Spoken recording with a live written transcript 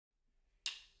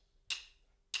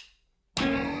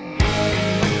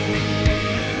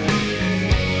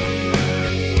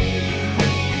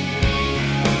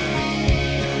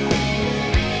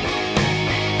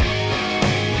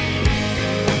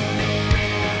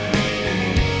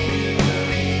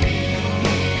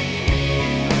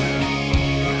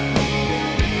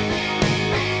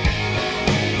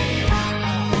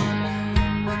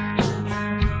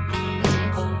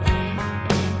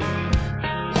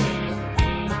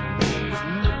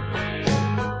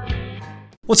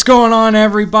What's going on,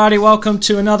 everybody? Welcome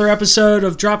to another episode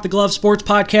of Drop the Glove Sports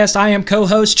Podcast. I am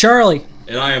co-host Charlie.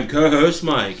 And I am co-host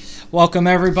Mike. Welcome,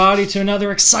 everybody, to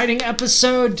another exciting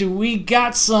episode. We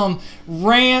got some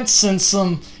rants and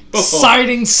some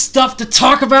exciting stuff to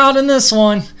talk about in this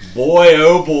one. Boy,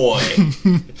 oh boy.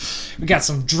 We got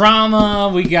some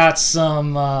drama. We got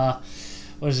some,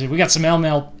 We got some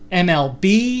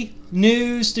MLB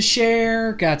news to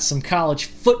share. Got some college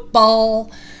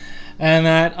football.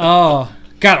 And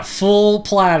got a full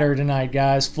platter tonight,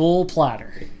 guys. Full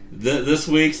platter. This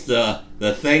week's the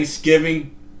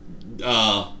Thanksgiving.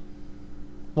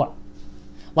 What?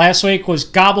 Last week was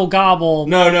gobble gobble.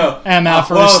 No.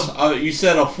 MFers. You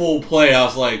said a full plate. I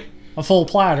was like a full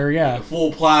platter, yeah. A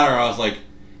full platter. I was like,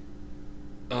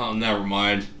 oh, never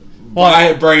mind. Well, I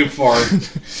had a brain fart.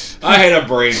 I had a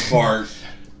brain fart.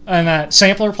 And that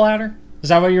sampler platter? Is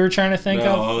that what you were trying to think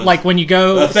of? It like when you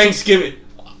go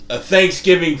a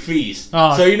Thanksgiving feast.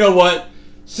 Oh. So you know what?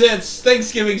 Since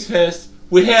Thanksgiving's past,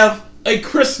 we have a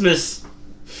Christmas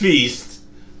feast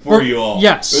for you all.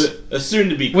 Yes. Soon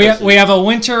to be Christmas. We have a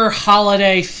winter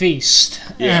holiday feast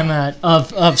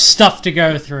of stuff to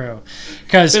go through.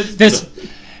 Because it is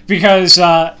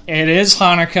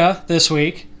Hanukkah this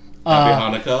week. Happy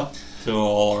Hanukkah to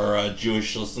all our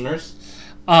Jewish listeners.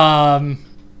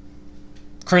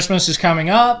 Christmas is coming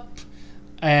up.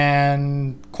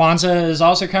 And Kwanzaa is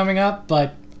also coming up,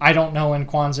 but I don't know when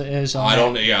Kwanzaa is.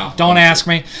 Don't ask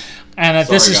me. And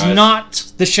this is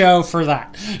not the show for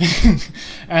that.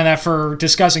 And that for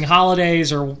discussing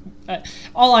holidays or...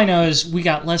 all I know is we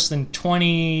got less than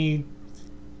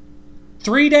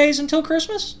 23 days until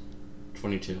Christmas?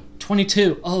 22.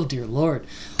 22. Oh, dear Lord.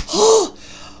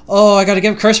 Oh, I got to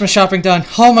get Christmas shopping done.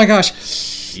 Oh, my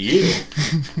gosh. Yeah.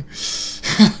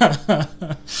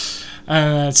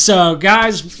 So,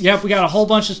 guys, we got a whole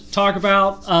bunch to talk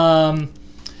about.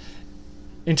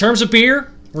 In terms of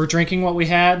beer, we're drinking what we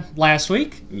had last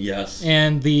week. Yes.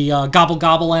 In the Gobble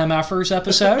Gobble MFers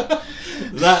episode.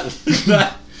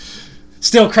 that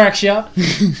still cracks you up.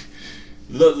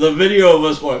 The video of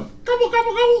us going, gobble,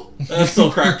 gobble, gobble, that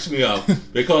still cracks me up.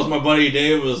 Because my buddy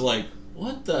Dave was like,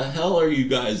 what the hell are you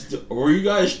guys doing? Were you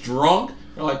guys drunk?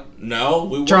 We're like, no,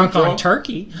 we weren't drunk. On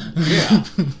turkey. Yeah.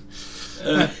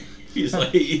 He's like,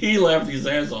 he laughed his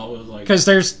ass off. It was like, because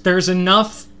there's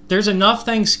enough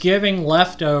Thanksgiving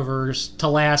leftovers to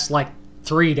last like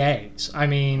 3 days. I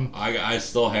mean, I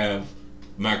still have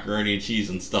macaroni and cheese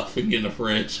and stuff in the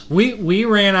fridge. We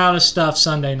ran out of stuff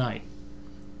Sunday night,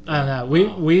 and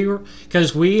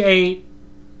because we ate.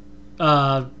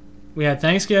 We had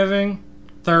Thanksgiving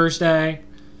Thursday,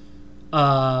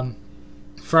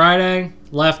 Friday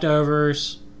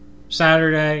leftovers.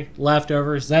 Saturday,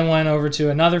 leftovers, then went over to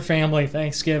another family,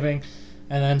 Thanksgiving,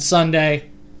 and then Sunday,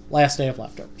 last day of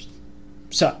leftovers.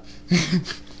 So,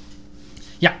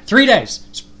 3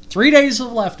 days. 3 days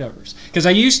of leftovers. Because I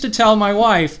used to tell my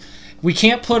wife, we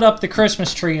can't put up the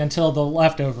Christmas tree until the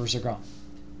leftovers are gone.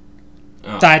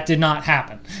 Oh. That did not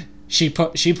happen. She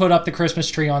put up the Christmas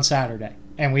tree on Saturday,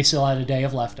 and we still had a day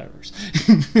of leftovers.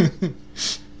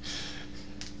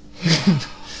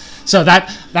 So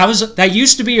that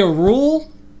used to be a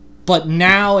rule, but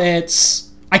now it's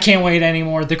I can't wait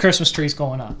anymore. The Christmas tree's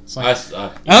going up. It's like,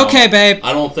 okay, babe.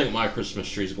 I don't think my Christmas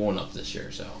tree's going up this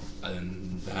year, so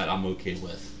that I'm okay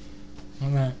with.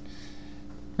 Okay.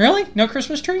 Really? No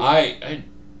Christmas tree?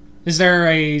 Is there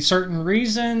a certain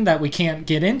reason that we can't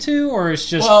get into, or it's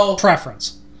just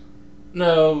preference?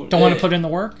 No. Don't want to put in the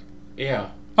work? Yeah.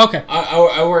 Okay.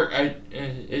 I work.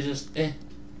 It's just.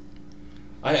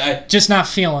 I just not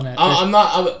feeling it. I'm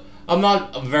not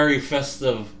a very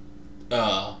festive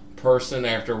person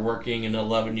after working in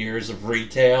 11 years of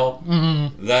retail.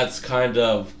 Mm-hmm. That's kind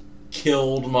of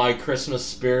killed my Christmas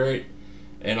spirit,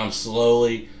 and I'm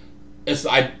slowly. It's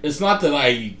not that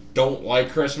I don't like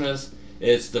Christmas.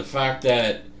 It's the fact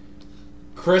that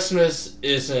Christmas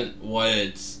isn't what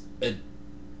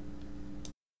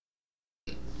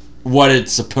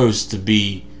it's supposed to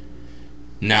be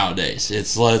nowadays.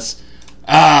 It's let's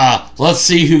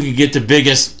see who can get the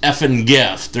biggest effing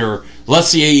gift, or let's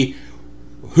see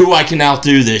who I can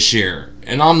outdo this year.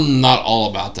 And I'm not all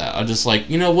about that. I'm just like,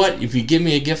 you know what? If you give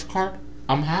me a gift card,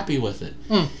 I'm happy with it.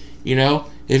 You know,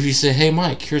 if you say, hey,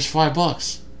 Mike, here's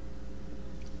 $5,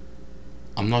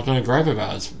 I'm not going to gripe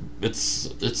about it.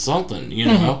 It's something, you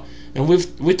know? And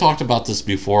we talked about this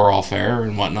before off air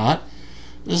and whatnot.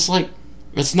 It's like,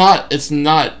 it's not,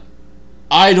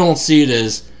 I don't see it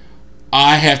as,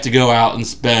 I have to go out and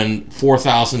spend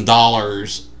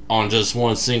 $4,000 on just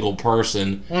one single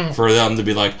person for them to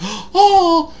be like,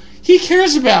 oh, he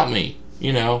cares about me.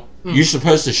 You know, you're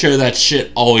supposed to show that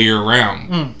shit all year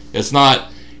round. It's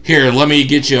not here, let me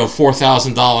get you a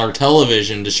 $4,000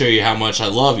 television to show you how much I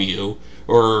love you,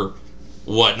 or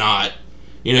whatnot.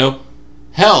 You know?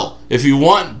 Hell, if you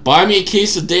want, buy me a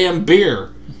case of damn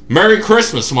beer. Merry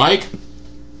Christmas, Mike.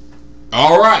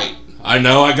 Alright, I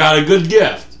know I got a good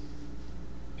gift.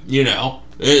 You know,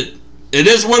 it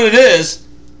is what it is.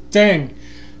 Dang.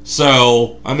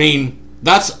 So, I mean,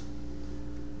 that's...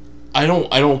 I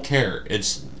don't care.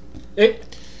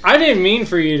 I didn't mean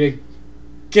for you to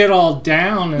get all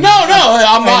down and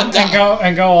I'm not down.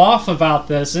 and go off about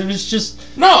this. It was just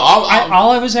all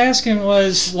I was asking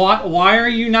was why are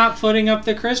you not putting up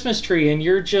the Christmas tree? And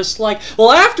you're just like,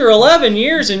 well, after 11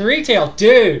 years in retail,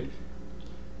 dude,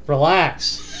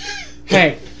 relax.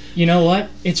 Hey, you know what?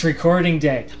 It's recording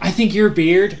day. I think your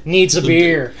beard needs a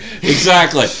beer.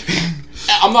 Exactly.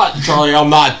 I'm not, Charlie.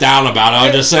 I'm not down about it.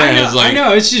 I'm just saying. I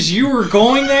know. It's just you were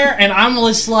going there, and I'm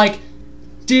just like,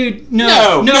 dude,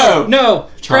 no.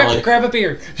 Charlie, grab a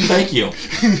beer. Thank you.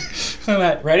 All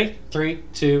right, ready? 3,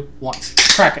 2, 1.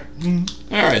 Crack it.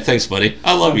 All right, thanks, buddy.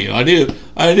 I love you. I knew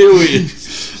we.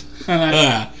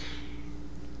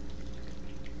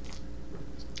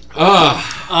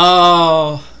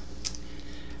 Oh,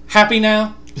 happy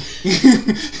now?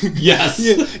 Yes.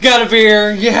 You got a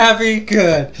beer? You happy?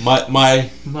 Good. My.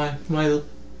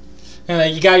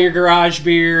 You got your garage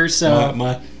beer, so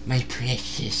my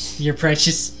precious. Your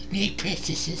precious. My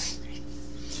precious.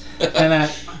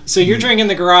 And so you're drinking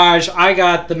the garage. I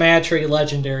got the Mad Tree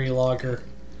Legendary Lager.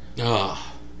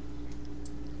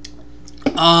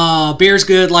 Beer's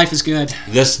good. Life is good.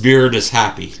 This beard is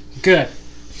happy. Good.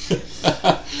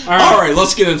 All right,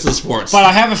 let's get into the sports. But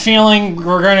I have a feeling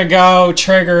we're going to go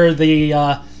trigger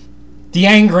the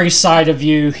angry side of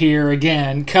you here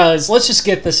again, because let's just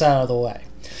get this out of the way.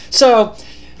 So,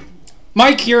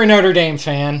 Mike, you're a Notre Dame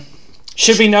fan.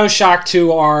 Should be no shock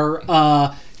to our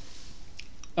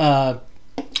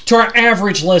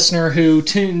average listener who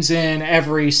tunes in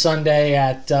every Sunday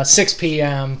at 6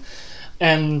 p.m.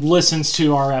 and listens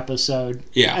to our episode.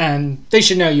 Yeah. And they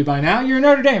should know you by now. You're a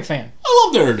Notre Dame fan. I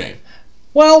love Notre Dame.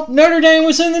 Well, Notre Dame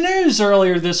was in the news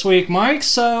earlier this week, Mike,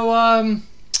 so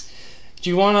do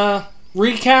you want to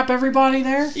recap everybody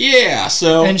there? Yeah,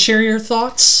 so... And share your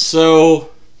thoughts? So,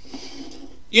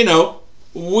 you know,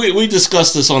 we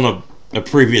discussed this on a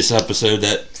previous episode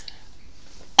that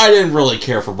I didn't really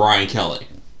care for Brian Kelly.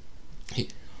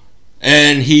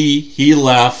 And he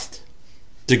left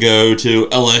to go to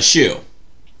LSU,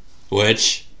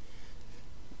 which...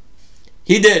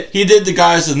 He did the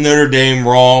guys of Notre Dame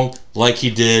wrong, like he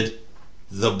did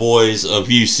the boys of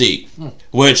UC.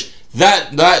 Which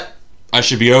that I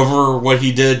should be over what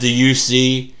he did to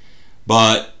UC,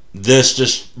 but this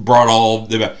just brought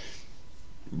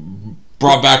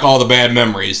back all the bad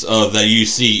memories of the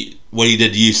UC, what he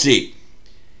did to UC.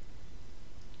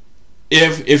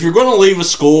 If you're going to leave a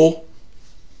school,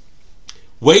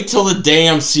 wait till the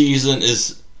damn season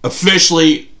is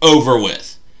officially over with.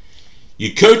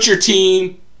 You coach your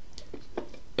team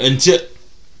until,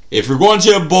 if you're going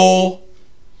to a bowl,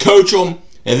 coach them,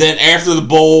 and then after the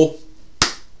bowl,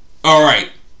 all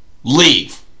right,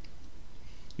 leave.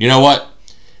 You know what?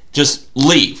 Just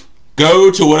leave. Go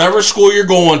to whatever school you're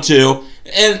going to,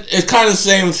 and it's kind of the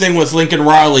same thing with Lincoln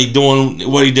Riley doing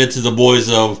what he did to the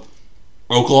boys of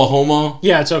Oklahoma.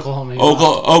 Yeah, it's Oklahoma.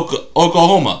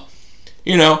 Oklahoma.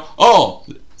 You know,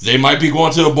 they might be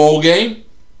going to the bowl game.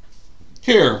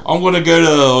 Here, I'm going to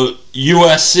go to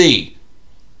USC.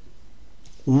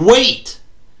 Wait.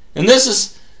 And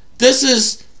this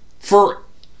is for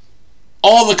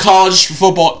all the college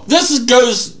football.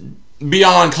 Goes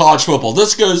beyond college football.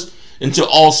 This goes into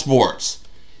all sports.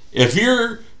 If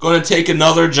you're going to take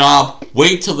another job,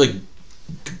 wait till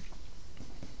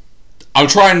I'm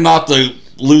trying not to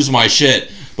lose my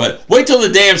shit, but wait till the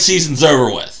damn season's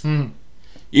over with.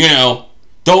 You know,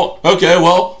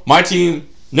 my team...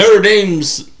 Notre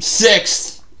Dame's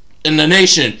 6th in the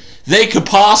nation. They could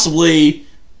possibly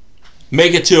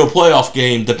make it to a playoff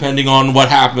game depending on what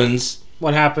happens.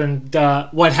 What happened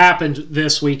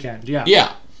this weekend, yeah.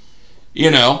 Yeah.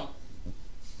 You know,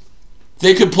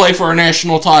 they could play for a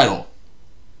national title.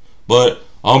 But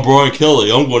I'm Brian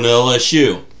Kelly. I'm going to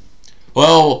LSU.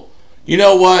 Well, you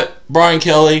know what, Brian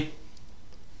Kelly?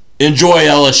 Enjoy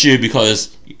LSU,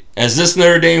 because as this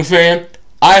Notre Dame fan,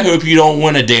 I hope you don't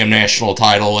win a damn national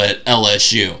title at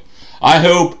LSU. I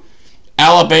hope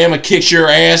Alabama kicks your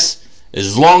ass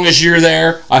as long as you're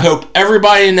there. I hope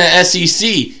everybody in the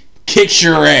SEC kicks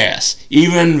your ass.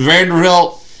 Even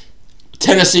Vanderbilt,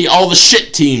 Tennessee, all the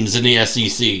shit teams in the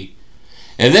SEC.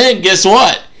 And then, guess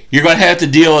what? You're going to have to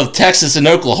deal with Texas and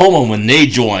Oklahoma when they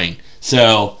join.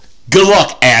 So, good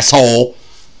luck, asshole.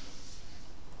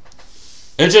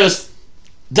 It just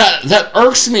that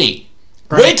irks me.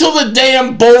 Right. Wait till the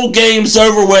damn bowl game's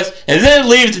over with, and then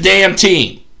leave the damn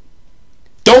team.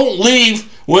 Don't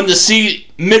leave when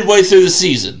midway through the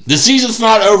season. The season's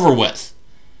not over with.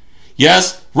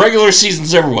 Yes, regular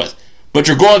season's over with, but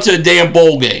you're going to the damn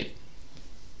bowl game.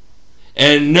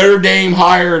 And Notre Dame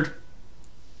hired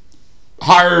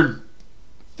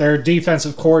their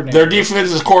defensive coordinator.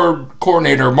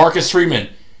 Coordinator, Marcus Freeman.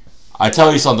 I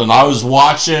tell you something. I was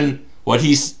watching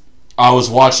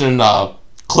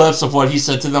clips of what he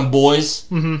said to them boys.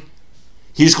 Mm-hmm.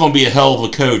 He's going to be a hell of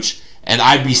a coach, and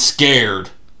I'd be scared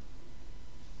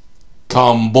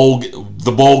come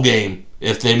the bowl game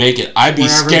if they make it. I'd be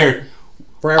scared.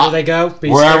 Wherever they go? They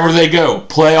go.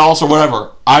 Playoffs or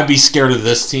whatever. I'd be scared of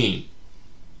this team.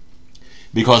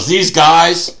 Because these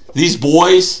guys, these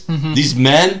boys, mm-hmm. these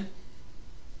men,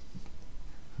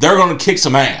 they're going to kick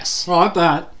some ass. Oh, I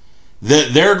bet.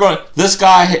 This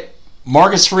guy,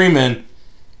 Marcus Freeman,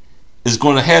 is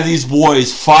going to have these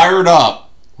boys fired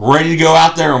up, ready to go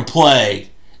out there and play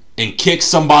and kick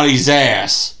somebody's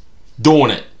ass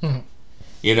doing it. Mm-hmm.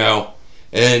 You know?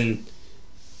 And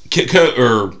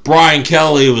Brian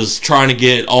Kelly was trying to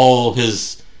get all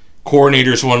his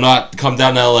coordinators and whatnot to come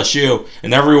down to LSU,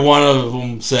 and every one of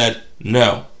them said,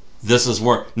 no, this is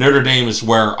where Notre Dame is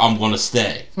where I'm going to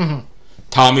stay. Mm-hmm.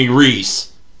 Tommy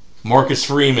Rees, Marcus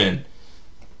Freeman,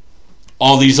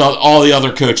 all the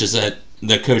other coaches that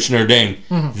coach Notre Dame,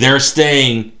 mm-hmm. they're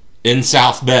staying in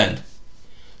South Bend.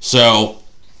 So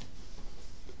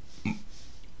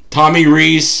Tommy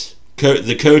Rees,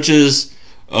 the coaches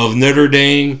of Notre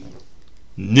Dame,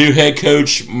 new head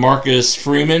coach Marcus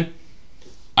Freeman,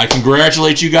 I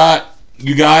congratulate you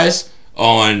guys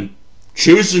on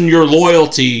choosing your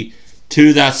loyalty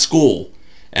to that school.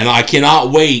 And I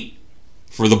cannot wait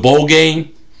for the bowl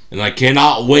game, and I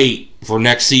cannot wait for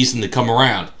next season to come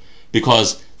around,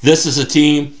 because this is a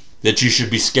team that you should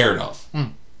be scared of.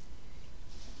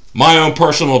 My own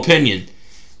personal opinion.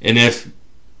 And if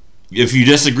you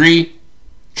disagree,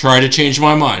 try to change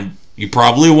my mind. You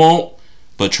probably won't,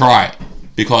 but try it,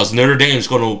 because Notre Dame's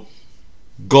gonna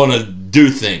do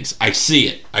things. I see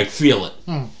it. I feel it.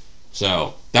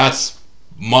 So that's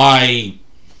my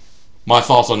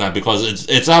thoughts on that, because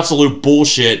it's absolute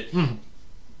bullshit.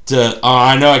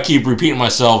 I know I keep repeating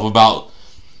myself about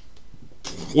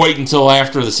wait until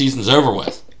after the season's over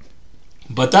with,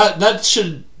 but that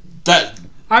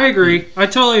I agree. I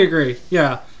totally agree.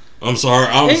 Yeah. I'm sorry.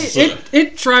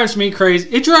 It drives me crazy.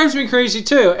 It drives me crazy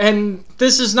too. And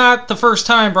this is not the first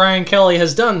time Brian Kelly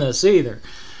has done this either.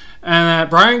 And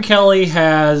Brian Kelly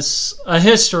has a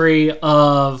history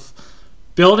of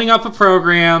building up a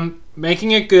program,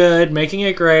 making it good, making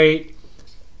it great,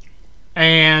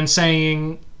 and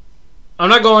saying, I'm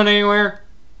not going anywhere,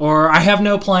 or I have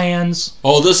no plans.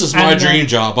 Oh, this is my dream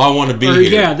job. I want to be here.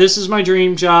 Yeah, this is my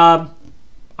dream job.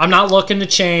 I'm not looking to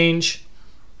change.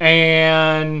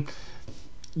 And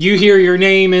you hear your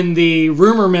name in the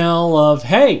rumor mill of,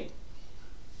 hey,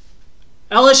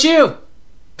 LSU,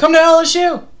 come to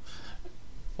LSU.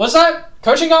 What's that?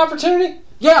 Coaching opportunity?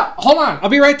 Yeah, hold on. I'll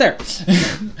be right there.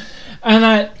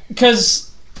 And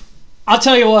because I'll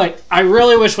tell you what, I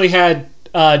really wish we had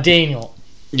Daniel.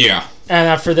 Yeah.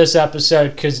 And for this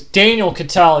episode, because Daniel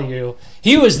could tell you,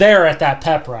 he was there at that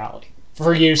pep rally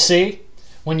for UC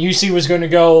when UC was going to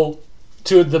go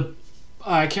to the,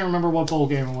 I can't remember what bowl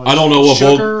game it was. I don't know what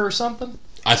bowl. Sugar or something?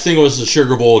 I think it was the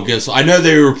Sugar Bowl against, I know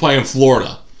they were playing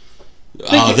Florida.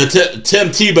 The Tim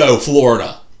Tebow,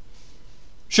 Florida.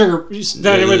 Sugar,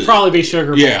 that it would probably be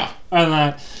Sugar Bowl. Yeah.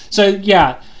 And so,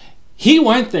 yeah, he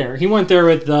went there. He went there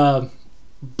with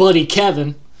buddy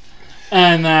Kevin,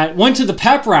 and went to the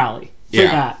pep rally for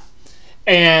that.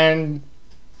 And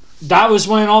that was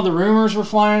when all the rumors were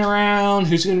flying around.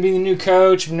 Who's going to be the new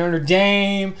coach of Notre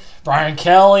Dame? Brian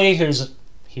Kelly,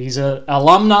 he's an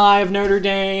alumni of Notre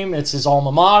Dame. It's his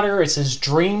alma mater. It's his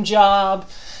dream job.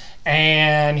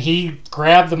 And he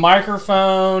grabbed the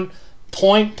microphone,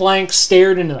 point blank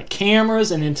stared into the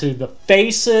cameras and into the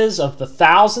faces of the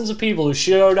thousands of people who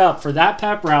showed up for that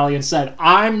pep rally and said,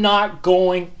 I'm not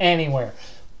going anywhere.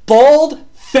 Bold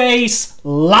face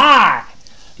lie.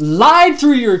 Lied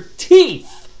through your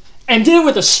teeth and did it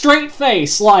with a straight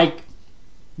face like,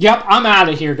 yep, I'm out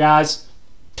of here, guys.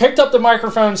 Picked up the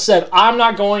microphone, said, I'm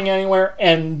not going anywhere,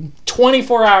 and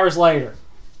 24 hours later,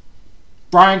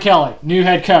 Brian Kelly, new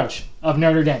head coach of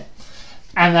Notre Dame.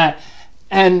 And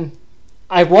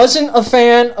I wasn't a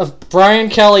fan of Brian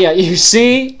Kelly at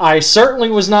UC. I certainly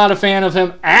was not a fan of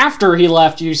him after he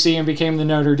left UC and became the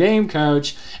Notre Dame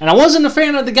coach. And I wasn't a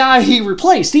fan of the guy he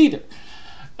replaced either.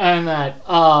 And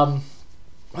what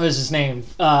was his name?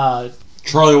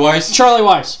 Charlie Weis? Charlie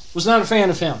Weis. Was not a fan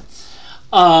of him.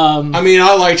 I mean,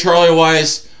 I like Charlie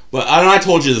Weis, but I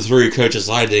told you the three coaches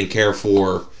I didn't care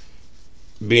for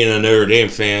being a Notre Dame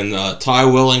fan. Ty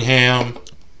Willingham,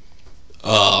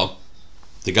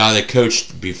 the guy that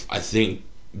coached, I think,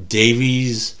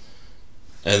 Davies,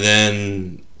 and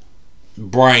then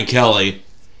Brian Kelly.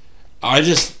 I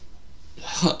just...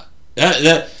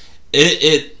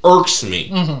 It irks me.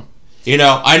 Mm-hmm. You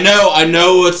know, I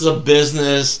know it's a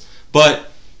business, but,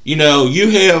 you know, you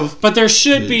have... But there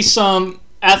should be some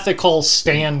ethical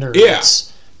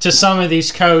standards to some of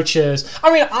these coaches.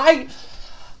 I mean, I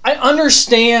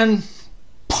understand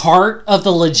part of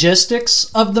the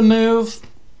logistics of the move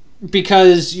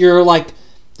because you're like,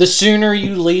 the sooner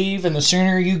you leave and the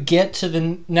sooner you get to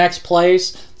the next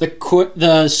place,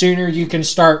 the sooner you can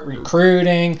start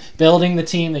recruiting, building the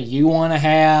team that you want to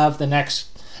have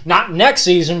not next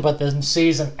season, but the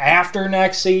season after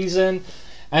next season.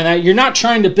 And you're not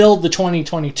trying to build the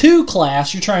 2022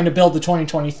 class, you're trying to build the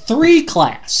 2023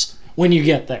 class when you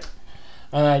get there.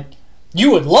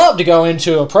 You would love to go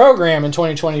into a program in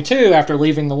 2022 after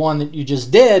leaving the one that you just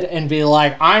did and be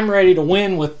like, I'm ready to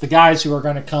win with the guys who are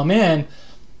going to come in.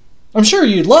 I'm sure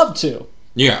you'd love to.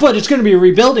 Yeah. But it's going to be a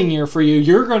rebuilding year for you.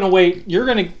 You're going to wait. You're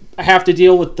going to have to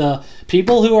deal with the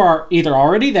people who are either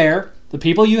already there, the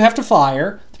people you have to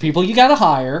fire, the people you got to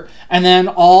hire, and then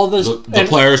all the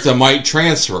players that might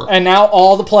transfer. And now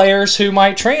all the players who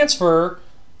might transfer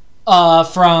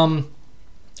from...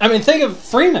 I mean, think of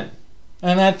Freeman.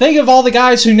 And then think of all the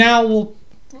guys who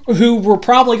were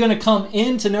probably going to come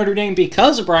into Notre Dame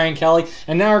because of Brian Kelly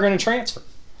and now are going to transfer.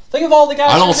 Think of all the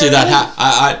guys. I don't see that.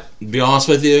 I be honest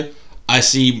with you, I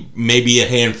see maybe a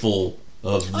handful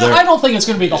of. I don't think it's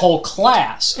going to be the whole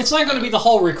class. It's not going to be the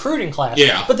whole recruiting class.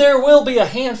 Yeah. But there will be a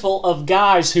handful of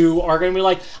guys who are going to be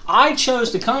like, I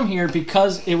chose to come here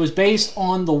because it was based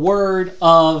on the word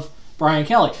of Brian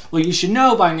Kelly. Well, you should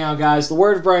know by now, guys, the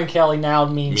word of Brian Kelly now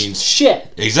means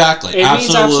shit. Exactly. It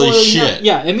means absolutely shit.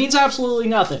 It means absolutely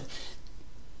nothing.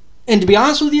 And to be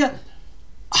honest with you,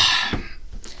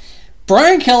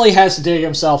 Brian Kelly has to dig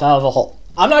himself out of a hole.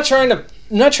 I'm not trying to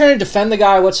defend the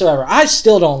guy whatsoever. I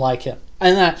still don't like him.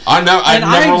 I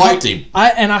never liked him.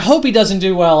 I hope he doesn't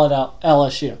do well at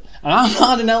LSU. And I'm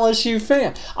not an LSU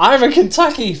fan. I'm a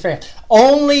Kentucky fan.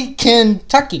 Only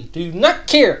Kentucky. Do not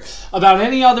care about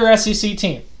any other SEC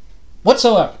team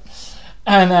whatsoever.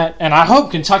 And I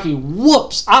hope Kentucky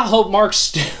whoops. I hope Mark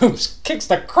Stoops kicks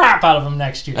the crap out of him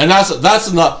next year. And that's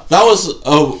enough. That was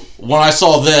when I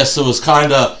saw this.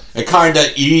 It kind of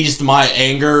eased my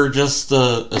anger just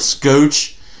a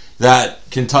scotch that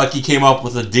Kentucky came up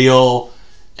with a deal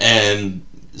and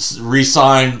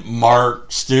re-signed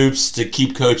Mark Stoops to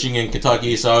keep coaching in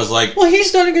Kentucky. So I was like, well,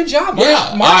 he's done a good job.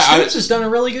 Mark Stoops has done a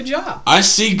really good job. I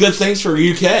see good things for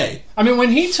UK. I mean,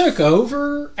 when he took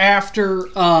over after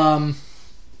what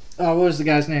was the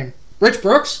guy's name? Rich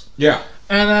Brooks? Yeah.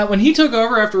 And when he took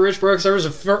over after Rich Brooks, there was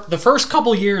the first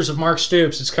couple years of Mark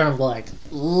Stoops, it's kind of like,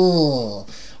 ooh,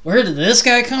 where did this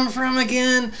guy come from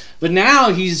again? But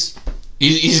now he's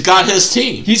got his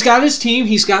team. He's got his team.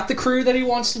 He's got the crew that he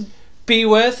wants to be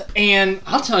with. And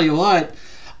I'll tell you what,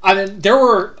 I mean, there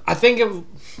were, I think it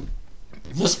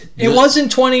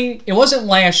wasn't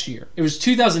last year. It was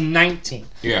 2019.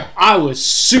 Yeah. I was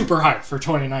super hyped for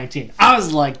 2019. I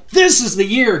was like, this is the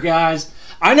year, guys.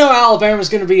 I know Alabama's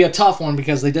going to be a tough one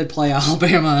because they did play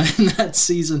Alabama in that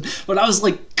season. But I was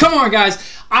like, come on, guys.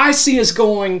 I see us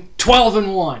going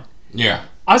 12-1. Yeah.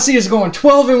 I see us going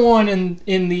 12-1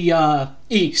 in the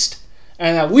East.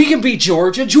 And we can beat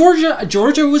Georgia.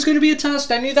 Georgia was going to be a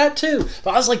test. I knew that too.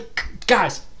 But I was like,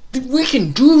 guys, we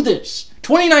can do this.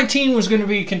 2019 was going to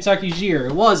be Kentucky's year.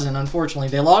 It wasn't, unfortunately.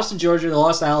 They lost to Georgia. They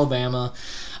lost to Alabama.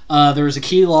 There was a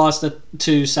key loss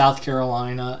to South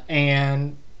Carolina.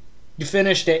 And you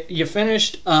finished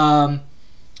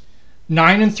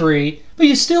 9-3, but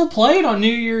you still played on New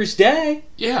Year's Day.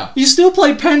 Yeah. You still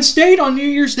played Penn State on New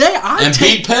Year's Day.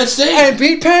 Beat Penn State. And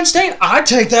beat Penn State. I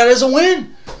take that as a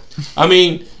win. I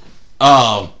mean,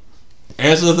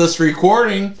 as of this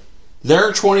recording,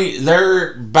 they're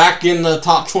back in the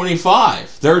top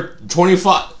 25. They're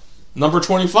number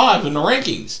 25 in the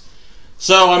rankings.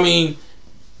 So I mean,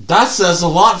 that says a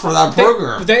lot for that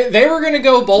program. They were going to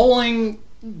go bowling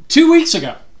 2 weeks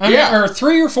ago. Or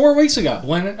 3 or 4 weeks ago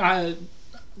when I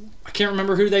can't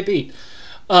remember who they beat.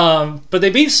 But they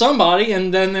beat somebody,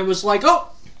 and then it was like, oh,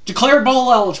 declared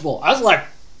bowl eligible. I was like,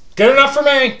 good enough for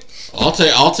me. I'll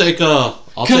take a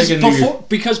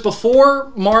because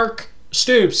before Mark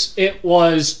Stoops, it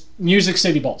was Music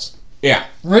City Bowls. Yeah.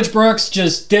 Rich Brooks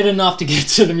just did enough to get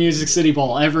to the Music City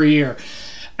Bowl every year.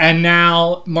 And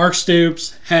now Mark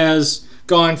Stoops has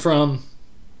gone from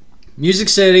Music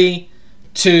City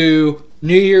to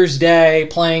New Year's Day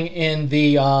playing in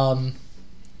the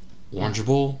Orange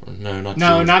Bowl? No,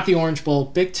 not the Orange Bowl.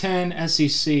 Big Ten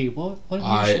SEC. What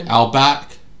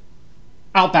Outback?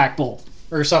 Outback Bowl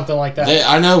or something like that.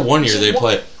 I know one year they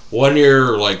played. 1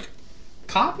 year like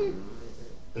Cotton?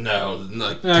 No,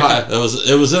 okay.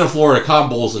 It was in Florida. Cotton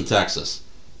Bowl's in Texas.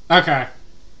 Okay.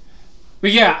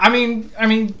 But yeah, I mean,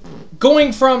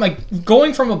 going from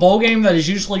a bowl game that is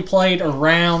usually played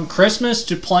around Christmas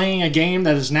to playing a game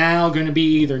that is now going to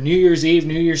be either New Year's Eve,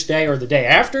 New Year's Day, or the day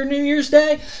after New Year's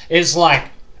Day is like,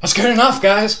 that's good enough,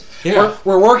 guys. Yeah.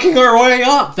 We're working our way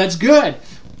up. That's good.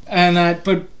 And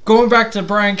but going back to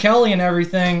Brian Kelly and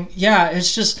everything, yeah,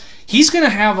 it's just he's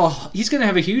gonna have a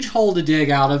huge hole to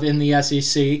dig out of in the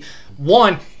SEC.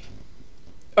 One,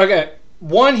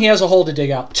 he has a hole to dig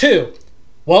out. Two,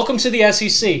 welcome to the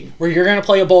SEC, where you're going to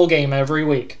play a bowl game every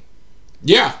week.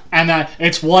 Yeah, and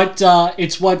it's what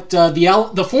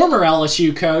the former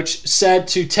LSU coach said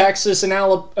to Texas and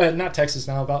Texas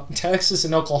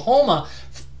and Oklahoma,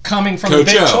 coming from the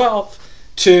Big 12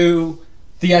 to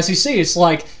the SEC. It's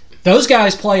like those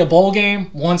guys play a bowl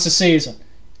game once a season.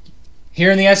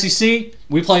 Here in the SEC,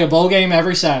 we play a bowl game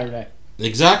every Saturday.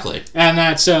 Exactly.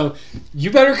 And so you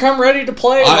better come ready to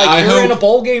play you're in a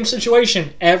bowl game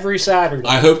situation every Saturday.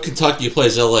 I hope Kentucky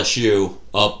plays LSU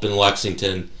up in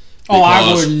Lexington. Oh,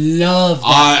 I would love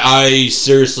that. I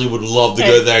seriously would love to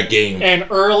go to that game. And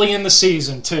early in the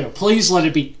season, too. Please let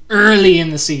it be early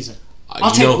in the season. I'll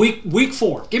take week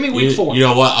 4. Give me week 4. You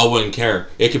know what? I wouldn't care.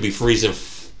 It could be freezing,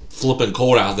 flipping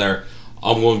cold out there.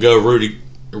 I'm going to go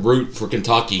root for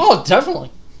Kentucky. Oh,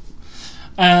 definitely.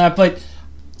 But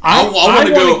I want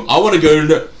to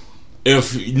go.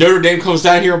 If Notre Dame comes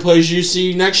down here and plays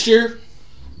UC next year,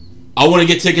 I want to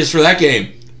get tickets for that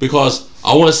game because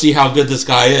I want to see how good this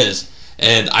guy is,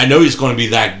 and I know he's going to be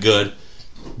that good.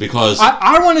 Because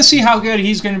I want to see how good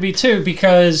he's going to be too,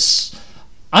 because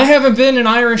I haven't been a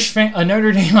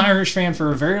Notre Dame Irish fan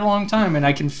for a very long time, and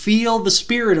I can feel the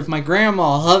spirit of my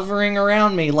grandma hovering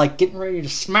around me, like getting ready to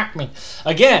smack me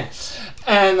again,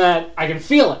 and that I can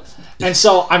feel it. And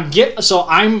so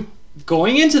I'm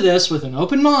going into this with an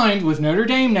open mind with Notre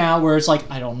Dame now, where it's like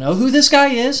I don't know who this guy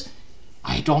is,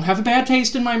 I don't have a bad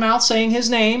taste in my mouth saying his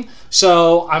name,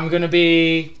 so I'm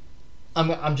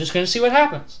just gonna see what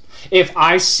happens. If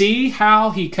I see how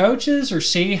he coaches or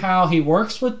see how he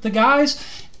works with the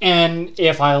guys, and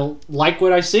if I like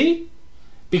what I see,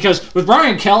 because with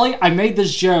Brian Kelly, I made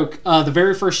this joke the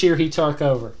very first year he took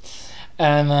over,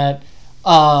 and that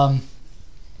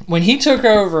when he took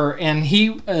over and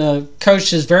he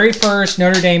coached his very first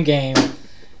Notre Dame game,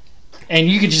 and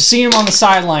you could just see him on the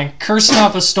sideline cursing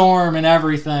up a storm and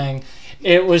everything,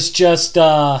 it was just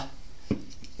I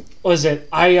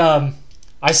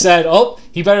said, oh,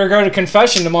 he better go to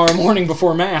confession tomorrow morning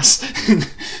before Mass.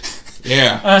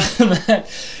 Yeah.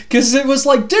 Because it was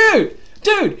like, dude,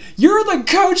 you're the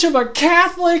coach of a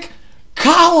Catholic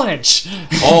college.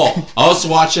 Oh, I was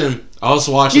watching.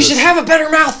 You should have a better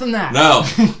mouth than that. No,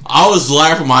 I was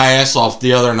laughing my ass off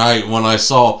the other night when I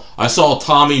saw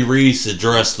Tommy Rees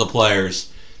address the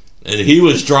players, and he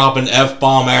was dropping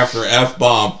F-bomb after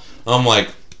F-bomb. I'm like,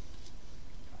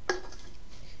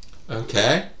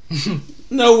 okay.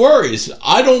 No worries.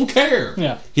 I don't care.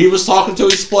 Yeah. He was talking to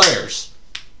his players.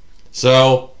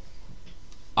 So,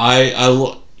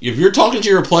 if you're talking to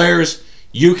your players,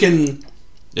 you can.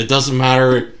 It doesn't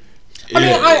matter.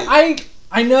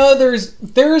 I know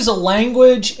there's a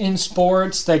language in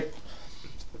sports that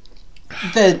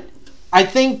I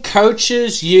think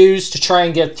coaches use to try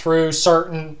and get through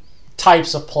certain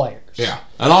types of players. Yeah,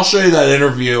 and I'll show you that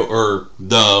interview or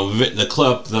the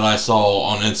clip that I saw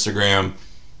on Instagram.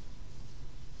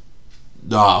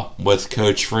 With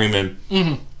Coach Freeman,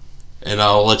 and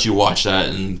I'll let you watch that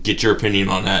and get your opinion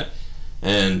on that.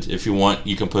 And if you want,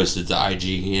 you can post it to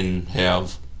IG and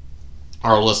have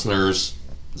our listeners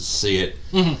see it.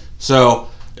 Mm-hmm. So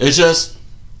it's just,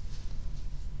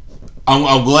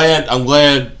 I'm glad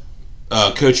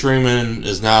Coach Freeman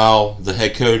is now the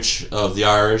head coach of the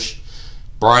Irish.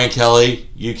 Brian Kelly,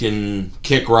 you can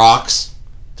kick rocks.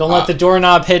 Don't let the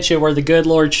doorknob hit you where the good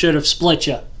Lord should have split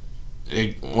you.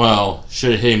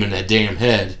 Should have hit him in that damn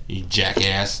head, you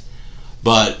jackass.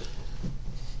 But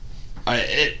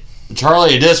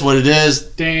Charlie, it is what it is.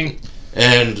 Dang.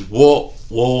 And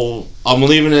I'm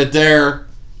leaving it there.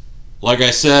 Like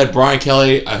I said, Brian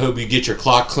Kelly, I hope you get your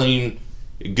clock clean.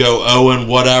 Go Owen,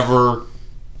 whatever.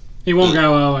 He won't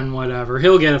go Owen, whatever.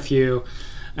 He'll get a few,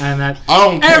 and that I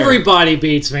don't care. Everybody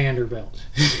beats Vanderbilt.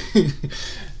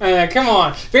 Come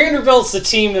on. Vanderbilt's the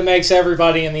team that makes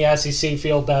everybody in the SEC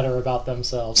feel better about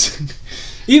themselves.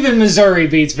 Even Missouri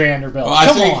beats Vanderbilt.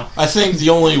 Well, I think the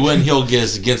only win he'll get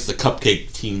is against the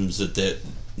cupcake teams that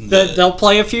they'll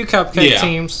play a few cupcake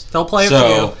teams. They'll play a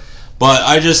few.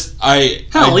 But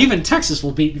even Texas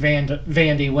will beat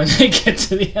Vandy when they get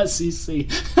to the SEC.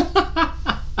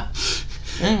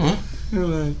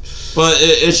 But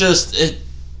it's just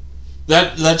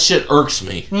that shit irks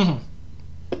me. Mm-hmm.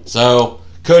 So,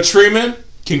 Coach Freeman,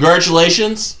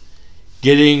 congratulations,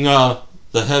 getting the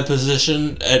head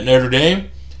position at Notre Dame.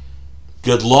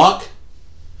 Good luck.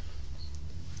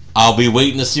 I'll be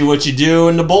waiting to see what you do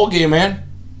in the bowl game, man.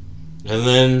 And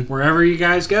then wherever you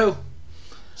guys go.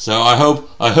 So I hope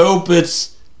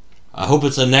it's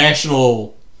a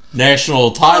national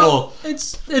title. Well,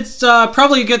 it's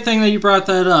probably a good thing that you brought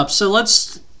that up. So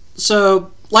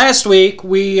last week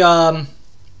we were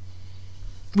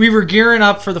gearing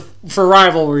up for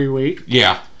rivalry week.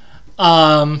 Yeah.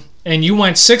 And you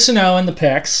went 6-0 in the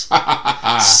picks.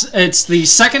 It's the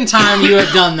second time you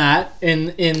have done that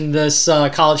in this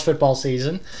college football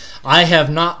season. I have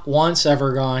not once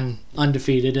ever gone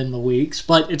undefeated in the weeks,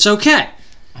 but it's okay.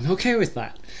 I'm okay with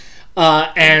that.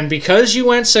 And because you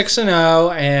went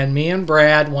 6-0 and me and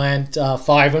Brad went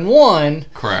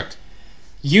 5-1, correct.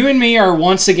 You and me are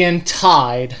once again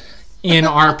tied in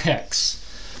our picks.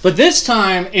 But this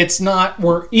time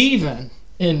we're even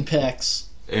in picks.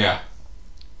 Yeah.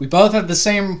 We both have the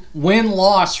same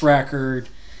win-loss record,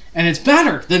 and it's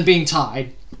better than being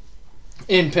tied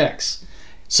in picks.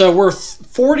 So we're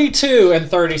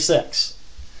 42-36.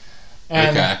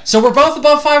 And okay. So we're both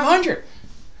above 500.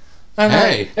 And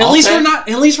at least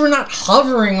we're not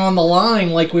hovering on the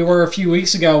line like we were a few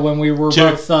weeks ago when we were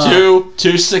both two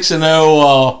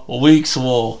 6-0 weeks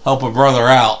will help a brother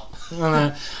out.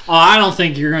 I don't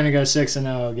think you're going to go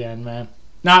 6-0 again, man.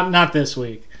 Not this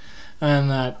week.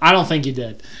 And I don't think you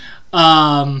did.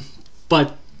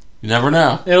 But you never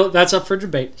know. That's up for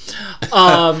debate.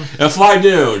 If I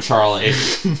do, Charlie.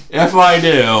 If I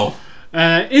do.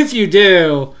 If you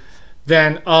do,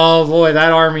 then, oh boy,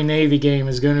 that Army-Navy game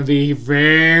is going to be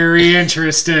very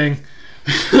interesting.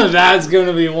 That's going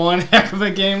to be one heck of a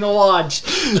game to watch.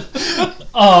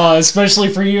 Especially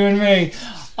for you and me.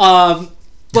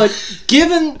 But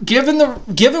given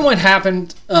what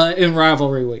happened in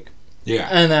rivalry week, yeah,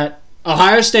 and that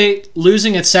Ohio State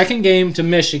losing its second game to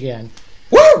Michigan.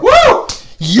 Woo! Woo!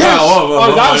 Yes!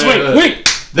 Whoa, that was weak.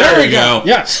 There we go.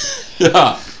 Yes.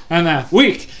 Yeah. And that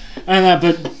weak. And that,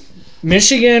 but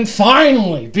Michigan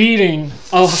finally beating...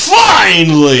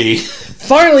 Finally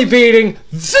beating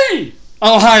the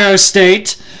Ohio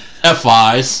State.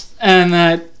 FIs. And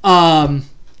that,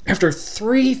 after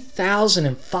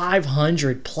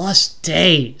 3,500 plus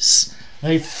days,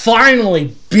 they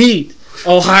finally beat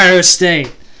Ohio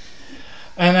State.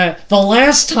 And that the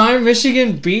last time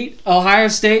Michigan beat Ohio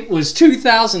State was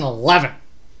 2011.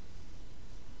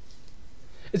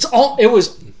 It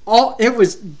was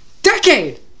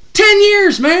decade. 10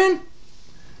 years, man.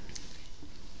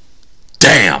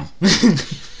 Damn. You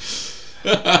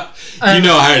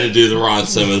know I had to do the Ron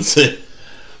Simmons thing.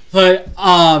 But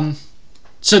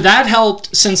so that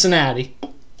helped Cincinnati.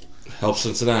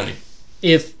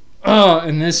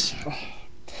 And this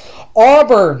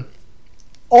Auburn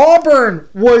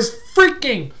was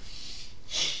freaking...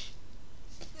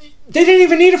 They didn't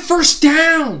even need a first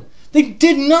down. They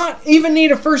did not even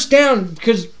need a first down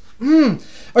because...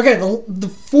 Okay, the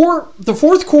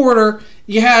fourth quarter,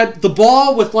 you had the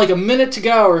ball with like a minute to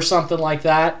go or something like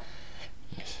that.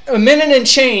 A minute and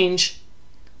change.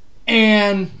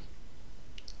 And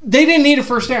they didn't need a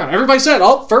first down. Everybody said,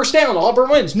 first down, Auburn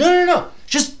wins. No.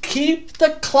 Just keep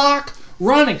the clock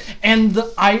running. And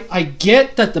I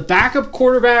get that the backup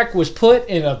quarterback was put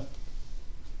in a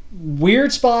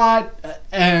weird spot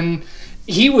and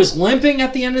he was limping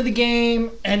at the end of the game,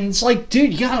 and it's like,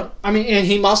 dude, and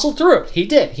he muscled through it. He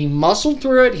did. He muscled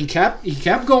through it. He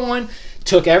kept going,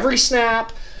 took every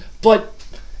snap. But,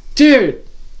 dude,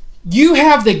 you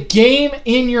have the game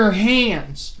in your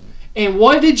hands. And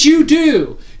what did you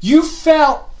do? You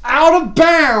fell out of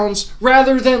bounds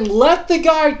rather than let the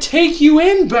guy take you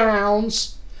in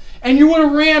bounds, and you would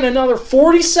have ran another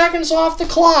 40 seconds off the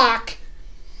clock,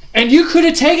 and you could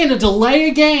have taken a delay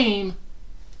a game,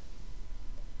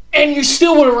 and you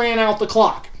still would have ran out the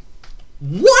clock.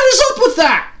 What is up with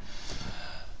that?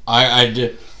 I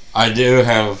do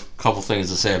have a couple things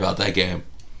to say about that game.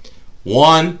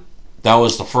 One, that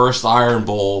was the first Iron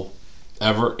Bowl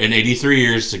ever in 83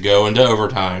 years to go into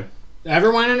overtime.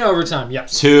 Ever went into overtime?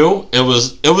 Yes. Two, it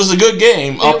was a good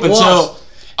game up until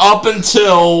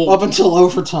overtime.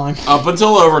 Up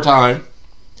until overtime.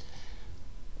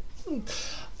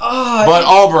 But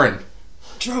Auburn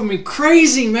drove me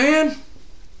crazy, man.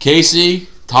 Casey,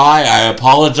 Ty, I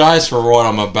apologize for what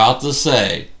I'm about to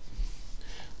say.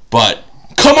 But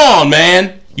come on,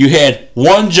 man. You had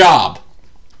one job.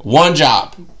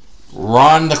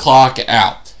 Run the clock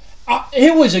out.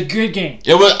 It was a good game.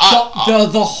 It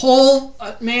was the whole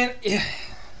man.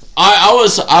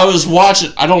 I was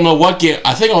watching. I don't know what game.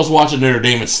 I think I was watching Notre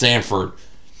Dame at Stanford,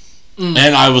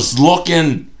 and I was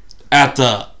looking at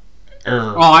the.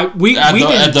 We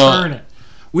didn't turn it.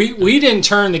 We didn't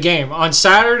turn the game on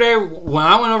Saturday when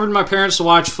I went over to my parents to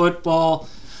watch football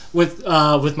with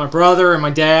my brother and my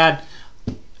dad.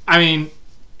 I mean,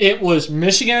 it was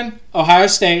Michigan, Ohio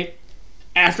State.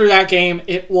 After that game,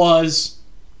 it was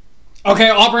okay.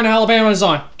 Auburn, Alabama is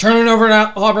on. Turn it over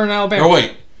to Auburn, Alabama. Oh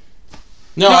wait,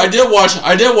 no, I did watch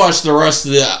the rest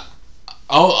of the.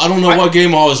 I don't know what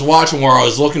game I was watching where I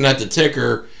was looking at the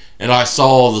ticker and I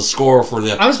saw the score for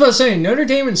the. I was about to say Notre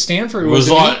Dame and Stanford was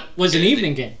an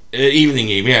evening game. Evening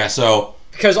game, yeah. So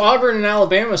because Auburn and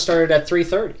Alabama started at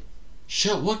 3:30.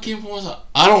 Shit, what game was it?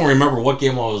 I don't remember what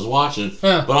game I was watching,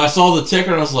 but I saw the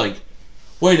ticker and I was like,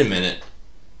 "Wait a minute."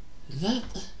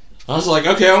 I was like,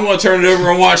 okay, I'm going to turn it over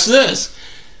and watch this.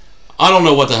 I don't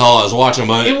know what the hell I was watching,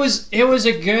 but it was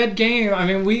a good game. I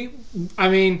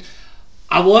mean,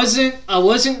 I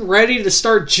wasn't ready to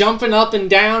start jumping up and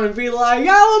down and be like,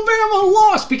 Alabama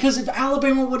lost, because if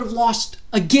Alabama would have lost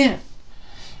again,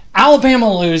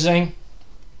 Alabama losing,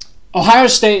 Ohio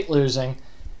State losing,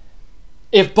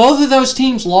 if both of those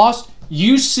teams lost,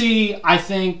 you see, I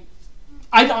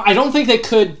don't think they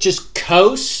could just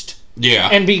coast. Yeah.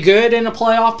 And be good in a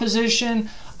playoff position.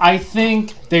 I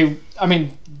think they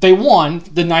won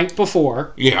the night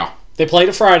before. Yeah. They played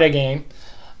a Friday game,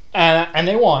 and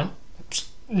they won,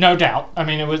 no doubt. I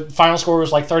mean, the final score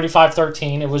was like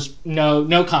 35-13. It was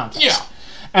no contest.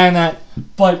 Yeah.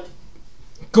 But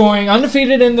going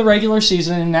undefeated in the regular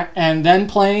season and then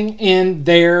playing in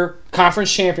their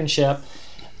conference championship.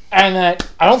 And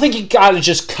I don't think you got to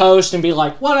just coast and be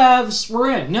like, whatevs,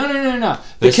 we're in. No.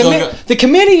 The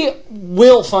committee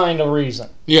will find a reason.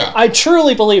 Yeah. I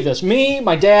truly believe this. Me,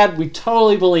 my dad, we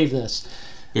totally believe this.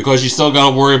 Because you still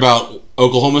got to worry about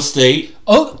Oklahoma State.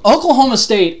 Oklahoma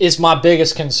State is my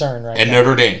biggest concern right now. And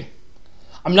Notre Dame.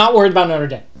 I'm not worried about Notre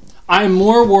Dame. I'm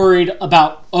more worried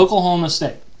about Oklahoma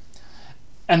State.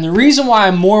 And the reason why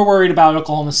I'm more worried about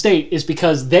Oklahoma State is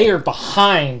because they are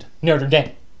behind Notre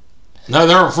Dame. No,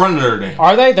 they're in front of Notre Dame.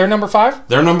 Are they? They're number 5?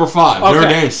 They're number 5. Okay. Notre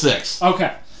Dame's 6.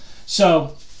 Okay.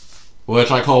 So...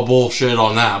 Which I call bullshit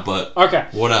on that, but... Okay.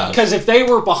 Whatever. Because if they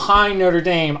were behind Notre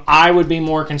Dame, I would be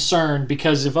more concerned,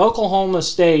 because if Oklahoma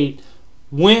State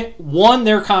won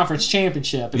their conference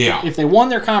championship, if they won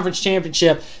their conference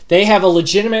championship, they have a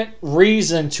legitimate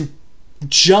reason to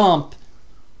jump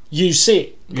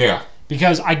UC. Yeah.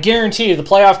 Because I guarantee you the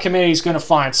playoff committee is going to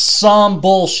find some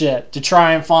bullshit to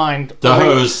try and find... To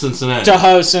host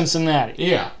Cincinnati.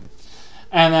 Yeah.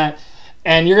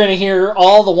 And you're going to hear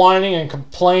all the whining and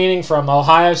complaining from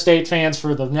Ohio State fans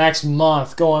for the next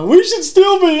month going, we should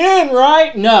still be in,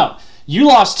 right? No. You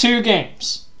lost 2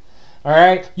 games. All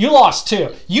right? You lost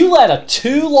 2. You let a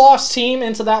 2-loss team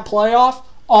into that playoff?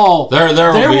 Oh,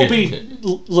 there will be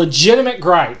legitimate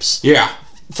gripes. Yeah.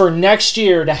 For next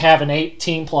year to have an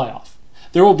 8-team playoff.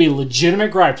 There will be legitimate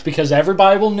gripes because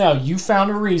everybody will know you found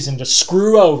a reason to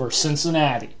screw over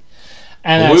Cincinnati.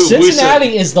 And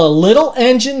Cincinnati is the little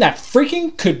engine that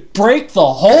freaking could break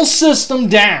the whole system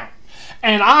down.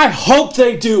 And I hope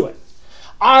they do it.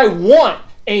 I want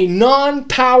a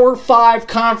non-Power 5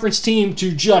 conference team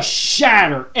to just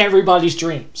shatter everybody's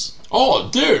dreams. Oh,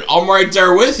 dude, I'm right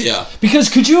there with you. Because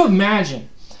could you imagine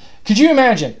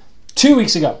 2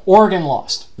 weeks ago, Oregon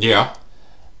lost. Yeah.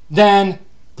 Then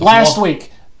last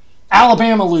week,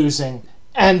 Alabama losing,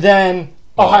 and then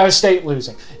Ohio State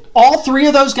losing. All 3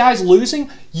 of those guys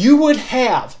losing, you would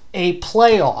have a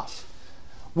playoff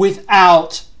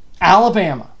without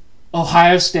Alabama,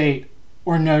 Ohio State,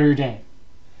 or Notre Dame.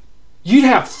 You'd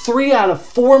have 3 out of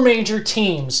 4 major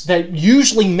teams that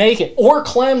usually make it, or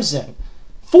Clemson.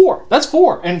 4. That's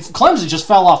 4. And Clemson just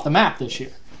fell off the map this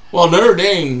year. Well, Notre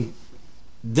Dame,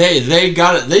 they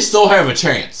got it. They still have a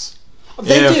chance.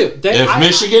 They do.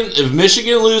 If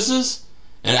Michigan loses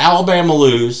and Alabama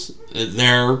lose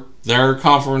their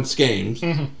conference games,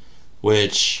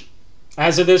 which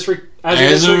as of this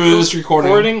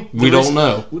recording, we don't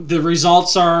know. The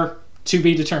results are to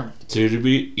be determined. To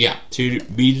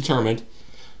be determined.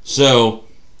 So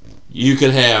you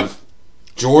could have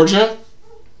Georgia,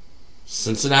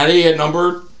 Cincinnati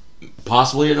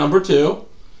possibly at number 2,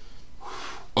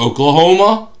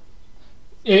 Oklahoma,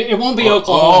 It won't be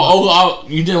Oklahoma.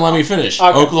 You didn't let me finish.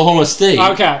 Okay. Oklahoma State.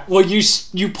 Okay. Well, you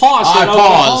paused at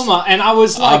Oklahoma, and I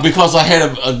was like... because I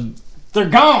had a they're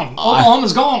gone.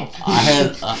 Oklahoma's gone. I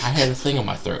had a thing in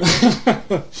my throat.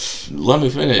 Let me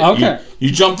finish. Okay.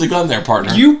 You jumped the gun there,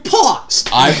 partner. You paused.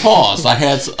 I paused. I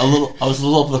was a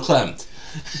little verklempt.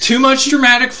 Too much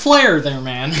dramatic flair there,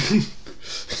 man.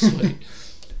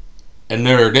 And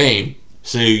Notre Dame.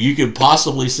 So you could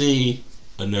possibly see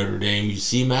a Notre Dame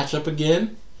UC matchup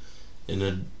again,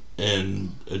 in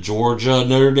a Georgia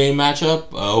Notre Dame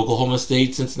matchup, Oklahoma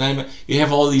State Cincinnati. You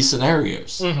have all these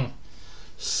scenarios. Mm-hmm.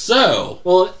 So,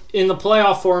 well, in the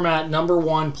playoff format, number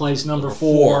 1 plays number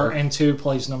 4, and 2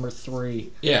 plays number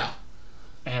 3. Yeah.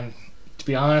 And to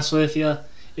be honest with you,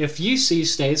 if UC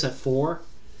stays at 4,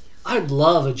 I'd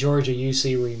love a Georgia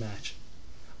UC rematch.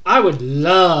 I would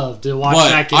love to watch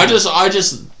that game. I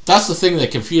just that's the thing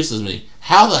that confuses me.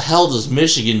 How the hell does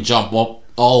Michigan jump up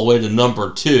all the way to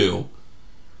number 2?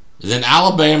 Then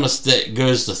Alabama State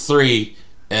goes to 3,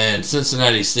 and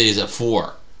Cincinnati stays at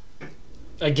 4.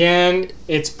 Again,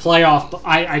 it's playoff.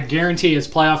 I guarantee it's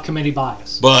playoff committee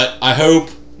bias. But I hope,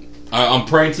 I'm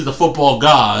praying to the football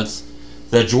gods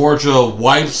that Georgia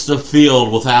wipes the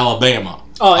field with Alabama.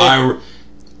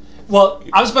 Well,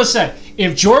 I was about to say,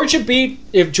 if Georgia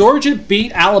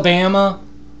beat Alabama,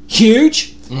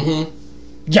 huge. Mm-hmm.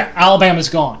 Yeah, Alabama's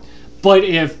gone. But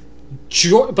if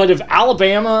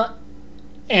Alabama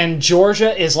and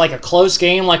Georgia is like a close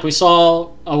game, like we saw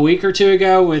a week or 2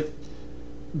 ago with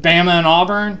Bama and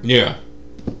Auburn, yeah,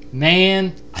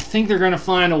 man, I think they're going to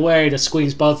find a way to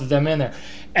squeeze both of them in there.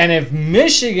 And if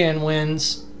Michigan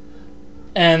wins,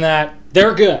 and that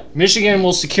they're good, Michigan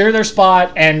will secure their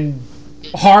spot, and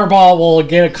Harbaugh will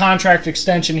get a contract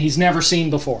extension he's never seen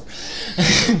before.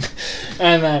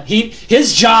 And that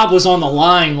his job was on the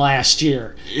line last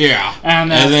year. Yeah, and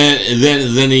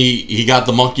then he got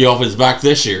the monkey off his back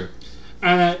this year.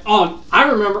 And I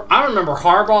remember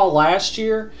Harbaugh last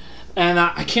year. And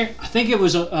I think it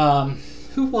was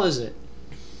who was it?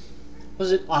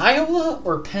 Was it Iowa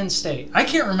or Penn State? I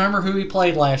can't remember who he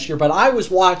played last year, but I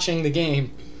was watching the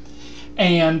game,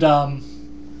 and I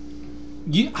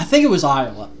think it was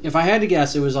Iowa. If I had to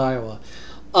guess, it was Iowa.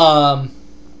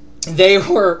 They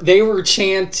were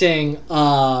chanting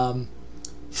 "Fire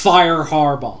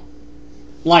Harbaugh,"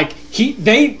 like he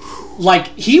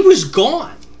was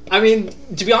gone. I mean,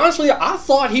 to be honest with you, I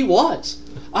thought he was.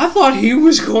 I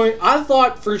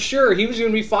thought for sure he was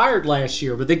going to be fired last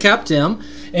year, but they kept him.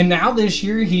 And now this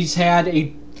year he had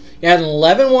an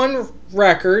 11-1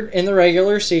 record in the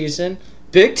regular season,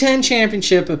 Big Ten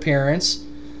championship appearance.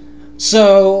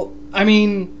 So, I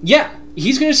mean, yeah,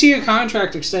 he's going to see a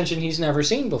contract extension he's never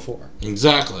seen before.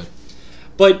 Exactly.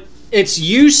 But it's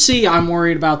UC I'm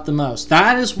worried about the most.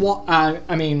 That is why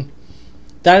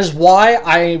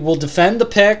I will defend the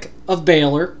pick of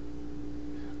Baylor.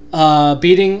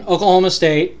 Beating Oklahoma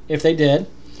State, if they did.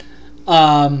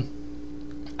 I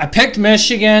picked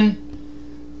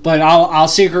Michigan, but I'll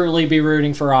secretly be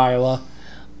rooting for Iowa.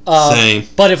 Same.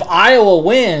 But if Iowa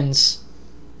wins,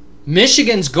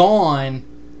 Michigan's gone,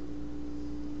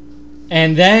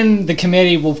 and then the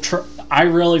committee will... I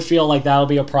really feel like that'll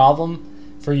be a problem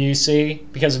for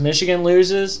UC, because if Michigan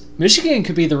loses, Michigan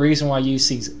could be the reason why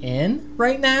UC's in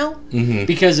right now. Mm-hmm.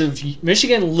 Because if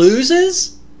Michigan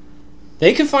loses...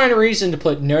 they could find a reason to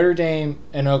put Notre Dame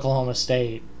and Oklahoma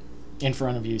State in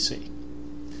front of UC.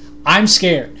 I'm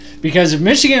scared because if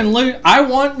Michigan I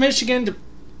want Michigan to.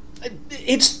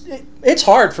 It's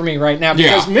hard for me right now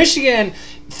because Michigan.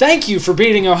 Thank you for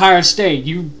beating Ohio State.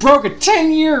 You broke a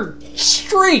 10-year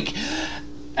streak,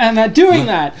 and doing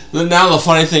that. Now the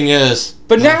funny thing is,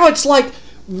 but now it's like,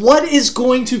 what is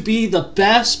going to be the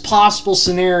best possible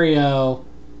scenario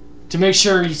to make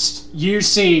sure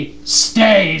UC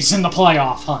stays in the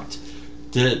playoff hunt?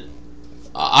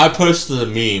 I posted a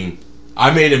meme.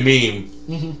 I made a meme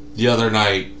the other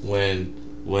night when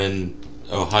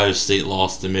Ohio State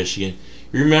lost to Michigan.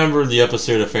 You remember the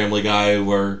episode of Family Guy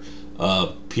where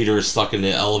Peter is stuck in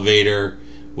the elevator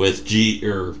with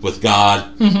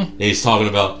God, and he's talking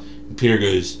about. Peter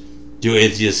goes, "Do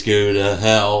atheists go to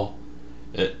hell?"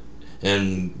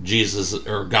 And Jesus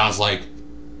or God's like,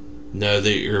 No,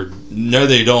 they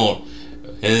don't.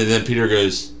 And then Peter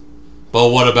goes, "But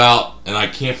what about?" And I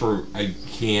can't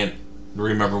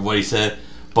remember what he said,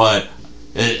 but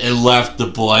it left the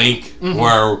blank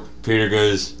where Peter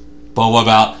goes, "But what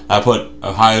about?" I put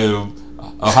Ohio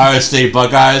State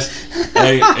Buckeyes,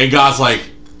 and God's like,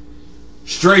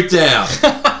 "Straight down,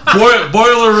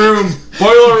 boiler room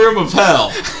of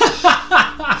hell."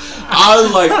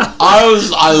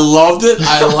 I loved it.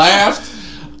 I laughed.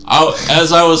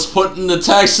 as I was putting the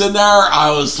text in there,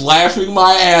 I was laughing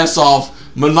my ass off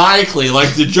maniacally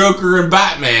like the Joker in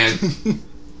Batman.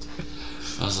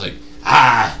 I was like,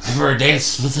 ever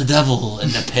dance with the devil in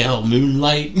the pale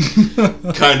moonlight?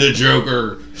 Kind of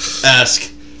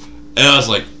Joker-esque. And I was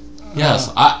like,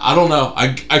 yes, I don't know.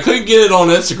 I couldn't get it on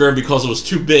Instagram because it was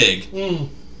too big.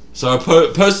 So I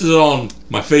posted it on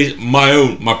my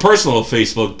personal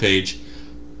Facebook page.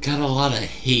 Got a lot of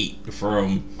hate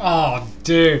from... Oh,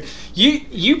 dude.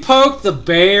 You poke the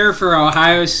bear for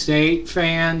Ohio State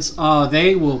fans,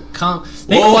 they will come.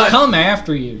 They will come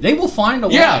after you. They will find a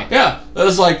way. Yeah. It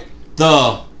was like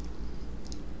the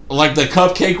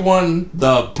cupcake one,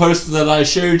 the post that I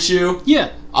showed you. Yeah.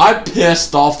 I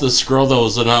pissed off this girl that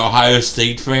was an Ohio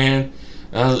State fan.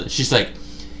 She's like,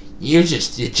 "You're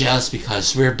just jealous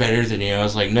because we're better than you." I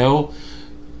was like, "No.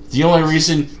 The only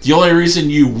reason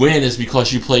you win is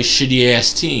because you play shitty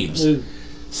ass teams."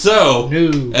 So,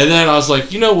 and then I was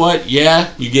like, you know what? Yeah,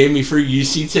 you gave me free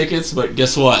UC tickets, but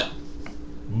guess what?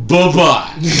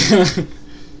 Bye-bye.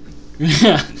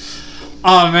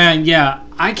 Oh, man, yeah.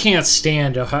 I can't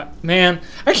stand Ohio. Man,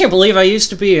 I can't believe I used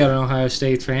to be an Ohio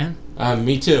State fan.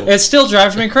 Me too. It still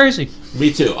drives me crazy.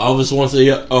 Me too. I was once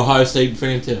a Ohio State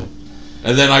fan too.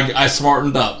 And then I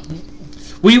smartened up.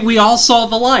 We all saw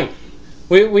the light.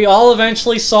 We all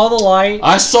eventually saw the light.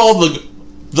 I saw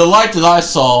the light that I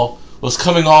saw was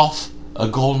coming off a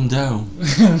Golden Dome.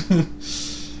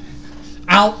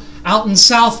 out in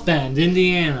South Bend,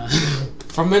 Indiana.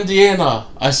 From Indiana,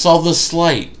 I saw this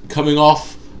light coming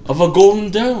off of a Golden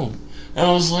Dome. And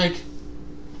I was like,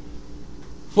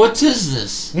 what is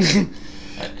this?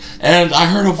 And I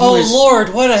heard a voice. Oh,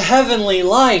 Lord, what a heavenly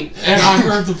light. And I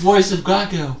heard the voice of God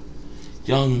go,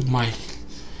 "Young Mike,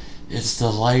 it's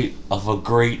the light of a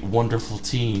great, wonderful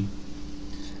team."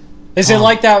 Is it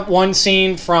like that one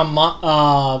scene from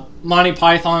Monty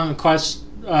Python and Quest?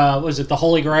 Was it the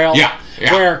Holy Grail? Yeah.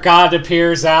 Where God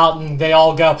appears out and they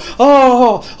all go,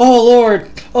 "Oh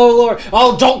Lord, oh Lord,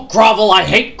 oh don't grovel! I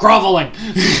hate groveling."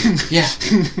 Yeah.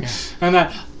 And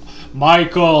that,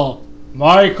 Michael,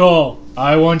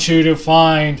 I want you to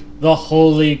find the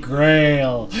Holy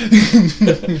Grail.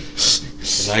 And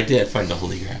I did find the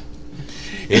Holy Grail.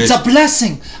 It's a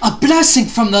blessing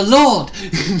from the Lord.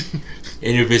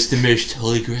 And it was the most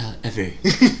Holy Grail ever.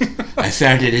 I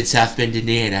found it in South Bend,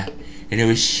 Indiana, and it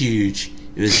was huge.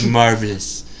 It was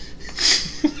marvelous.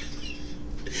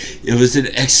 It was an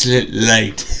excellent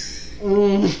light.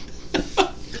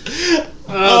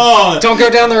 Don't go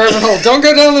down the rabbit hole. Don't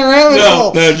go down the rabbit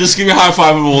hole. No, just give me a high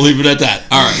five and we'll leave it at that.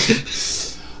 All right.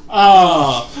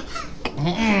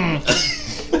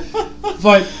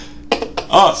 But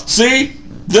see,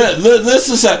 this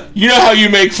is you know how you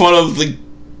make fun of the.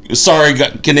 Sorry,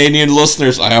 Canadian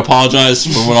listeners, I apologize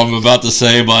for what I'm about to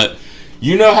say, but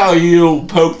you know how you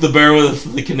poke the bear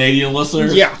with the Canadian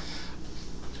listeners? Yeah.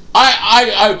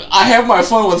 I have my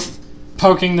fun with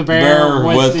poking the bear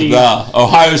with the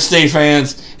Ohio State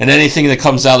fans and anything that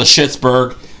comes out of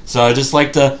Schittsburg. So I just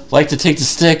like to take the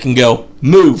stick and go,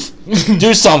 move,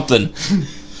 do something.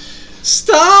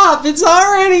 Stop! It's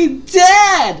already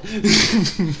dead.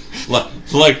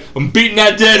 like I'm beating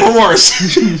that dead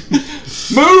horse.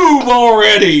 Move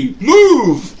already!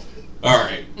 Move! All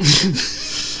right.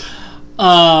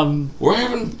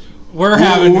 We're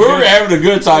having a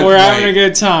good time. We're having a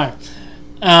good time.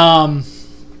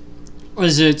 What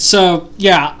is it? So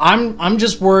yeah, I'm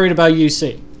just worried about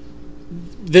UC.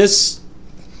 This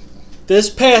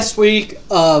past week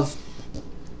of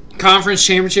conference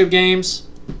championship games,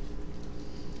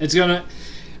 it's gonna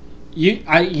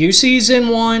UC's in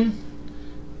one.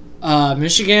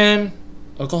 Michigan,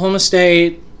 Oklahoma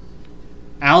State,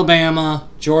 Alabama,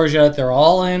 Georgia, they're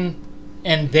all in,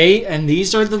 and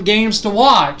these are the games to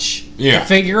watch to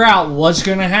figure out what's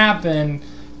going to happen,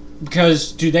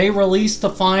 because do they release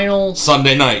the final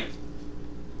Sunday night?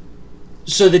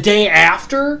 So the day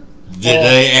after?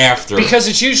 Day after. Because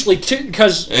it's usually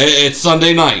because it's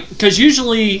Sunday night. Because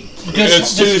usually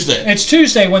it's Tuesday. It's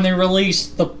Tuesday when they release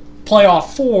the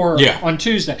playoff 4 on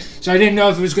Tuesday. So I didn't know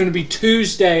if it was going to be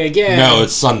Tuesday again. No,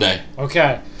 it's Sunday.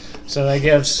 Okay. So that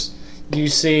gives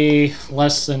UC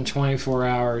less than 24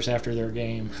 hours after their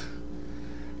game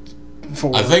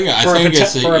for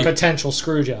a potential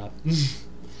screw job.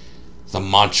 The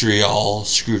Montreal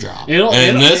screw job.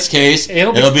 In this case,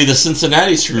 it'll be the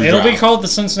Cincinnati screw job. It'll be called the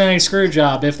Cincinnati screw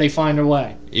job if they find a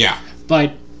way. Yeah.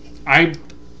 But I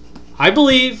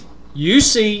believe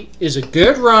UC is a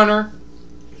good runner.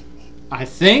 I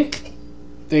think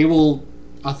they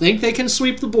can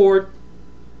sweep the board.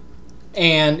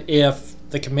 And if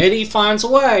the committee finds a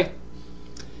way,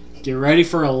 get ready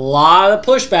for a lot of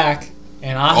pushback.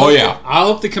 And I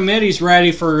hope the committee's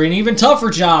ready for an even tougher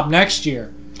job next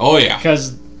year. Oh, yeah.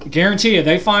 Because I guarantee you,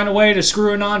 they find a way to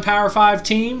screw a non-Power 5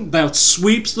 team that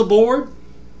sweeps the board.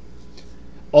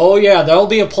 Oh, yeah, there'll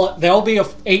be a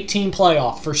 18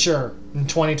 playoff for sure in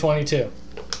 2022.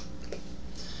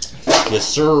 Yes,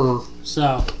 sir.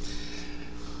 So,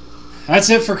 that's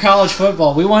it for college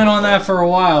football. We went on that for a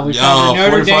while. We covered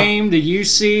Notre Dame, the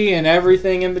UC, and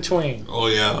everything in between. Oh,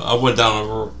 yeah. I went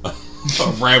down a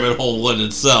rabbit hole in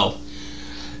itself.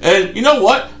 And you know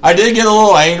what? I did get a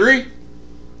little angry,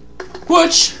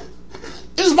 which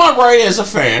is my right as a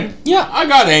fan. Yeah. I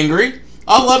got angry.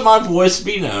 I'll let my voice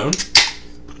be known.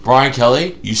 Brian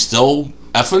Kelly, you still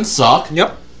effing suck.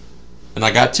 Yep. And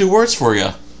I got 2 words for you.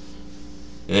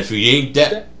 And if you ain't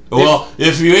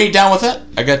if you ain't down with it,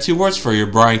 I got 2 words for you,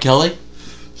 Brian Kelly.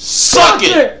 Suck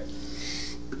it!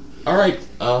 All right,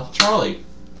 Charlie.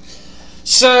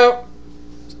 So,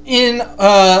 in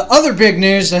other big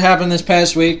news that happened this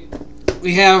past week,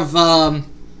 we have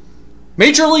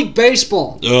Major League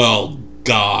Baseball. Oh,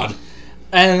 God.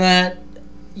 And that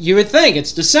you would think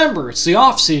it's December, it's the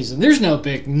off season. There's no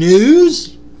big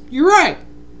news. You're right.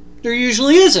 There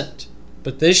usually isn't.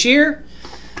 But this year,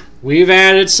 we've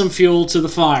added some fuel to the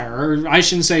fire. Or I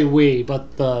shouldn't say we,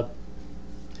 but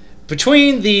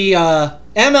between the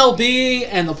MLB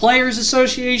and the Players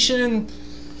Association,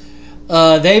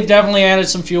 they've definitely added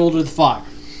some fuel to the fire.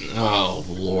 Oh,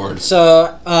 Lord.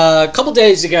 So, a couple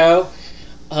days ago,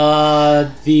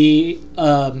 the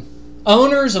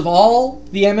owners of all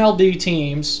the MLB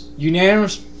teams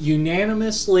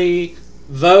unanimously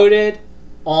voted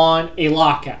on a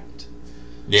lockout.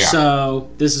 Yeah. So,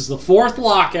 this is the 4th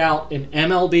lockout in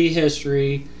MLB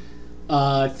history.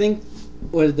 I think,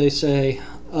 what did they say?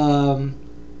 I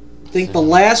think the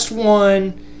last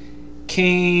one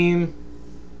came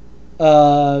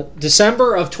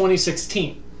December of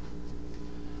 2016.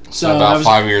 So about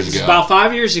 5 years ago. About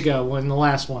 5 years ago when the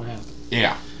last one happened.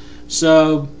 Yeah.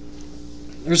 So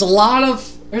there's a lot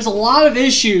of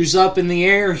issues up in the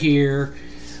air here.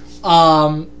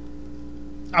 I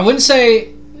wouldn't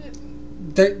say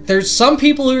there's some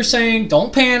people who are saying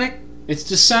don't panic. It's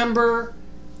December.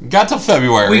 Got till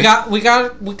February. We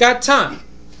got time.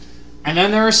 And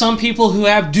then there are some people who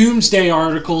have doomsday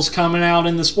articles coming out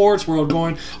in the sports world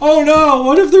going, oh no,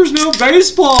 what if there's no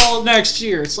baseball next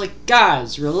year? It's like,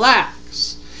 guys,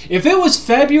 relax. If it was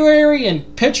February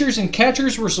and pitchers and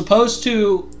catchers were supposed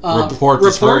to report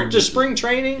to spring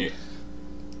training, yeah,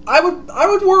 I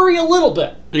would worry a little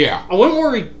bit. Yeah. I wouldn't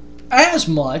worry as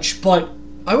much, but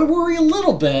I would worry a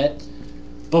little bit.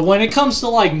 But when it comes to,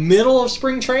 like, middle of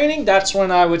spring training, that's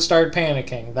when I would start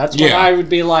panicking. That's when I would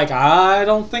be like, I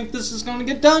don't think this is going to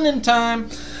get done in time.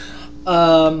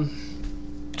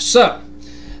 So,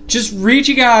 just read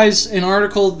you guys an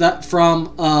article that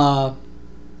from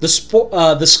the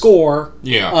Score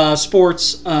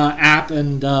sports app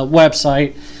and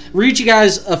website. Read you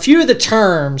guys a few of the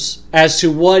terms as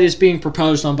to what is being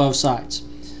proposed on both sides.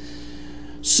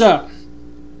 So,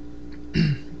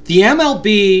 the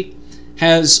MLB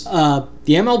has the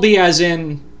MLB, as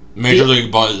in Major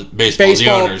League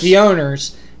Baseball, the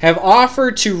owners have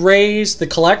offered to raise the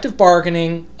collective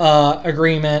bargaining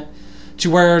agreement to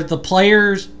where the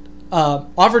players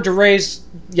offered to raise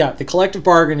the collective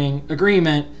bargaining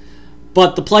agreement,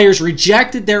 but the players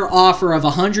rejected their offer of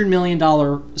 $100 million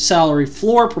salary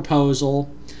floor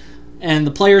proposal. And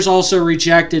the players also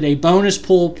rejected a bonus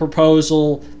pool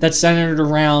proposal that centered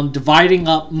around dividing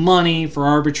up money for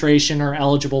arbitration or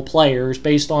eligible players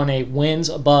based on a wins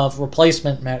above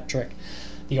replacement metric.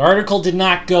 The article did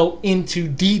not go into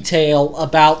detail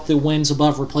about the wins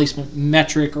above replacement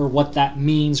metric or what that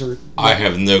means. I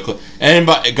have no clue.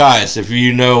 Anybody, guys, if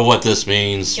you know what this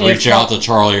means, reach out to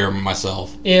Charlie or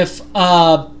myself. If,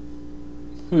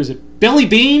 who is it? Billy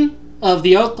Beane of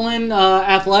the Oakland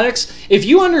Athletics. If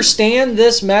you understand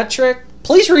this metric,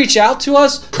 please reach out to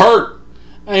us. Kurt,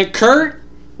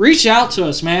 reach out to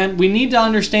us, man. We need to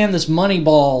understand this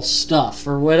Moneyball stuff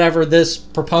or whatever this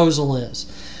proposal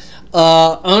is.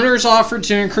 Owners offered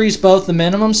to increase both the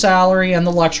minimum salary and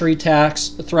the luxury tax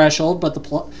threshold,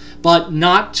 but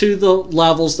not to the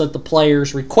levels that the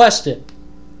players requested.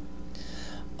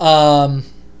 The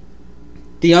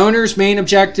owners' main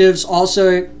objectives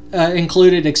also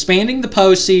included expanding the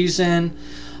postseason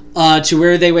to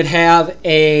where they would have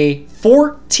a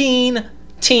 14-team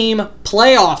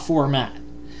playoff format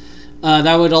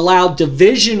that would allow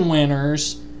division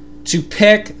winners to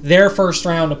pick their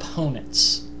first-round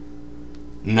opponents.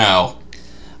 No.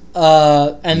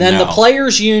 And then the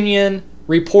Players Union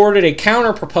reported a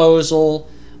counter-proposal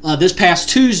this past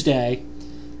Tuesday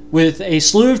with a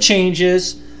slew of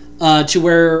changes. to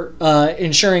where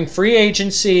ensuring free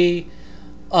agency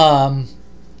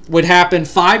would happen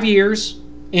 5 years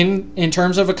in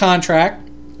terms of a contract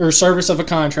or service of a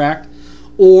contract,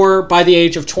 or by the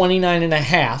age of 29 and a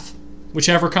half,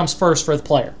 whichever comes first for the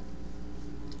player.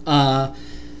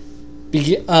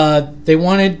 They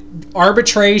wanted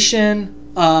arbitration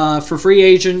for free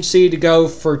agency to go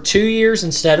for 2 years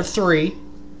instead of 3.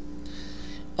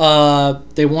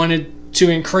 They wanted to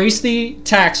increase the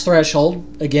tax threshold,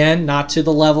 again, not to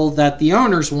the level that the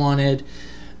owners wanted.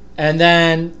 And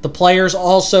then the players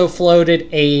also floated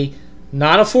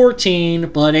not a 14,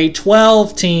 but a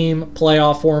 12-team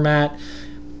playoff format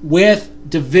with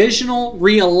divisional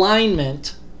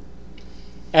realignment,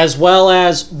 as well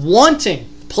as wanting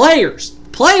players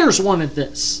wanted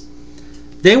this.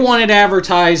 They wanted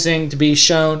advertising to be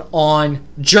shown on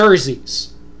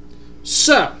jerseys.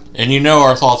 So, and you know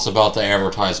our thoughts about the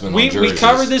advertisement on jerseys. We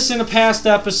covered this in a past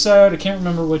episode. I can't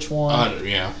remember which one.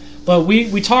 Yeah. But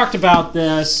we talked about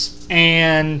this,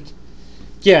 and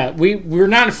yeah, we're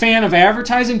not a fan of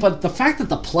advertising, but the fact that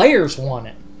the players want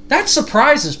it, that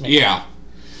surprises me. Yeah.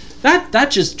 That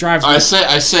just drives me. I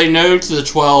say no to the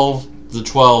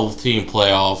 12-team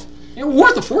playoff.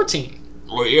 Or the 14.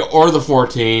 Or the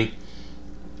 14.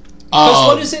 Because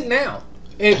what is it now?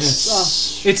 It's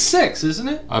 6, isn't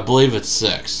it? I believe it's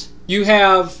 6. You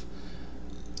have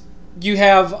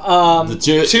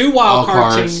the two wild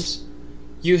card teams.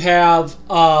 You have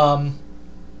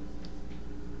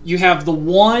the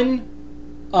one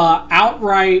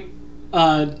outright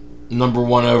number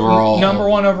 1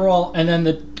 overall. And then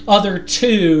the other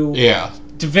 2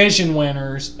 division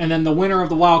winners, and then the winner of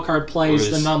the wild card plays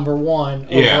the number 1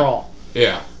 overall.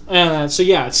 Yeah. So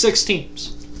it's 6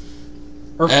 teams.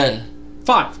 Or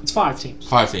 5. It's 5 teams.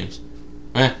 5 teams.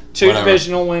 2 whatever.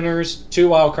 Divisional winners, 2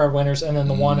 wild card winners, and then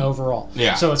the 1 overall.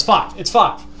 Yeah. So it's 5. It's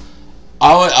 5.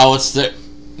 I would stick,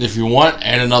 if you want,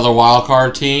 add another wild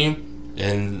card team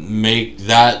and make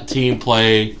that team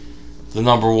play the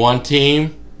number 1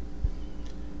 team.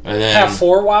 And then have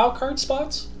 4 wild card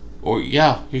spots? Or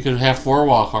you could have 4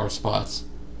 wild card spots.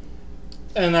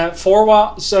 And that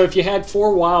so if you had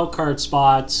 4 wild card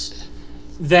spots,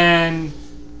 then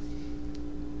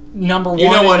number 1. You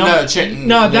know what?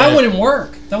 That wouldn't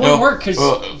work. That wouldn't work because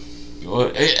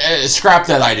scrap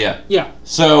that idea. Yeah.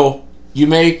 So you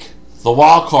make the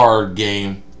wild card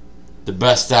game the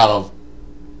best out of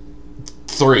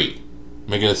 3.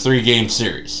 Make it a 3-game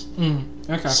series.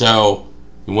 Okay. So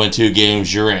you win 2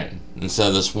 games, you're in, instead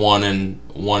of this one and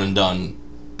done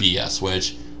BS,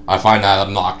 which I find that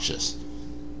obnoxious.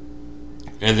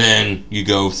 And then you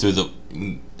go through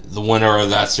the winner of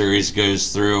that series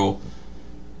goes through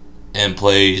and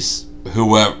plays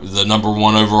whoever the number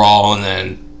 1 overall, and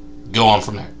then go on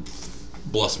from there.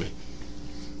 Bless me.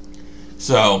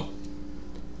 So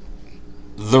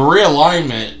the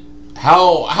realignment,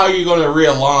 how are you going to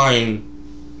realign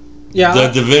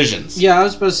the divisions? Yeah, I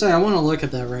was about to say, I want to look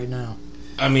at that right now.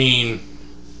 I mean,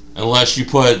 unless you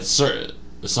put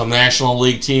some National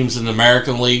League teams in the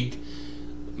American League,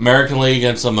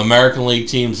 and some American League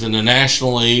teams in the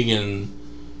National League, and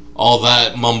all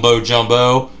that mumbo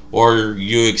jumbo, or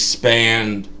you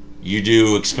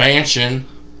do expansion.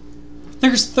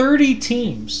 There's 30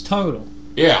 teams total.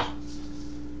 Yeah.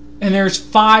 And there's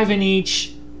 5 in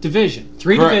each division.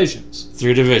 3 Correct. divisions.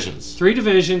 3 divisions. 3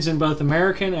 divisions in both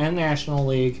American and National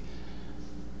League.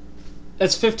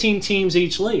 That's 15 teams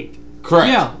each league. Correct.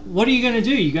 Yeah. What are you going to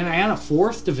do? You going to add a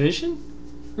 4th division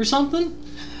or something?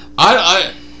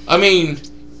 I mean,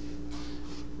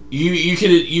 you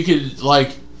could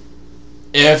like,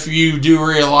 if you do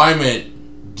realignment,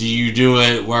 do you do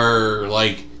it where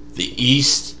like the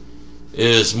East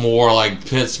is more like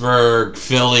Pittsburgh,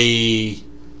 Philly,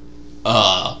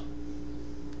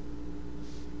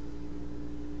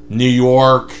 New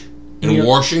York, and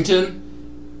Washington?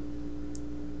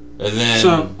 And then,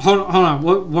 so hold on.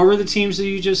 What were the teams that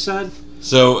you just said?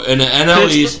 So in the NL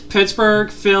East,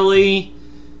 Pittsburgh, Philly,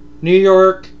 New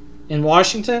York, and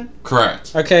Washington.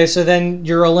 Correct. Okay, so then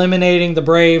you're eliminating the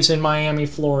Braves in Miami,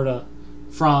 Florida,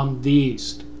 from the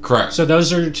East. Correct. So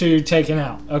those are 2 taken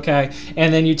out. Okay,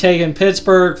 and then you taken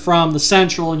Pittsburgh from the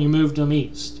Central and you moved them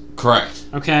East. Correct.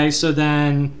 Okay, so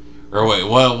then. Or wait,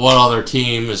 what other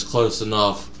team is close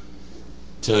enough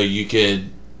to you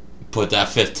could put that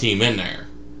 5th team in there?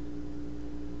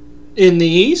 In the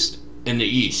East? In the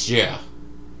East, yeah.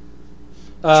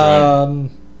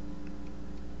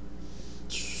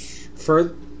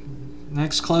 For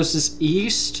next closest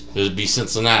East, it would be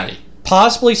Cincinnati.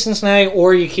 Possibly Cincinnati,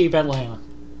 or you keep Atlanta.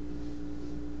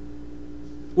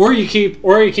 Or you keep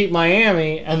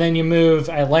Miami, and then you move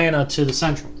Atlanta to the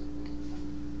Central.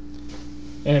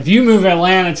 And if you move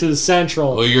Atlanta to the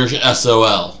Central... Well, you're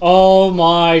SOL. Oh,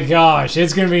 my gosh.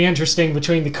 It's going to be interesting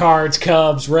between the Cards,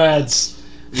 Cubs, Reds,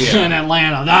 and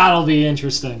Atlanta. That'll be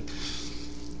interesting.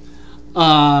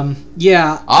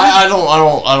 Yeah. I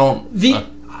don't...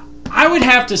 I would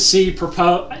have to see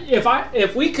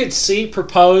if we could see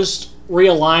proposed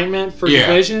realignment for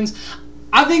divisions,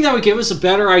 I think that would give us a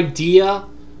better idea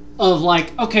of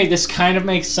like, okay, this kind of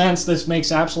makes sense, this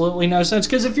makes absolutely no sense.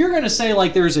 Because if you're going to say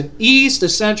like there's an East, a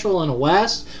Central, and a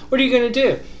West, what are you going to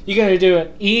do? You're going to do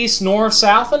an East, North,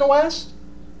 South, and a West?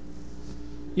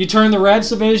 You turn the Reds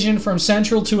division from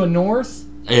Central to a North?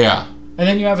 Yeah. And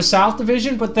then you have a South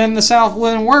division, but then the South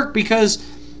wouldn't work because...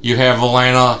 You have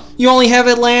Atlanta. You only have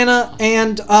Atlanta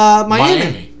and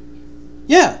Miami.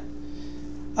 Yeah.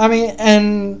 I mean,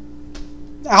 and...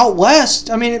 Out west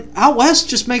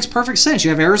just makes perfect sense. You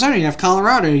have Arizona, you have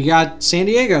Colorado, you got San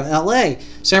Diego, LA,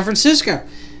 San Francisco.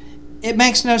 It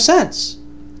makes no sense.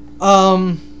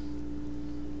 I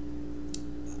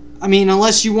mean,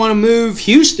 unless you want to move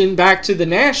Houston back to the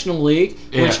National League,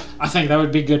 which I think that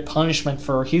would be good punishment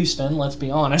for Houston, let's be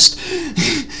honest.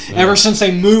 Ever since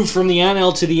they moved from the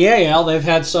NL to the AL, they've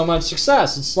had so much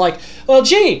success. It's like, well,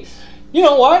 gee, you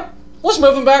know what? Let's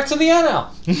move them back to the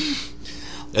NL.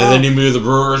 And then you move the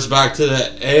Brewers back to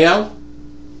the AL?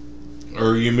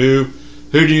 Or you move...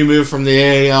 Who do you move from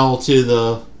the AL to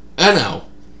the NL?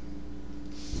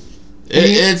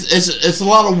 It's a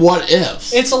lot of what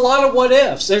ifs. It's a lot of what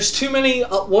ifs. There's too many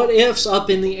what ifs up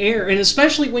in the air, and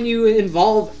especially when you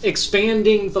involve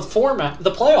expanding the format,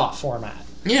 the playoff format.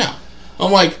 Yeah.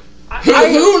 I'm like, I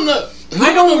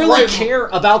don't really care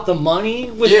about the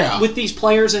money with these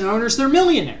players and owners. They're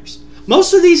millionaires.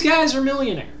 Most of these guys are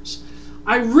millionaires.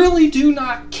 I really do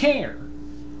not care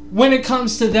when it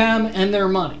comes to them and their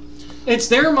money. It's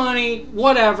their money,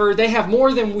 whatever. They have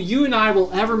more than you and I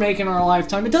will ever make in our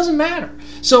lifetime. It doesn't matter.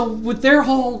 So with their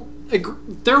whole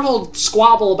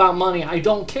squabble about money, I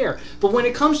don't care. But when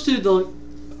it comes to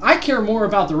I care more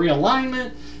about the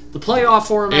realignment, the playoff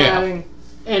formatting,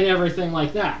 and everything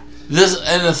like that.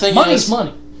 Money's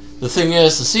money. The thing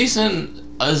is, the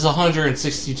season is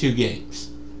 162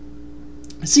 games.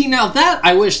 See, now that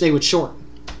I wish they would shorten.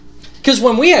 Because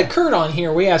when we had Kurt on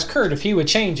here, we asked Kurt if he would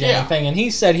change anything, and he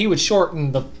said he would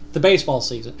shorten the baseball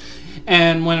season.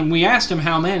 And when we asked him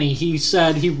how many, he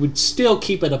said he would still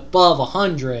keep it above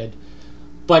 100,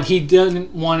 but he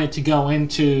didn't want it to go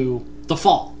into the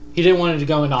fall. He didn't want it to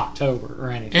go into October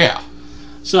or anything. Yeah.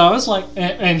 So I was like,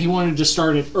 and he wanted to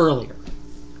start it earlier,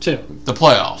 too. The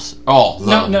playoffs. Oh,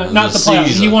 not the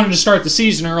playoffs. He wanted to start the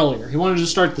season earlier. He wanted to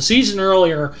start the season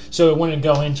earlier so it wouldn't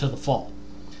go into the fall.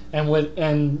 And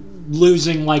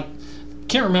losing, like,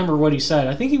 can't remember what he said.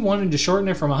 I think he wanted to shorten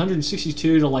it from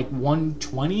 162 to like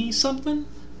 120 something,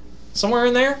 somewhere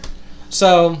in there.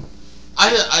 So,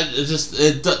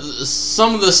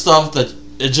 some of the stuff that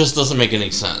it just doesn't make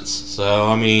any sense. So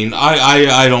I mean,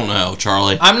 I don't know,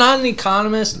 Charlie. I'm not an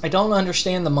economist. I don't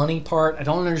understand the money part. I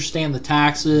don't understand the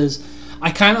taxes.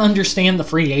 I kind of understand the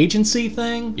free agency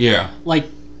thing. Yeah.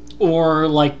 Or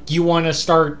you want to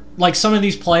start some of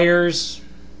these players.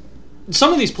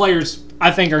 Some of these players,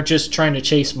 I think, are just trying to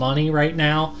chase money right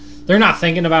now. They're not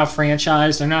thinking about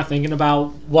franchise. They're not thinking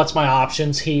about what's my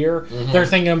options here. Mm-hmm. They're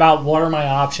thinking about what are my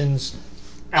options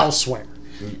elsewhere.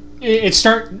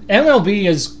 MLB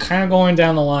is kind of going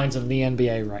down the lines of the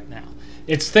NBA right now.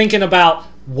 It's thinking about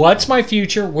what's my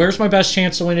future, where's my best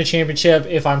chance to win a championship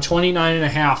if I'm 29 and a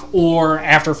half or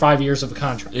after 5 years of a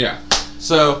contract. Yeah.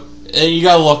 So, and you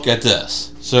got to look at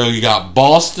this. So you got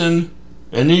Boston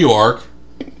and New York.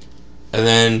 And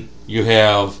then you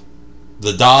have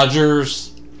the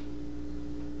Dodgers,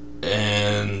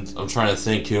 and I'm trying to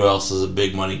think who else is a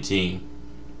big money team.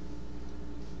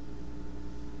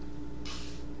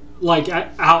 Like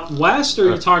out west, or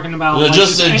are you talking about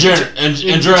just in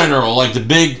general, like the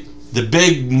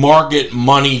big market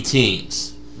money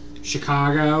teams?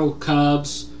 Chicago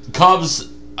Cubs. Cubs,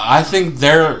 I think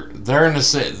they're in the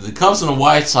same. The Cubs and the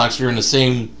White Sox are in the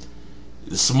same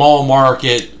small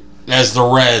market as the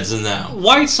Reds and them.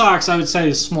 White Sox, I would say,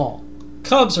 is small.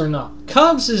 Cubs are not.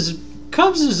 Cubs is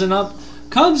an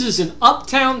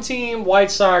uptown team. White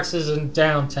Sox is a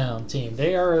downtown team.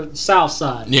 They are south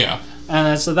side. Yeah.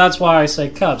 And so that's why I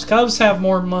say Cubs. Cubs have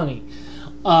more money.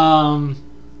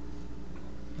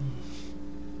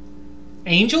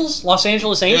 Angels? Los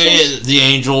Angeles Angels? Yeah, the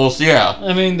Angels, yeah.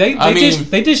 I mean, they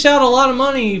dished out a lot of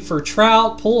money for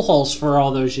Trout, Pujols for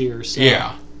all those years. So.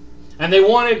 Yeah. And they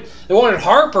wanted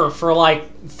Harper for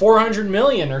like $400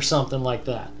 million or something like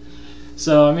that.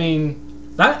 So I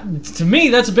mean, that to me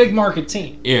that's a big market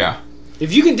team. Yeah.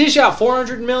 If you can dish out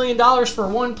 $400 million for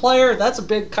one player, that's a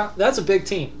big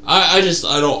team.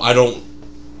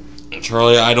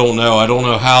 Charlie, I don't know. I don't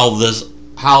know how this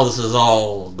is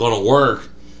all going to work.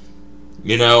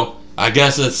 You know, I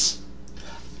guess it's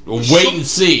wait and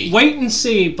see. Wait and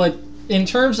see, but in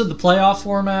terms of the playoff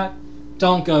format,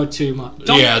 don't go too much.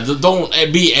 Don't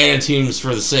be adding teams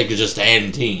for the sake of just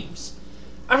adding teams.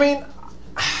 I mean,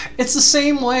 it's the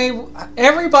same way.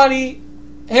 Everybody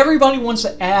wants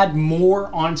to add more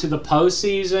onto the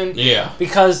postseason. Yeah.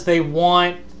 Because they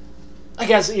want, I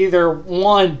guess, either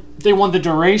one, they want the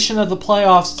duration of the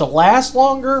playoffs to last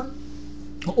longer,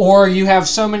 or you have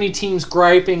so many teams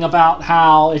griping about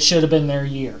how it should have been their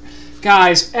year.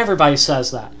 Guys, everybody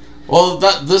says that. Well,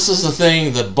 this is the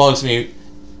thing that bugs me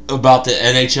about the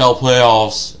NHL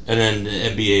playoffs and then the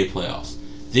NBA playoffs.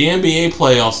 The NBA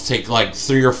playoffs take like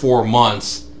 3 or 4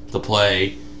 months to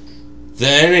play. The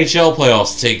NHL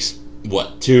playoffs takes,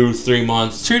 2-3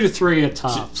 months? 2 to 3 at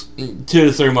tops. 2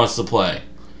 to 3 months to play.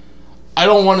 And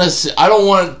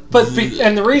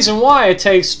the reason why it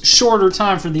takes shorter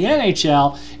time for the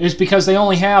NHL is because they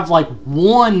only have like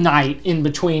one night in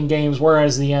between games,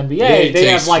 whereas the NBA, they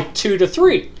have like 2 to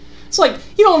 3. It's like,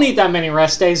 you don't need that many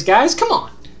rest days, guys. Come on.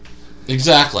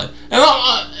 Exactly.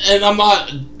 And I'm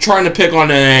not trying to pick on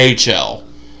the NHL,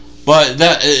 but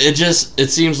it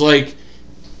seems like,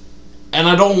 and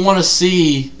I don't want to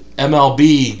see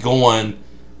MLB going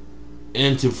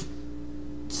into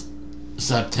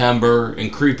September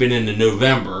and creeping into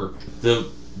November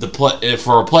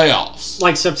for playoffs.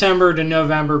 Like September to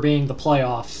November being the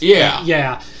playoffs. Yeah.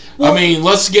 Yeah. Well, I mean,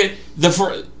 let's get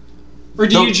or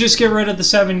do you just get rid of the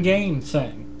 7-game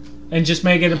thing and just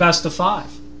make it a best of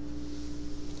 5?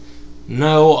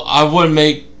 No, I wouldn't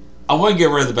get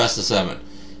rid of the best of 7.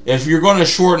 If you're going to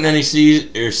shorten any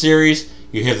series,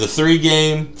 you have the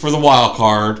 3-game for the wild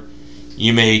card.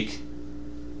 You make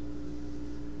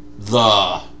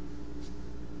the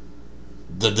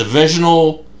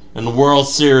divisional and the World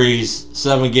Series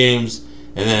 7 games,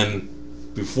 and then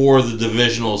before the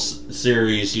divisional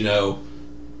series,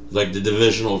 like the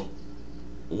divisional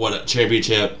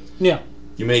championship. Yeah.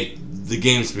 You make the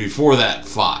games before that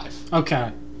 5.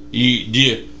 Okay.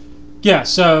 Yeah.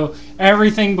 So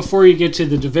everything before you get to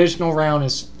the divisional round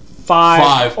is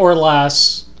 5 or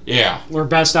less. Yeah. Or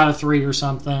best out of 3 or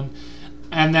something.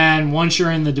 And then once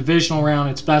you're in the divisional round,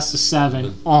 it's best of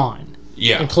 7 on.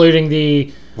 Yeah. Including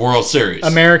the World Series,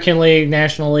 American League,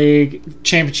 National League,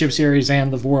 Championship Series,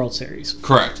 and the World Series.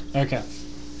 Correct. Okay.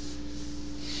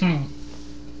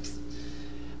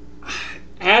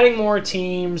 Adding more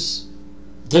teams.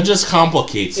 That just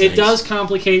complicates things. It does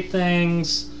complicate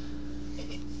things.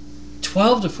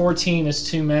 12 to 14 is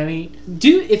too many.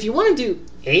 If you want to do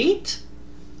 8,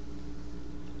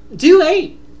 do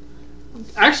 8.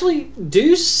 Actually,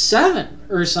 do 7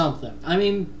 or something. I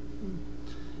mean,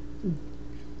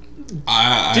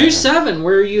 do 7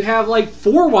 where you have like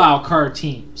 4 wild card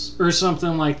teams or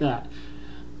something like that.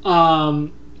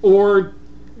 Or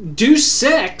do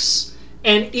 6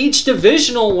 and each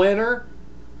divisional winner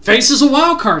faces a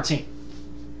wild card team.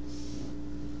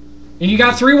 And you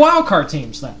got 3 wild card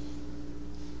teams then.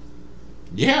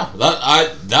 Yeah,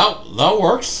 that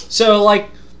works. So like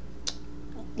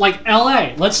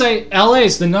LA, let's say LA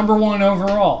is the number 1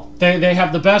 overall. They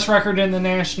have the best record in the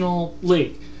National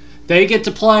League. They get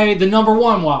to play the number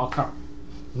 1 wild card.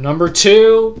 Number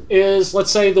 2 is,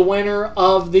 let's say, the winner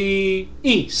of the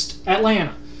East,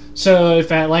 Atlanta. So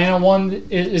if Atlanta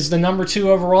is the number 2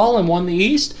 overall and won the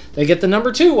East, they get the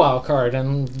number 2 wild card.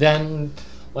 And then,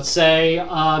 let's say,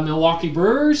 Milwaukee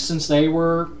Brewers, since they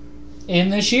were in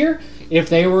this year, if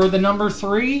they were the number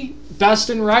 3 best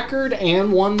in record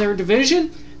and won their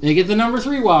division, they get the number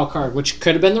 3 wild card, which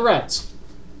could have been the Reds.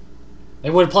 They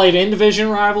would have played in-division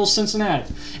rivals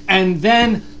Cincinnati. And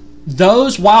then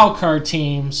those wild card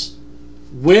teams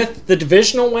with the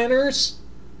divisional winners,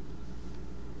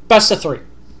 best of 3.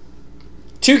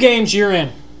 2 games, you're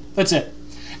in. That's it.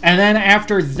 And then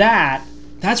after that,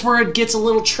 that's where it gets a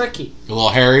little tricky. A little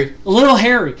hairy? A little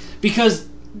hairy. Because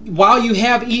while you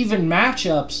have even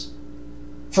matchups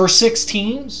for 6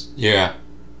 teams, yeah,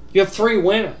 you have 3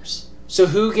 winners. So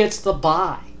who gets the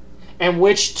bye? And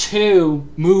which 2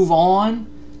 move on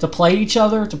to play each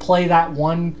other, to play that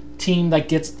one team that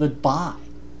gets the bye?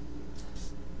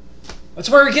 That's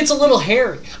where it gets a little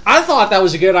hairy. I thought that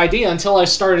was a good idea until I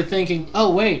started thinking,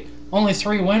 oh wait, only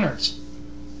 3 winners.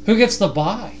 Who gets the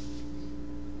bye?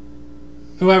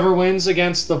 Whoever wins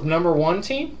against the number 1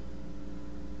 team?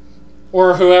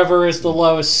 Or whoever is the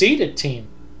lowest seeded team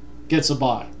gets a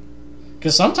bye?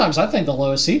 Because sometimes I think the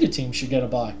lowest seeded team should get a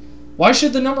bye. Why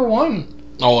should the number 1?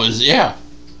 Oh, yeah.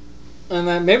 And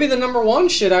then maybe the number one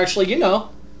should actually,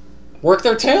 work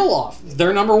their tail off.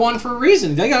 They're number one for a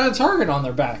reason. They got a target on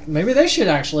their back. Maybe they should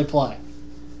actually play.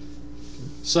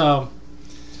 So,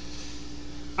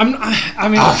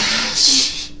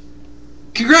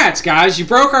 congrats, guys! You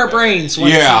broke our brains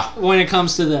when it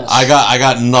comes to this. I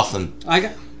got nothing.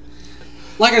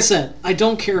 Like I said, I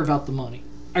don't care about the money.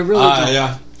 I really don't.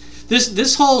 Yeah.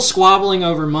 This whole squabbling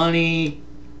over money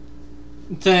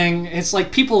thing, it's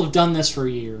like people have done this for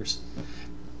years.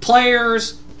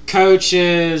 Players,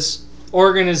 coaches,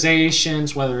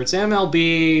 organizations, whether it's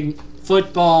MLB,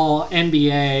 football,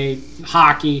 NBA,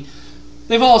 hockey,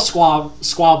 they've all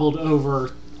squabbled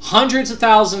over hundreds of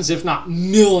thousands, if not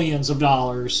millions of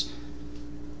dollars,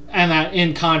 and that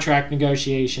in contract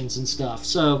negotiations and stuff.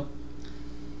 So,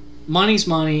 money's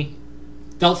money.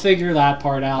 They'll figure that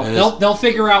part out. They'll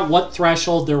figure out what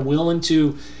threshold they're willing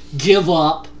to give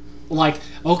up. Like,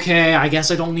 okay, I guess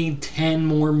I don't need 10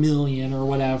 more million or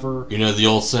whatever. You know the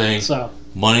old saying,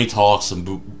 money talks and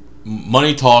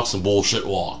bullshit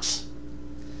walks.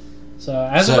 So,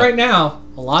 as of right now,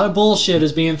 a lot of bullshit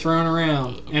is being thrown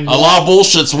around. And a lot of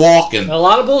bullshit's walking. A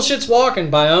lot of bullshit's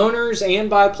walking by owners and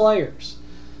by players.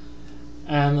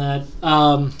 And that,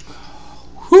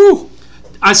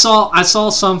 I saw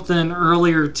something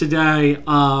earlier today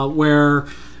where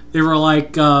they were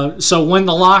like, so when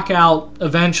the lockout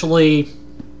eventually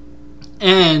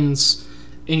ends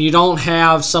and you don't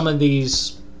have some of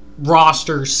these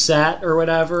rosters set or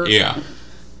whatever,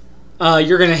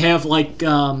 you're gonna have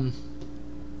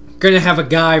a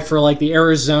guy for like the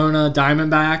Arizona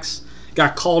Diamondbacks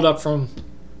got called up from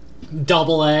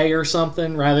AA or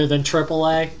something rather than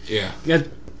AAA. Yeah,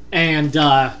 and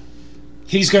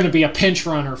he's going to be a pinch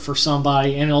runner for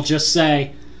somebody, and it'll just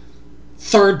say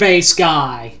third base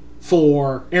guy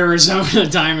for Arizona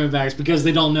Diamondbacks because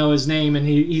they don't know his name, and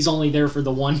he's only there for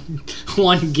the one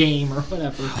game or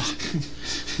whatever.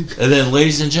 And then,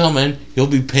 ladies and gentlemen, you'll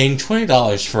be paying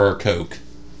 $20 for a Coke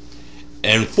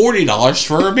and $40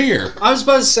 for a beer. I was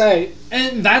about to say,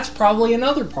 and that's probably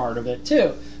another part of it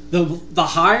too. The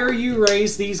higher you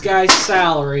raise these guys'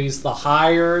 salaries, the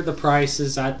higher the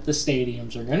prices at the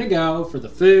stadiums are going to go for the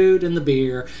food and the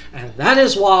beer. And that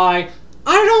is why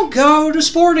I don't go to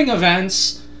sporting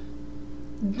events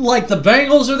like the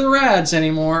Bengals or the Reds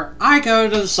anymore. I go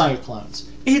to the Cyclones.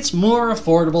 It's more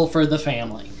affordable for the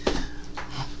family.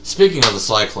 Speaking of the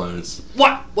Cyclones...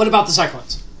 What about the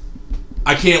Cyclones?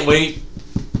 I can't wait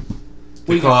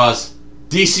because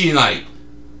DC Night.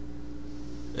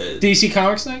 DC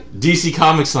Comics Night? DC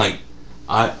Comics Night.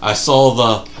 I saw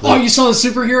the... Oh, you saw the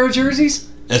superhero jerseys?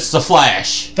 It's the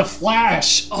Flash. The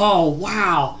Flash. Oh,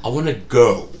 wow. I want to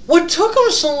go. What took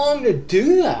them so long to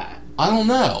do that? I don't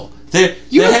know.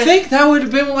 You would think that would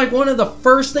have been like one of the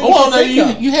first things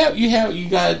you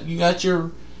got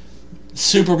your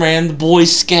Superman, the Boy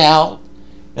Scout,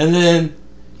 and then...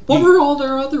 What were all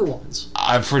their other ones?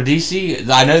 For DC,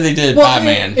 I know they did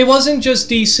Batman. It wasn't just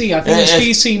DC. I think it's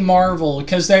DC Marvel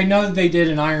because they know they did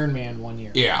an Iron Man one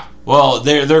year. Yeah. Well,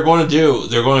 they're going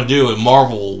to do a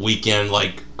Marvel weekend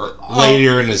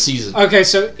later in the season. Okay,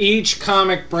 so each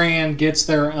comic brand gets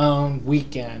their own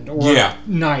weekend or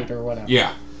night or whatever.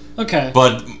 Yeah. Okay.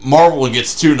 But Marvel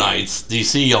gets 2 nights.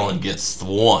 DC only gets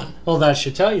 1. Well, that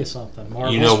should tell you something.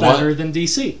 Marvel's better than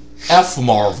DC. F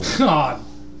Marvel. God.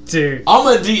 Dude, I'm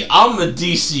a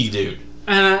DC dude.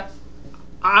 And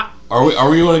are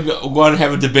we going to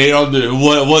have a debate on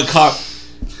what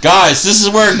guys? This is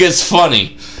where it gets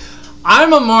funny.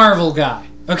 I'm a Marvel guy.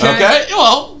 Okay. Okay.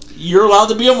 Well, you're allowed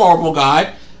to be a Marvel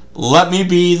guy. Let me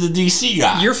be the DC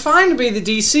guy. You're fine to be the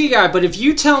DC guy, but if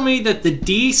you tell me that the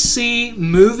DC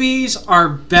movies are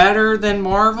better than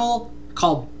Marvel,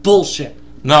 call bullshit.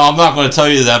 No, I'm not going to tell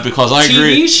you that because I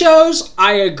agree. TV shows,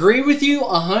 I agree with you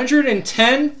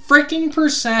 110 freaking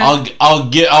 %. I'll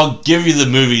give you the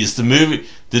movies. The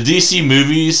DC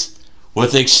movies,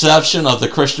 with the exception of the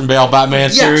Christian Bale Batman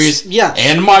series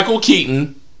and Michael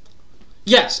Keaton.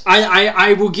 Yes,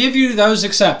 I will give you those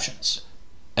exceptions.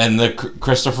 And the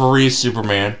Christopher Reeve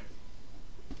Superman.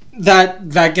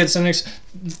 That gets an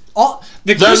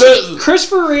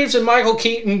Christopher Reeves and Michael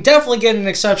Keaton definitely get an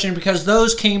exception because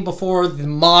those came before the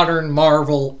modern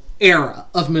Marvel era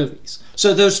of movies.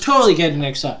 So those totally get an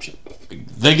exception.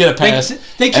 They get a pass.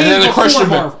 They came before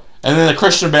Marvel. And then the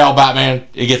Christian Bale Batman,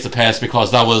 it gets a pass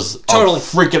because that was a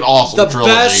freaking awesome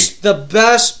trilogy. The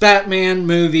best Batman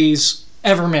movies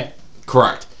ever made.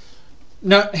 Correct.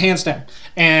 No, hands down.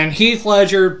 And Heath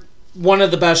Ledger, one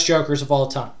of the best Jokers of all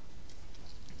time.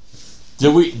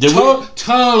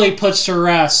 Totally puts to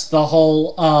rest the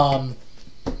whole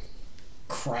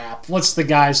crap. What's the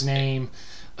guy's name?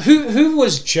 Who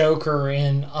was Joker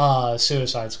in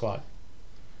Suicide Squad?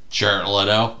 Jared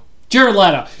Leto. Jared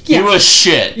Leto. Yeah. He was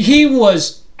shit. He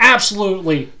was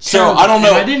absolutely terrible. I don't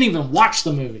know. I didn't even watch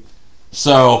the movie.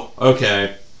 So,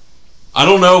 okay. I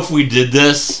don't know if we did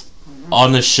this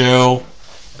on the show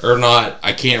or not.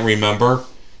 I can't remember.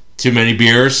 Too many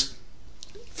beers.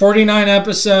 49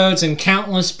 episodes and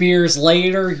countless beers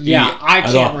later. Yeah, I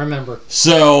can't remember.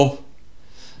 So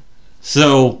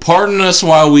pardon us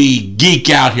while we geek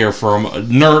out here for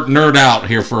nerd out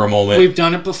here for a moment. We've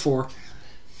done it before.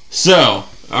 So,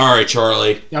 all right,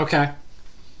 Charlie. Okay.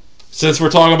 Since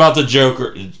we're talking about the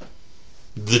Joker,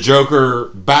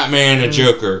 Batman and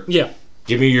Joker. Yeah.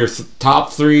 Give me your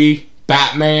top 3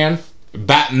 Batmen,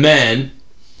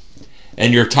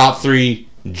 and your top 3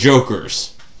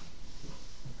 Jokers.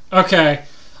 Okay.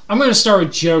 I'm going to start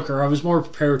with Joker. I was more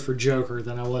prepared for Joker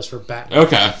than I was for Batman.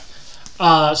 Okay.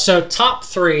 So top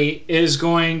 3 is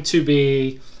going to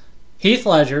be Heath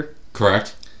Ledger.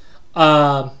 Correct.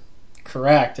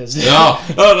 Correct, is it? No.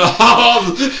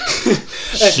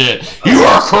 Shit. You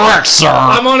are correct, sir.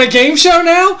 I'm on a game show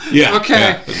now? Yeah.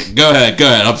 Okay. Yeah. Go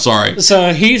ahead. I'm sorry.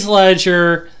 So Heath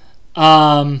Ledger,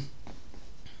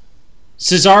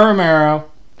 Cesar Romero,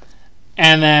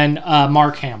 and then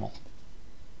Mark Hamill.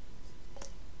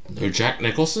 No Jack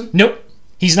Nicholson? Nope.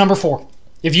 He's number 4.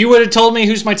 If you would have told me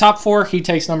who's my top 4, he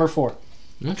takes number 4.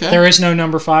 Okay. There is no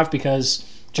number 5 because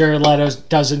Jared Leto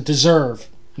doesn't deserve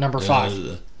number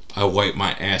 5. I wipe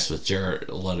my ass with Jared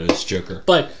Leto's Joker.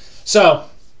 But, so...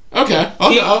 Okay.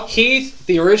 Heath,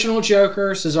 the original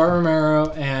Joker, Cesar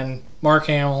Romero, and Mark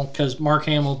Hamill, because Mark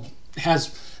Hamill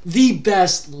has the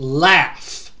best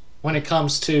laugh when it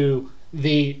comes to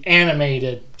the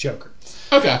animated Joker.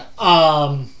 Okay.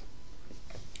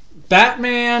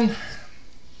 Batman...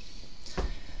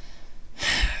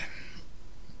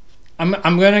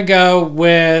 I'm going to go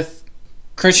with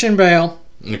Christian Bale.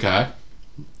 Okay.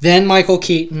 Then Michael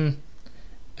Keaton.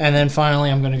 And then finally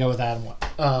I'm going to go with Adam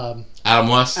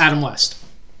West? Adam West.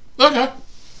 Okay.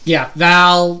 Yeah,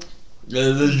 Val...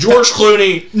 the George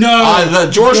Clooney... No. The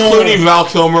George Clooney, Val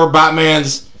Kilmer,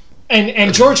 Batman's...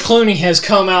 And George Clooney has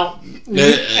come out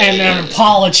and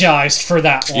apologized for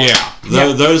that one. Yeah.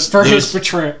 His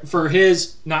portrayal... For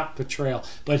his... Not portrayal,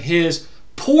 but his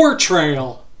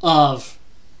portrayal of...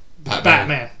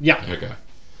 Batman. Yeah. Okay.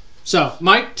 So,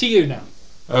 Mike, to you now.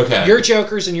 Okay. Your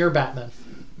Jokers and your Batman.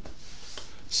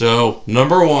 So,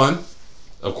 number 1,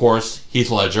 of course,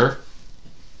 Heath Ledger.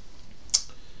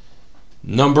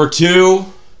 Number 2,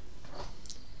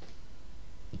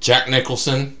 Jack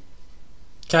Nicholson.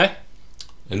 Okay.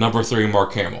 And number 3,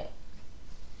 Mark Hamill.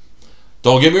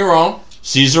 Don't get me wrong.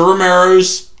 Cesar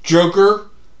Romero's Joker,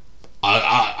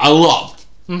 I loved.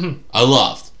 Mm-hmm. I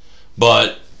loved.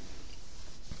 But...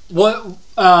 What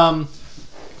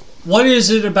is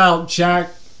it about Jack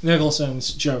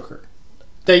Nicholson's Joker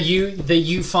that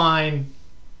you find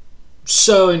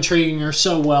so intriguing or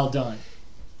so well done?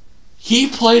 He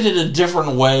played it a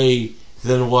different way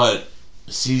than what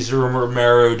Cesar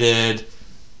Romero did,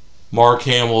 Mark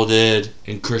Hamill did,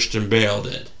 and Christian Bale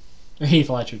did. Heath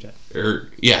Ledger did.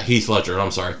 Heath Ledger.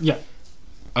 I'm sorry. Yeah.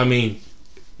 I mean,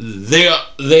 they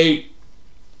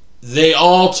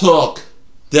all took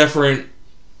different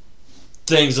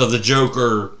things of the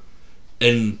Joker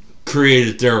and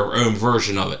created their own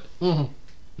version of it,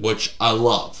 which I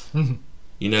love. Mm-hmm.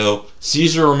 You know,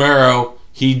 Cesar Romero,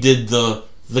 he did the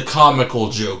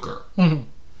comical Joker. Mm-hmm.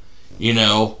 You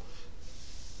know,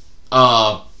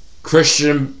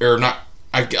 Christian or not.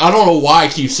 I don't know why I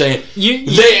keep saying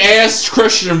they asked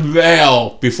Christian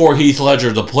Bale before Heath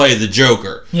Ledger to play the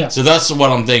Joker. Yeah. So that's what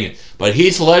I'm thinking. But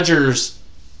Heath Ledger's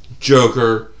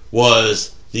Joker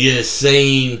was the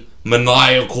insane,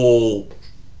 maniacal,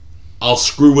 I'll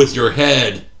screw with your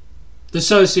head. The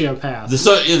sociopath. The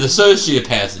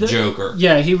sociopath Joker.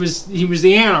 Yeah, he was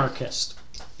the anarchist.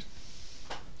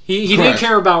 He didn't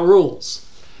care about rules.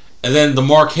 And then the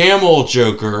Mark Hamill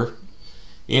Joker,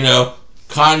 you know,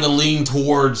 kind of leaned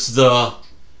towards the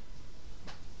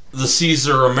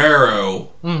Cesar Romero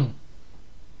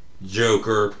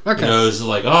Joker. Okay. You know, it's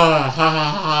like ha ha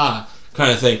ha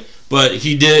kind of thing. But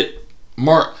he did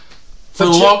so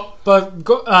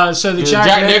the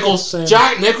Jack Nicholson.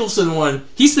 Jack Nicholson one.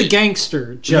 He's the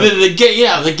gangster Joker.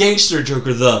 The gangster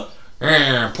Joker. The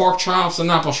pork chops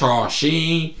and apple sauce.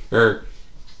 Or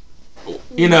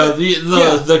you know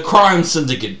the crime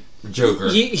syndicate Joker.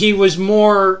 He was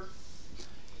more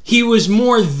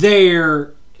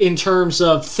there in terms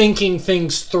of thinking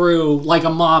things through like a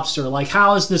mobster. Like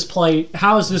how is this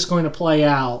going to play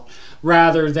out,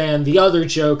 rather than the other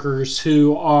Jokers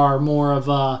who are more of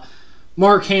a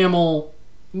Mark Hamill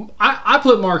I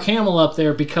put Mark Hamill up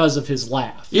there because of his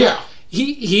laugh. Yeah.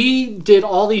 He did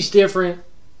all these different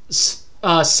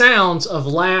sounds of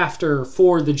laughter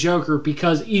for the Joker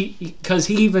because he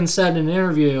even said in an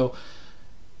interview,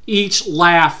 each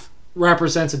laugh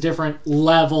represents a different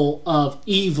level of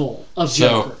evil of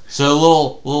Joker. So a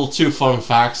little two fun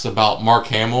facts about Mark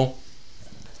Hamill.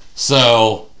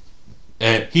 So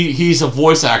he's a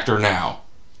voice actor now.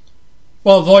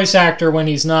 Well, voice actor when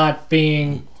he's not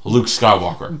being Luke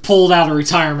Skywalker. Pulled out of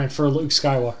retirement for Luke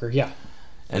Skywalker, yeah.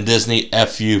 And Disney,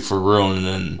 F you for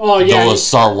ruining those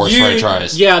Star Wars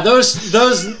franchise. Yeah,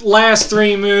 those last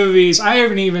 3 movies, I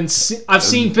haven't even seen. I've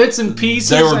seen bits and pieces.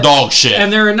 They were dog shit.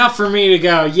 And they're enough for me to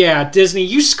go, yeah, Disney,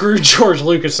 you screwed George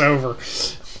Lucas over.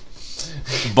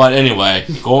 But anyway,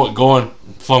 going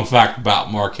fun fact about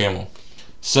Mark Hamill.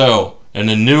 So, in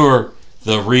the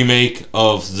remake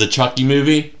of the Chucky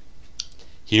movie,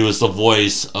 he was the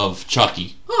voice of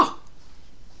Chucky. Oh,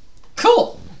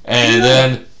 cool. And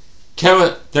then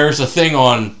there's a thing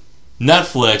on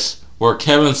Netflix where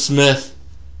Kevin Smith,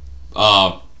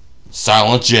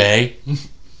 Silent J,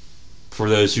 for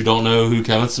those who don't know who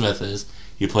Kevin Smith is,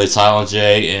 he played Silent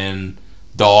J in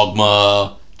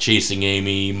Dogma, Chasing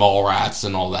Amy, Mallrats,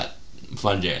 and all that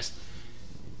fun jazz.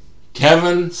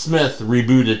 Kevin Smith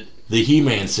rebooted the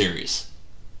He-Man series.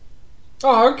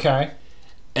 Oh, okay.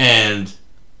 And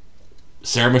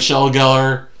Sarah Michelle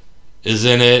Gellar is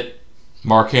in it.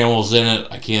 Mark Hamill's in it.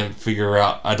 I can't figure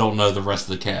out. I don't know the rest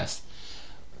of the cast.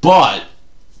 But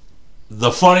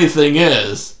the funny thing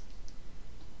is,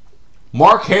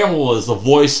 Mark Hamill is the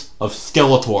voice of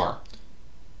Skeletor.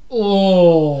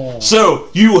 Oh. So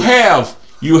you have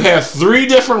 3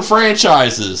 different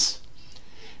franchises,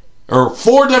 or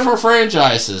 4 different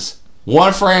franchises.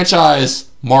 One franchise,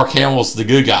 Mark Hamill's the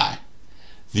good guy.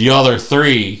 The other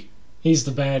 3, he's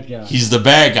the bad guy. He's the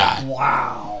bad guy.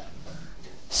 Wow.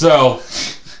 So,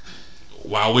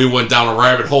 we went down a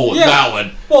rabbit hole with that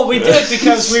one. Well, we did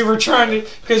because we were talking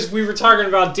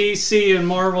about DC and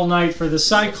Marvel Night for the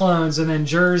Cyclones, and then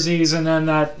jerseys, and then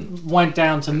that went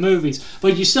down to movies.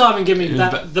 But you still haven't given me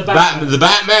the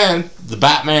Batman. The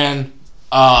Batman.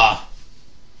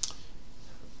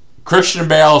 Christian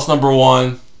Bale's number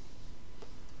 1.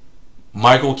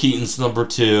 Michael Keaton's number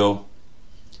 2.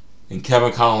 And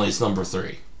Kevin Connolly's number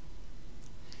 3.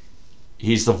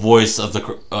 He's the voice of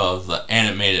the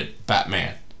animated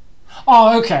Batman.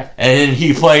 Oh, okay. And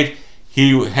he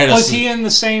Was he in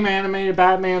the same animated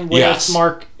Batman with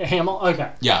Mark Hamill? Okay.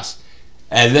 Yes.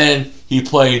 And then he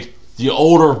played the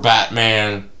older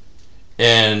Batman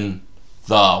in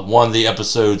one of the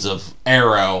episodes of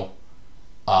Arrow,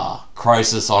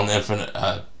 Crisis on Infinite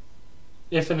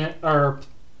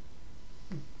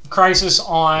Crisis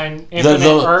on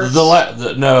Infinite Earths?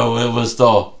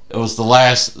 It was the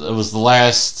last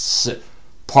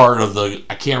part of the.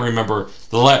 I can't remember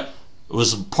it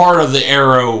was part of the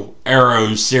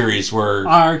Arrow series where.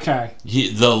 Okay.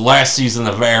 The last season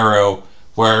of Arrow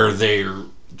where they're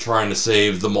trying to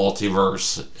save the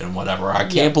multiverse and whatever. I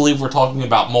can't believe we're talking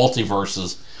about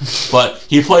multiverses, but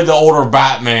he played the older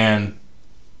Batman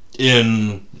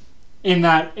in the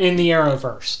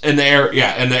Arrowverse. In the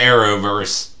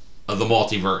Arrowverse of the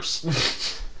multiverse.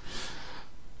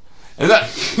 And that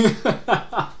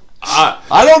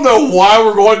I don't know why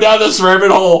we're going down this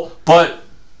rabbit hole, but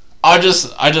I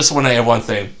just want to add one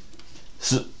thing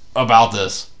about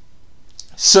this.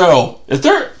 So,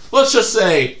 let's just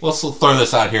say, let's throw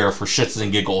this out here for shits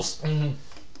and giggles. Mm-hmm.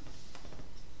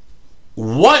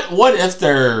 What if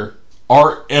there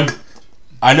are?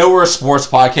 I know we're a sports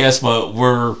podcast, but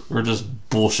we're just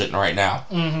bullshitting right now.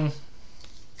 Mm-hmm.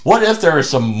 What if there is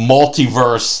some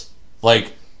multiverse,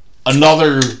 like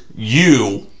another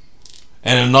you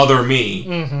and another me,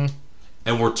 mm-hmm.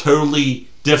 and we're totally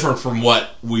different from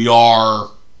what we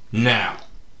are now?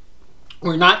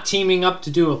 We're not teaming up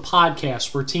to do a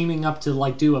podcast. We're teaming up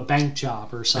to do a bank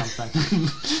job or something.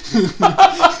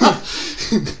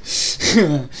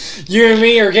 You and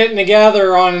me are getting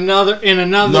together on another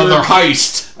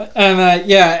heist. And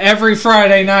every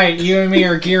Friday night, you and me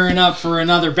are gearing up for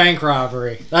another bank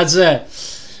robbery. That's it.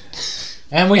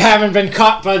 And we haven't been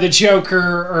caught by the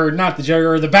Joker, or not the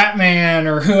Joker, or the Batman,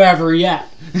 or whoever yet.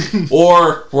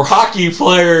 Or we're hockey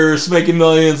players making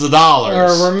millions of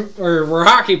dollars. Or we're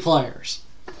hockey players.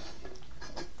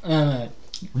 We're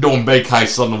doing bank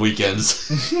heists on the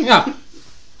weekends. Yeah.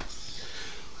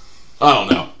 I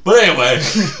don't know. But anyway,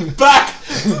 back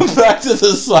to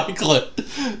the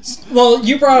Cyclones. Well,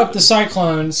 you brought up the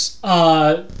Cyclones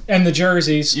and the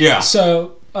jerseys. Yeah.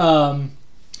 So,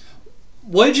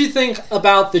 what did you think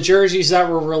about the jerseys that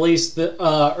were released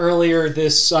earlier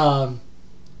this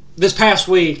past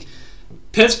week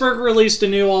Pittsburgh released a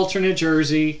new alternate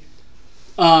jersey.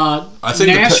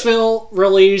 Nashville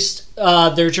released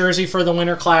their jersey for the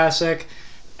Winter Classic,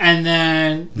 and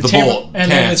then the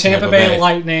Tampa Bay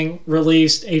Lightning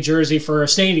released a jersey for a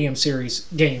Stadium Series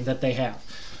game that they have.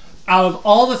 Out of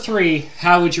all the three,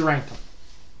 how would you rank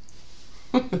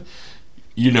them?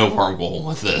 You know where I'm going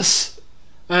with this.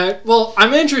 Well,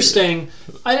 I'm interested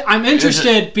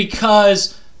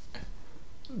because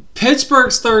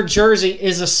Pittsburgh's third jersey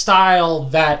is a style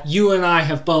that you and I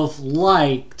have both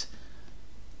liked,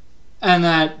 and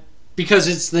that because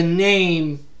it's the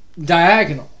name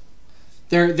Diagonal.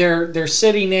 Their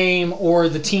city name or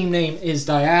the team name is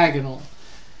Diagonal.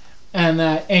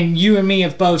 And you and me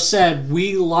have both said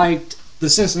we liked the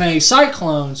Cincinnati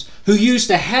Cyclones, who used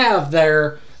to have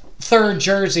their third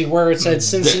jersey where it said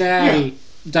Cincinnati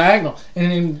Diagonal.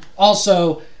 And then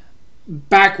also,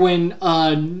 back when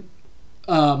my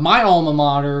alma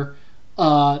mater,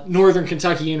 Northern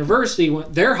Kentucky University,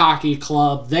 their hockey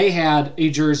club, they had a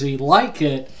jersey like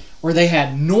it where they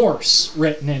had Norse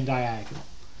written in Diagonal.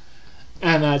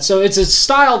 And so it's a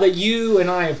style that you and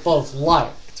I have both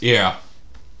liked. Yeah.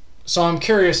 So I'm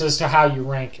curious as to how you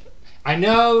rank it. I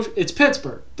know it's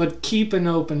Pittsburgh, but keep an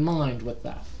open mind with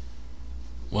that.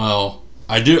 Well,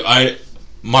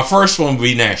 my first one would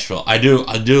be Nashville. I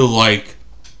do like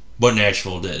what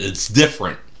Nashville did. It's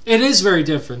different. It is very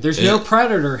different. There's no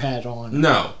Predator head on it.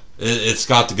 No. It's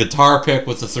got the guitar pick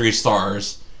with the 3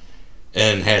 stars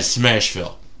and has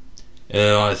Smashville.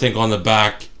 And I think on the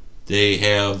back they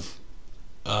have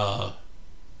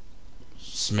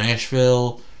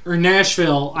Smashville. Or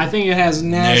Nashville. I think it has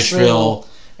Nashville.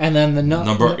 And then the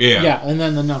number. Yeah. Yeah, and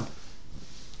then the number.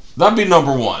 That'd be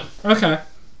number 1. Okay.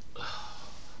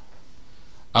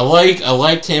 I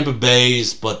like Tampa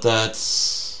Bay's, but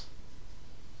that's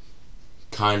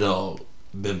kind of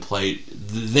been played.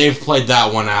 They've played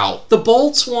that one out. The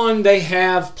Bolts one they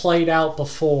have played out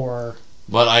before.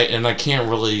 But I can't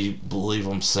really believe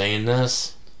I'm saying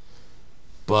this,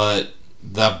 but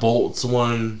that Bolts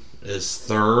one is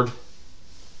 3rd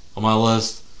on my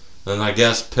list. And I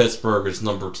guess Pittsburgh is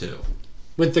number 2.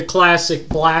 With the classic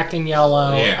black and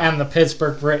yellow and the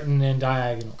Pittsburgh written in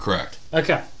Diagonal. Correct.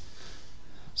 Okay.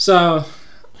 So,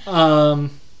 for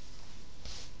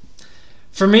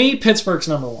me, Pittsburgh's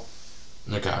number 1.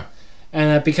 Okay.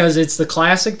 And because it's the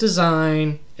classic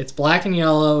design, it's black and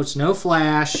yellow, it's no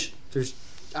flash.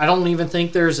 I don't even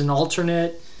think there's an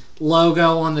alternate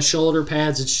logo on the shoulder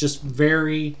pads. It's just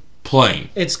very plain.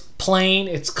 It's plain,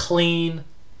 it's clean,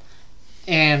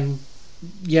 and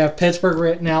you have Pittsburgh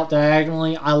written out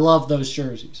diagonally. I love those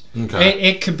jerseys. Okay.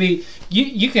 It could be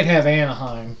you could have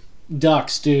Anaheim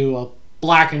Ducks do a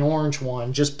black and orange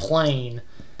one, just plain,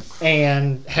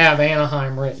 and have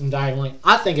Anaheim written diagonally.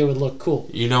 I think it would look cool.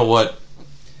 You know what?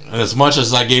 As much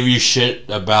as I gave you shit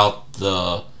about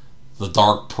the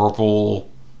dark purple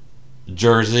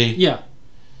jersey, yeah.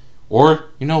 Or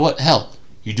you know what? Hell,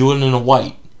 you do it in a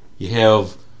white. You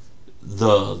have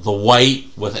the white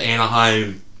with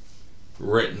Anaheim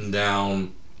written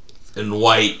down in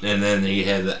white, and then you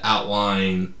have the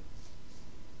outline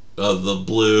of the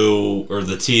blue or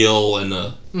the teal and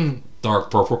the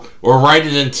dark purple, or write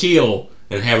it in teal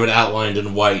and have it outlined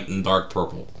in white and dark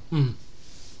purple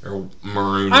or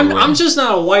maroon. I'm just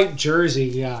not a white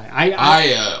jersey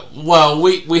guy. Well,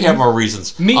 we have our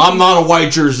reasons. I'm not a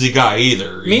white jersey guy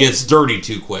either. It gets dirty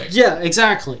too quick. Yeah,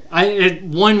 exactly.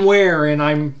 One wear and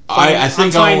I'm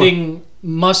finding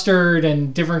mustard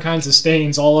and different kinds of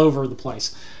stains all over the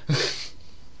place.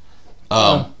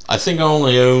 I think I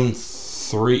only own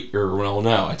 3, or well,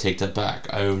 no, I take that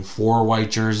back. I own 4 white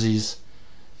jerseys.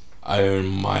 I own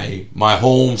my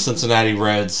home Cincinnati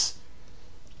Reds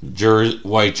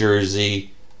white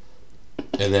jersey,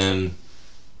 and then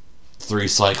 3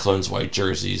 Cyclones white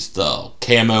jerseys. The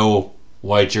camo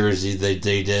white jersey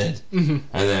they did, and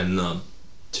then the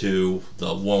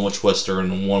one with Twister and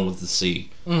the one with the C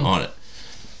on it.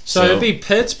 So it'd be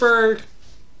Pittsburgh,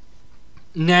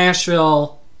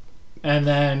 Nashville, and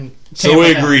then Tampa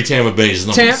Bay. Agree Tampa Bay is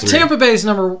number 3. Tampa Bay is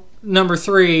number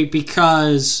 3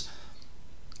 because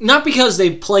not because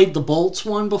they played the Bolts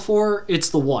one before. It's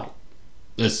the white.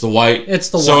 It's the white. It's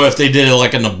the white. So if they did it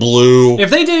like in the blue, if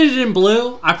they did it in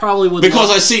blue, I probably would. Because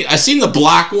I seen the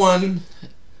black one.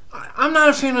 I'm not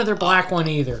a fan of their black one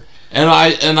either. And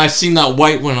I seen that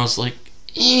white one. I was like,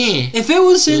 eh. If it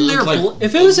was in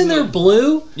their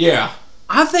blue, yeah.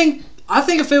 I think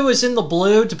if it was in the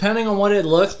blue, depending on what it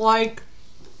looked like,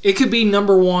 it could be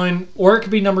number 1 or it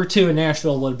could be number 2, and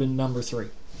Nashville would have been number 3.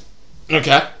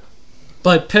 Okay.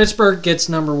 But Pittsburgh gets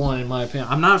number 1 in my opinion.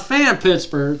 I'm not a fan of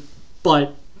Pittsburgh,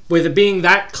 but with it being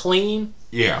that clean,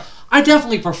 yeah, I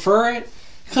definitely prefer it.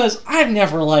 Because I've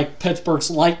never liked Pittsburgh's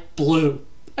light blue.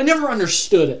 I never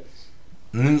understood it.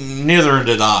 Neither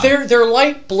did I. They're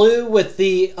light blue with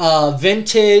the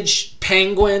vintage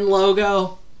penguin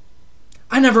logo.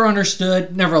 I never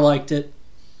understood. Never liked it.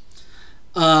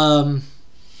 And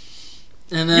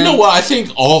then, you know what? I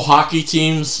think all hockey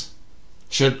teams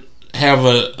should have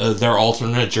their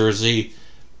alternate jersey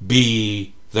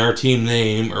be their team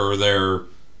name or their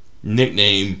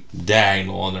nickname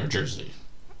diagonal on their jersey.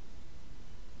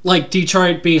 Like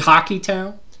Detroit be Hockey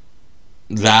Town?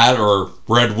 That or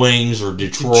Red Wings or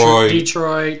Detroit.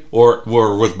 Detroit. Or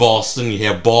with Boston, you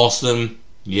have Boston,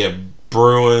 you have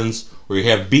Bruins, or you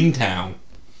have Beantown.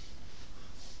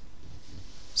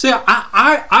 So yeah,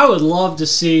 I would love to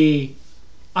see.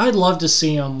 I'd love to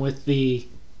see them with the.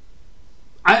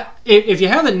 If you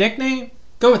have a nickname,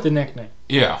 go with the nickname.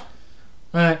 Yeah.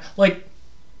 Like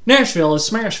Nashville is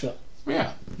Smashville.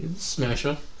 Yeah,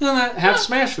 Smashville. And have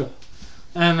Smashville.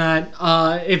 And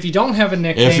if you don't have a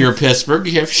nickname, if you're Pittsburgh,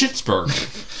 you have Schittsburg.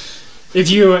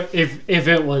 if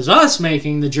it was us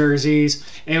making the jerseys,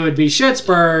 it would be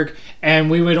Schittsburg,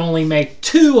 and we would only make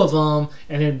 2 of them,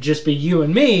 and it'd just be you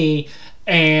and me,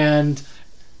 and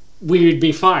we'd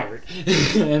be fired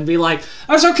and be like,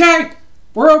 "That's okay,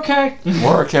 we're okay,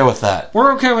 we're okay with that,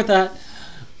 we're okay with that."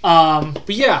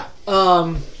 But yeah,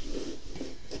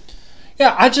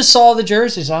 yeah, I just saw the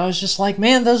jerseys. I was just like,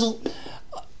 man, those.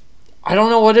 I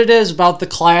don't know what it is about the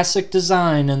classic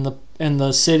design and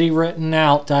the city written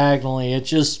out diagonally. It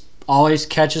just always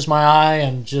catches my eye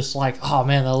and just like, oh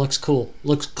man, that looks cool.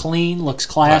 Looks clean, looks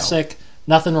classic. Wow.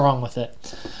 Nothing wrong with it.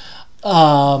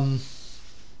 What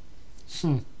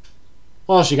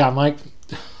else you got, Mike?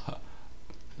 I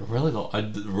really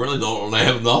don't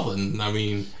have nothing. I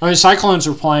mean, Cyclones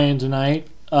are playing tonight.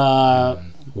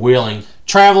 Wheeling.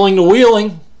 Traveling to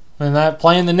Wheeling. And that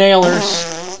playing the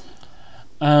Nailers.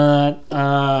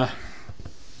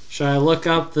 Should I look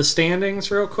up the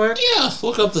standings real quick? Yeah,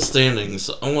 look up the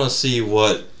standings. I want to see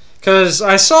what... Because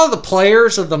I saw the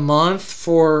players of the month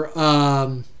for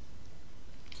the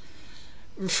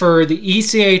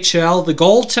ECHL. The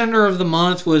goaltender of the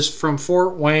month was from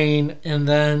Fort Wayne, and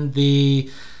then the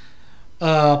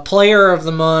player of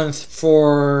the month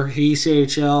for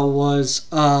ECHL was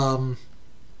from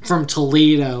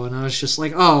Toledo. And I was just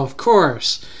like, oh, of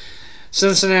course.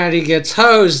 Cincinnati gets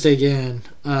hosed again,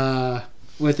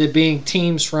 with it being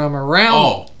teams from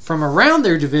around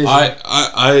their division.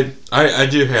 I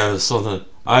do have something.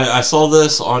 I saw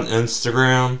this on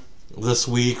Instagram this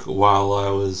week while I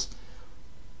was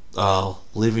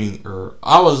leaving, or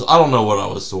I don't know what I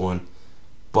was doing,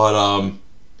 but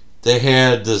they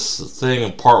had this thing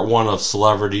in part 1 of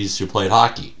celebrities who played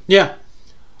hockey. Yeah.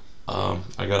 I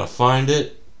gotta find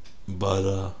it,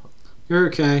 but you're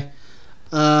okay.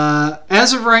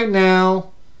 As of right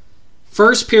now,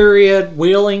 first period,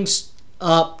 Wheeling's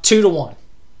up 2-1.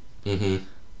 Mm-hmm.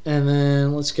 And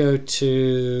then let's go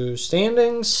to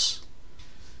standings.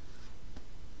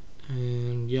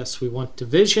 And yes, we want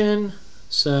division.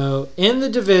 So in the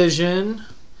division,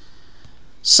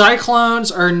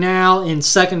 Cyclones are now in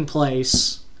second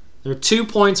place. They're 2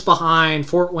 points behind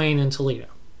Fort Wayne and Toledo.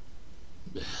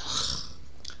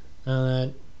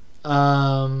 And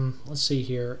let's see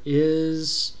here.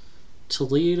 Is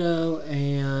Toledo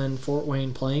and Fort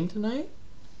Wayne playing tonight?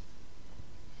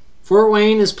 Fort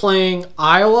Wayne is playing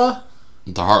Iowa.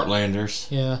 The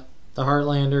Heartlanders. Yeah, the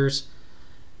Heartlanders.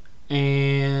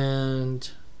 And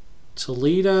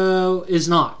Toledo is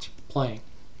not playing.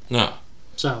 No.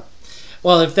 So,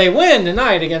 well, if they win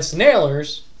tonight against the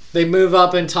Nailers, they move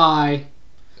up and tie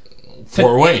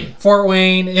Fort Wayne. Fort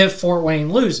Wayne if Fort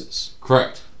Wayne loses.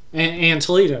 Correct. And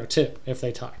Toledo, too, if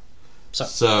they tie.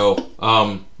 So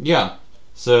yeah.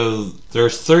 So,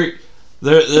 there's 3...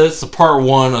 That's the part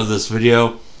 1 of this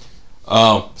video.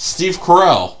 Steve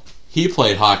Carell, he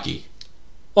played hockey.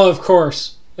 Oh, of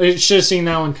course. I should have seen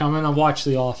that one coming. I've watched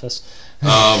The Office.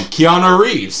 Keanu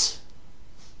Reeves.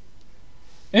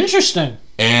 Interesting.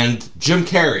 And Jim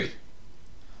Carrey.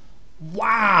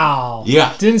 Wow.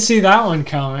 Yeah. Didn't see that one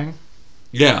coming.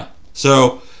 Yeah.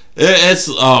 So, it's...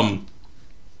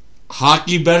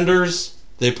 Hockey Benders,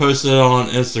 they posted it on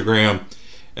Instagram,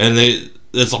 and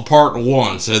it's a part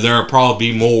 1, so there'll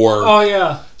probably be more. Oh,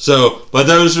 yeah. So, but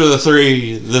those are the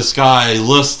 3 this guy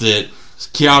listed.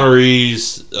 Keanu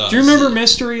Reeves. Do you remember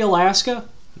Mystery Alaska?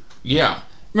 Yeah.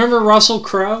 Remember Russell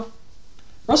Crowe?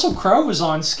 Russell Crowe was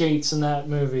on skates in that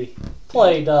movie.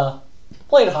 Played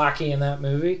hockey in that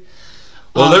movie.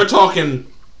 Well, they're talking...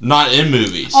 Not in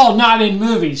movies. Oh, not in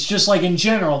movies. Just like in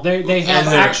general. They have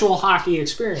actual hockey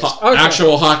experience. Okay.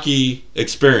 Actual hockey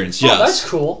experience, yes. Oh, that's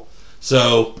cool.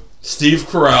 So, Steve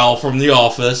Carell from The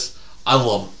Office. I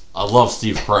love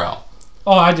Steve Carell.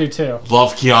 Oh, I do too.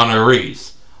 Love Keanu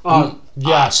Reeves.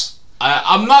 Yes.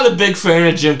 I'm not a big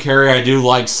fan of Jim Carrey. I do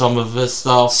like some of his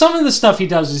stuff. Some of the stuff he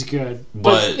does is good.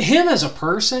 But him as a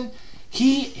person,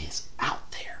 he is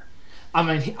out there. I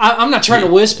mean, I'm not trying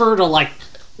to whisper to, like,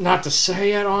 not to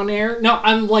say it on air. No,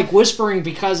 I'm, like, whispering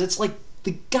because it's like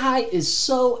the guy is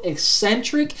so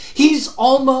eccentric. He's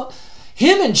almost... if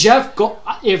him and Jeff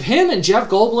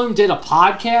Goldblum did a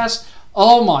podcast,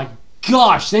 oh my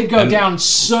gosh, they'd go down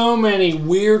so many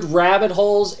weird rabbit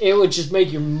holes. It would just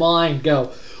make your mind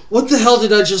go, what the hell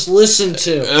did I just listen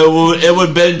to? It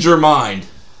would bend your mind.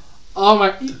 Oh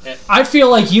my! I feel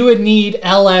like you would need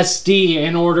LSD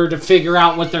in order to figure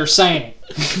out what they're saying.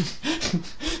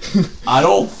 I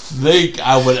don't think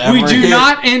I would ever. We do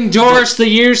not endorse the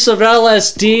use of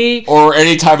LSD or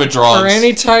any type of drugs or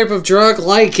any type of drug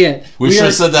like it. We should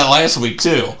have said that last week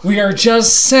too. We are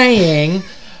just saying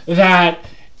that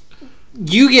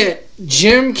you get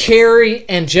Jim Carrey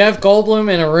and Jeff Goldblum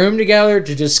in a room together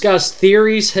to discuss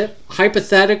theories,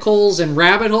 hypotheticals, and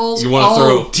rabbit holes. You want to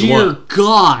throw? Dear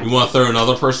God! You want to throw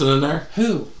another person in there?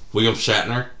 Who? William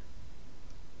Shatner.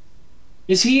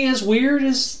 Is he as weird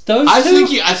as those two?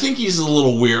 I think he's a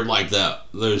little weird like that.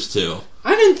 Those two.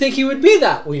 I didn't think he would be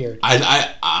that weird. But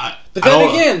then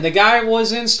again, the guy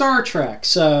was in Star Trek,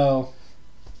 so.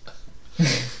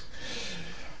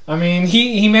 I mean,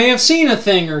 he may have seen a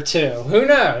thing or two. Who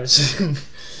knows?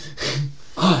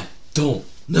 I don't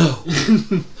know.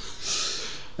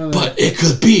 But it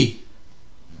could be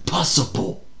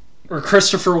possible. Or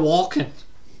Christopher Walken.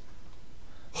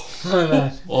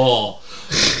 Oh.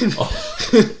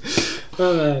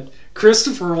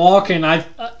 Christopher Walken.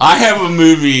 I have a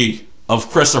movie of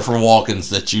Christopher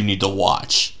Walken's that you need to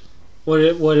watch.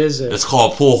 What is it? It's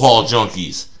called Pool Hall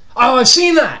Junkies. Oh, I've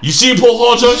seen that. You seen Pool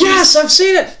Hall Junkies? Yes, I've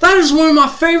seen it. That is one of my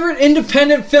favorite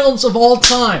independent films of all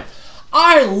time.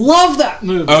 I love that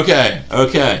movie. Okay.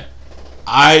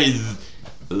 I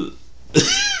do.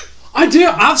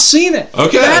 I've seen it.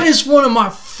 Okay. That is one of my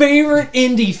favorite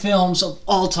indie films of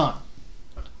all time.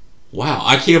 Wow,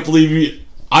 I can't believe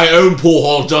I own Pool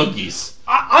Hall Junkies.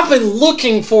 I've been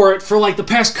looking for it for like the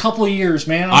past couple of years,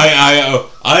 man.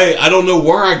 I don't know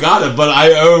where I got it, but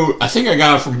I think I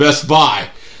got it from Best Buy.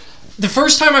 The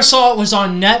first time I saw it was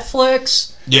on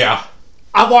Netflix. Yeah.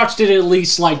 I watched it at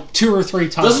least like 2 or 3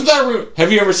 times.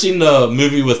 Have you ever seen the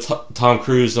movie with Tom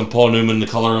Cruise and Paul Newman, The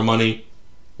Color of Money?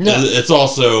 No. It's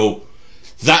also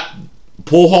that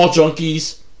Pool Hall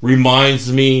Junkies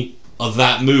reminds me of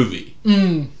that movie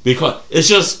because it's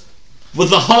just with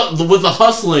the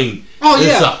hustling. Oh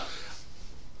yeah.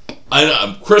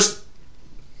 Chris.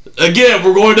 Again,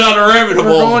 we're going down a rabbit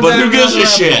hole, but who gives a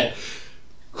shit?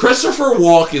 Christopher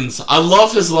Walken's. I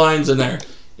love his lines in there.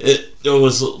 It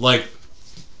was like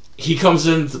he comes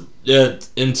into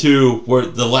where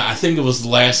I think it was the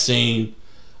last scene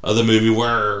of the movie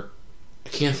where I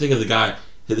can't think of the guy.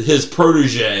 His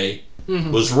protege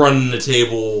was running the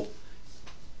table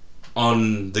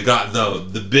on the guy,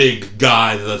 the big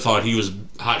guy that I thought he was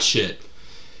hot shit.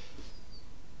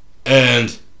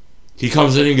 And he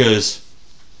comes in and goes,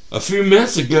 a few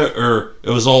minutes ago, or it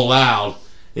was all loud.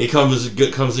 And he comes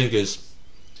in and goes,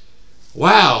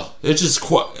 wow,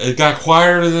 it got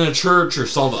quieter than a church or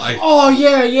something. Oh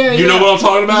yeah. You know what I'm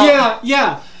talking about?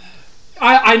 Yeah.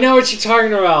 I know what you're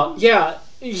talking about. Yeah.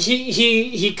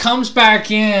 He comes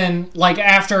back in like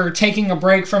after taking a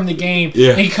break from the game.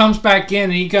 Yeah. He comes back in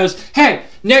and he goes, "Hey,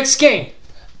 next game,"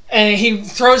 and he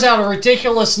throws out a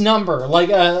ridiculous number like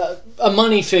a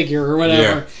money figure or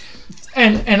whatever,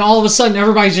 and all of a sudden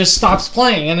everybody just stops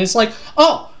playing and it's like,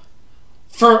 oh,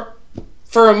 for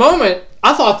a moment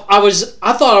I thought I was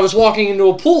walking into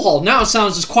a pool hall. Now it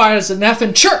sounds as quiet as an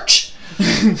effing church.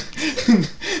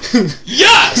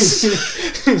 Yes.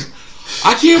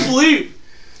 I can't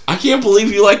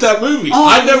believe you like that movie. Oh,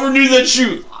 I never knew that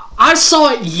you. I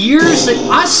saw it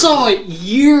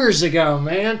years ago,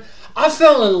 man. I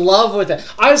fell in love with it.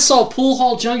 I saw Pool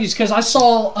Hall Junkies because I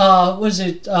saw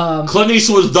Clint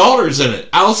Eastwood's daughter's in it,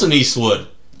 Allison Eastwood.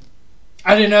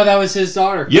 I didn't know that was his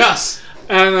daughter. Yes.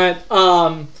 And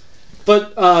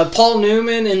but Paul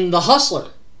Newman in The Hustler.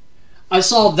 I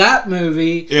saw that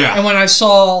movie. Yeah. And when I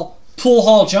saw Pool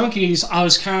Hall Junkies, I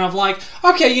was kind of like,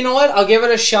 okay, you know what? I'll give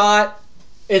it a shot.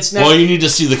 Well, you need to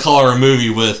see the Color movie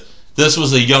with. This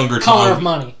was a younger Color of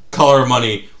Money. Color of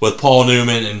Money with Paul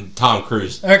Newman and Tom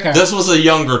Cruise. Okay. This was a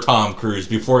younger Tom Cruise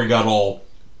before he got all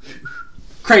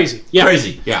crazy. Yeah.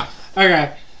 Crazy. Yeah.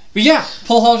 Okay. But yeah,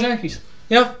 Pool Hall Junkies.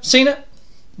 Yep, seen it.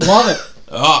 Love it.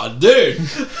 Oh, dude.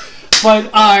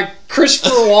 But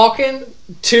Christopher Walken,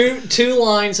 two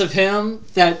lines of him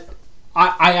that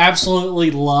I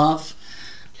absolutely love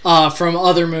from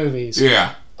other movies.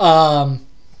 Yeah. Was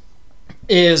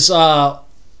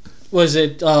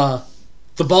it The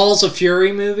Balls of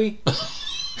Fury movie?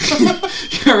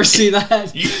 You ever see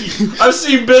that? I've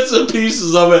seen bits and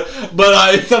pieces of it,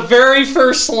 but the very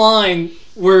first line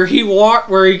where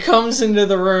he comes into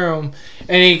the room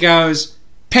and he goes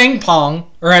ping pong,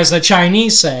 or as the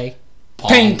Chinese say,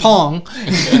 ping pong.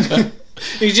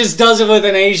 He just does it with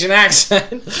an Asian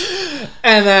accent.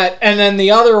 And then the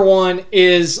other one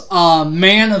is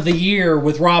Man of the Year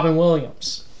with Robin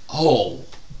Williams. Oh.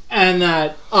 And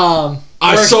that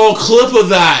I saw a clip of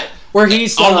that. Where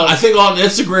he's I think on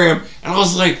Instagram, and I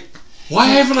was like, why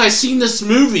haven't I seen this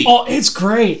movie? Oh, it's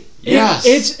great. Yes.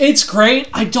 It's great.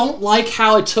 I don't like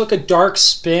how it took a dark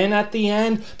spin at the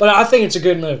end, but I think it's a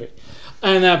good movie.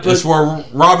 And it's where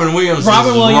Robin Williams is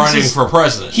running for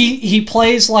president. He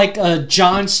plays like a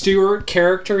Jon Stewart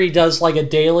character. He does like a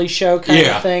Daily Show kind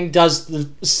of thing. Does the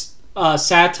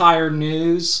satire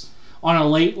news on a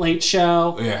late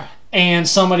show. Yeah. And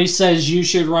somebody says you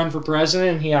should run for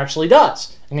president, and he actually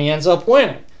does. And he ends up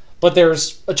winning. But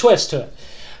there's a twist to it.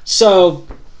 So,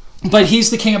 but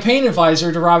he's the campaign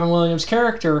advisor to Robin Williams'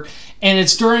 character, and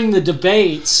it's during the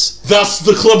debates. That's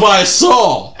the clip I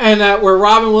saw. And where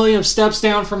Robin Williams steps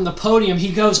down from the podium,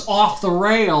 he goes off the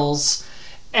rails,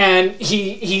 and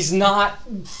he's not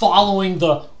following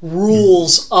the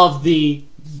rules of the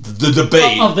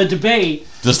debate. Of the debate.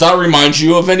 Does that remind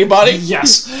you of anybody?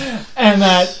 Yes. And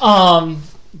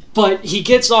but he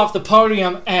gets off the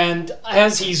podium, and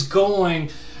as he's going,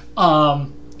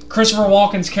 Christopher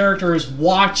Walken's character is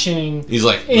watching. He's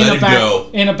like, let it go.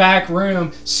 In a back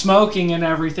room, smoking and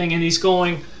everything, and he's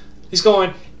going,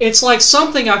 it's like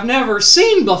something I've never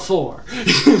seen before.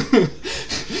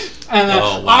 And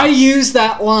wow. I use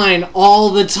that line all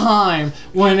the time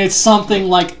when it's something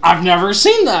like, I've never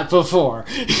seen that before.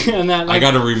 And that, like, I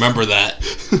gotta remember that.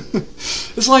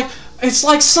 It's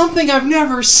like something I've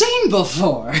never seen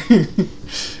before.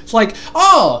 It's like,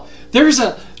 oh, there's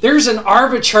an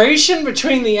arbitration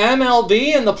between the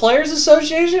MLB and the Players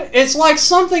Association. It's like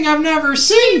something I've never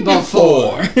seen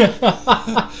before.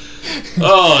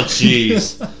 Oh,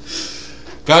 jeez.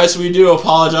 Guys, we do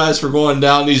apologize for going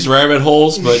down these rabbit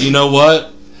holes, but you know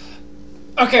what?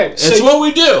 Okay, it's what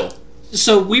we do.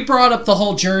 So we brought up the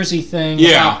whole Jersey thing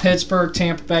about Pittsburgh,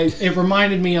 Tampa Bay. It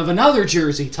reminded me of another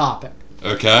Jersey topic.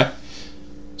 Okay.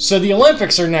 So the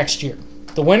Olympics are next year.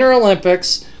 The Winter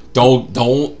Olympics. Don't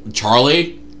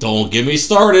get me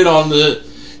started on the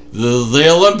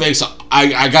Olympics.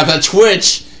 I got that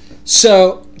twitch.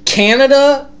 So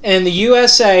Canada and the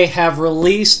USA have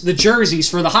released the jerseys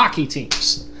for the hockey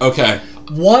teams. Okay.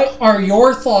 What are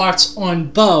your thoughts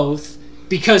on both?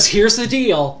 Because here's the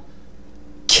deal.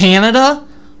 Canada,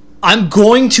 I'm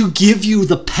going to give you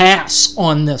the pass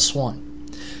on this one.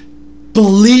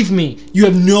 Believe me, you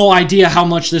have no idea how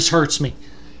much this hurts me.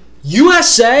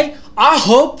 USA, I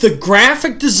hope the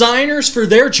graphic designers for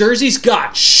their jerseys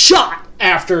got shot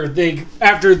after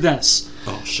this.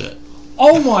 Oh, shit.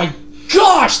 Oh, my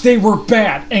gosh, they were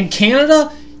bad. And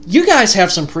Canada, you guys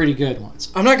have some pretty good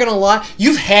ones. I'm not going to lie.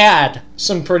 You've had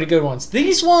some pretty good ones.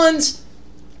 These ones,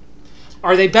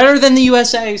 are they better than the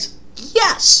USA's?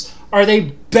 Yes. Are they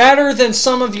better than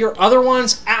some of your other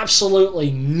ones?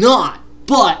 Absolutely not.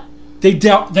 But they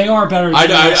are better than the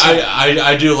USA.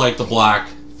 I do like the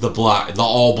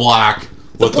all black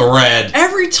with the red.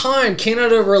 Every time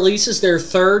Canada releases their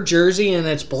third jersey and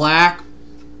it's black,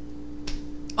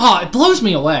 it blows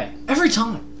me away. Every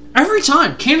time.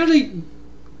 Canada,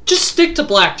 just stick to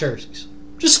black jerseys.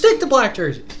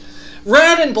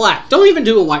 Red and black. Don't even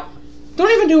do a white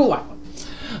one.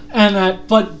 And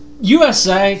but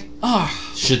USA,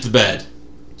 shit the bed.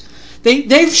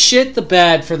 They've shit the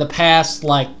bed for the past,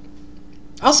 like,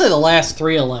 I'll say the last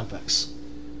 3 Olympics.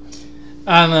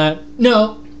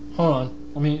 No, hold on.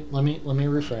 Let me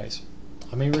rephrase.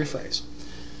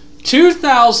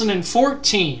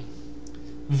 2014,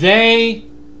 they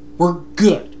were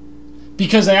good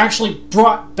because they actually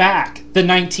brought back the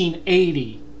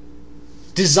 1980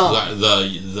 design.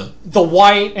 The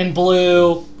white and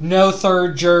blue, no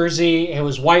third jersey. It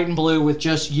was white and blue with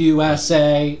just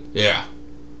USA. Yeah.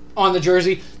 On the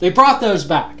jersey. They brought those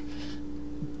back.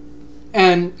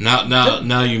 And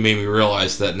now you made me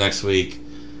realize that next week.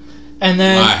 And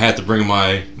then I had to bring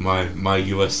my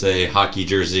USA hockey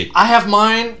jersey. I have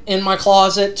mine in my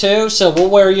closet too, so we'll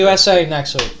wear USA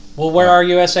next week. We'll wear our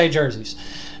USA jerseys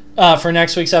for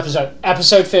next week's episode.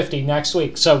 Episode 50 next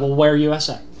week, so we'll wear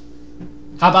USA.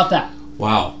 How about that?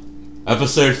 Wow.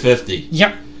 Episode 50.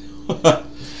 Yep.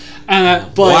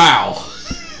 Wow.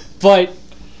 But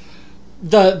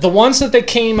the ones that they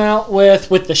came out with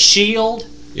the shield.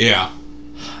 Yeah.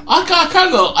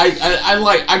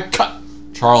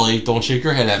 Charlie, don't shake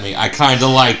your head at me. I kind of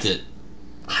liked it.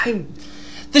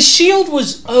 The shield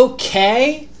was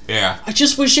okay. Yeah. I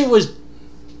just wish it was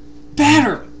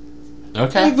better.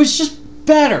 Okay. It was just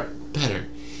better. Better.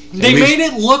 They made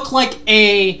it look like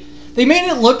the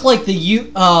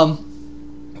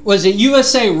was it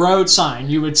USA road sign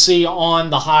you would see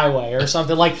on the highway or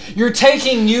something, like you're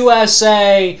taking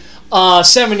USA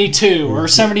 72 or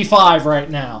 75 right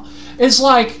now. It's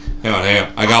like, hang on,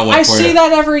 I got one I for you. see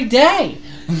that every day.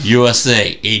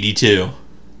 USA 82.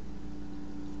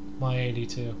 My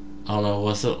 82. I don't know.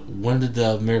 When did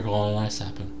the Miracle on Ice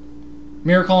happen?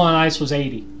 Miracle on Ice was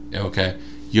 80. Okay.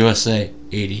 USA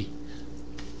 80.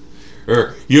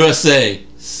 Or USA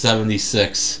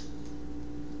 76.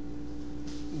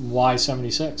 Why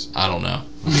 76? I don't know.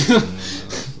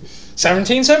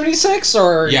 1776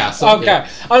 or? Yeah. Okay. Yeah.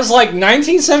 I was like,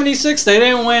 1976, they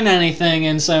didn't win anything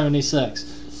in 76.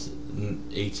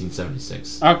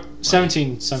 1876. Oh,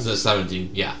 1776.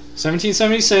 17, yeah.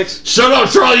 1776. Shut up,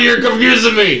 Charlie, you're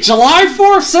confusing me! July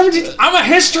 4th, 17... I'm a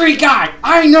history guy.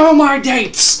 I know my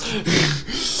dates.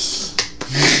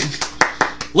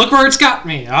 Look where it's got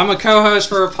me. I'm a co-host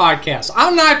for a podcast.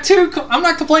 I'm not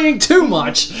complaining too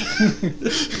much.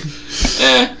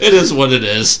 It is what it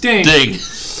is. Ding.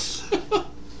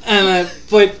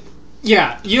 But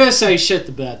yeah, USA shit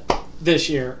the bed this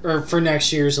year, or for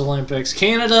next year's Olympics.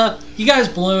 Canada, you guys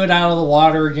blew it out of the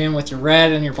water again with your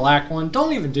red and your black one.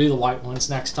 Don't even do the white ones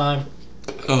next time.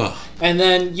 Ugh. And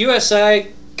then USA,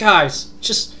 guys,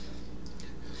 just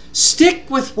stick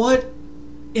with what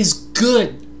is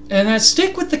good. And then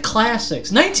stick with the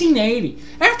classics. 1980.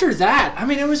 After that, I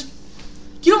mean, it was...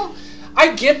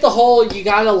 I get the whole, you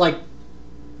gotta, like...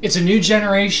 It's a new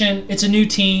generation. It's a new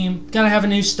team. Gotta have a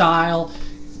new style.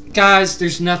 Guys,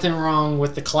 there's nothing wrong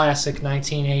with the classic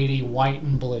 1980 white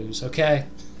and blues, okay?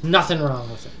 Nothing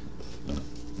wrong with it.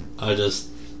 I just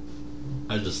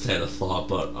had a thought,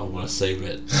 but I want to save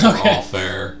it for all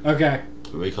fair. Okay.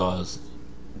 Because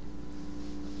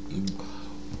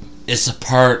it's a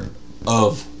part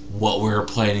of what we're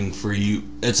planning for you.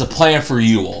 It's a plan for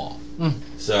you all.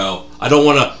 So I don't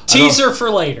want to teaser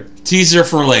for later. Teaser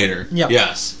for later. Yeah.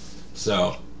 Yes.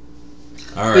 So,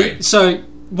 all right. So,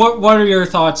 what are your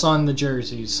thoughts on the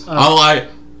jerseys? I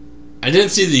didn't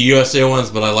see the USA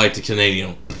ones, but I like the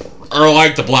Canadian, or I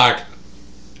like the black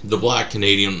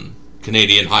Canadian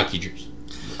hockey jersey.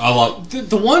 I love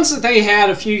the ones that they had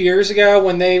a few years ago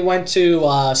when they went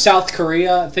to South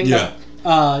Korea. I think. Yeah.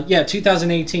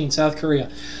 2018 South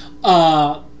Korea.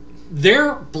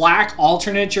 Their black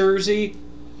alternate jersey.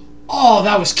 Oh,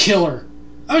 that was killer.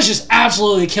 That was just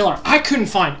absolutely killer. I couldn't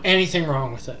find anything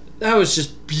wrong with it. That was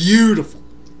just beautiful.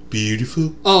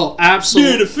 Beautiful. Oh,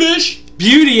 absolutely. Beautifish.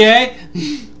 Beauty, eh?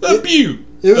 A beaut.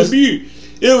 It was beaut.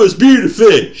 It was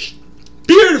beautifish.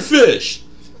 Beautifish.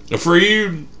 For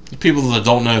you people that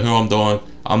don't know who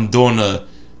I'm doing a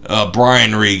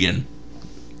Brian Regan.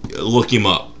 Look him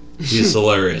up. He's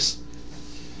hilarious.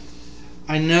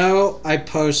 I know I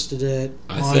posted it.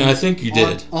 I think you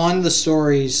did. On the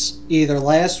stories either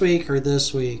last week or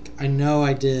this week. I know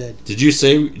I did. Did you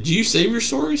save your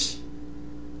stories?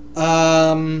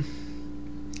 I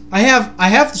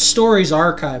have the stories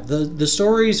archived. The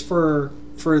stories for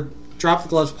Drop the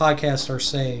Gloves podcast are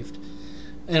saved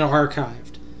and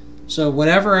archived. So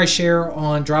whatever I share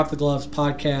on Drop the Gloves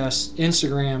podcast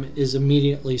Instagram is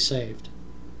immediately saved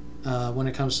when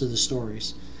it comes to the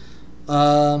stories.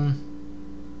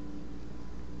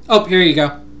 Oh, here you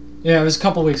go. Yeah, it was a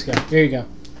couple weeks ago. Here you go.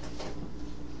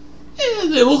 Yeah,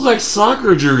 they look like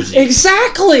soccer jerseys.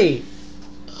 Exactly.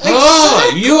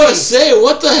 Oh, USA!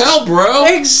 What the hell, bro?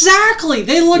 Exactly.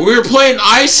 They look. We were playing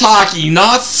ice hockey,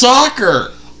 not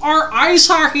soccer. Our ice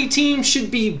hockey team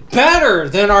should be better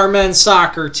than our men's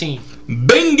soccer team.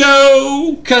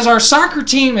 Bingo! Because our soccer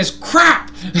team is crap.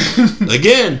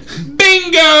 Again,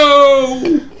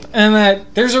 bingo! And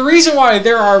that there's a reason why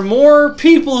there are more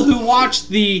people who watch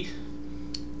there's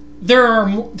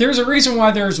a reason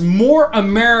why there's more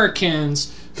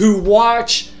Americans who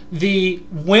watch the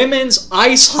women's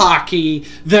ice hockey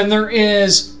than there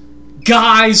is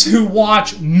guys who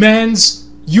watch men's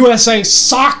USA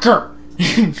soccer.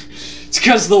 It's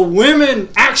because the women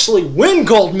actually win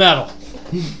gold medal.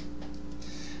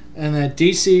 And that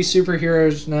DC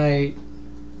Superheroes Night.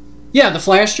 Yeah, the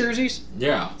Flash jerseys.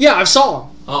 Yeah. Yeah, I saw them.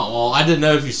 Oh, well, I didn't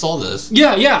know if you saw this.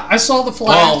 Yeah, I saw the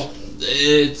Flash. Well,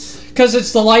 it's... Because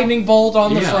it's the lightning bolt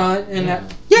on the front. And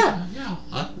that. Yeah.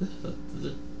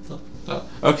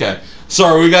 Okay.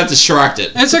 Sorry, we got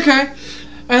distracted. It's okay.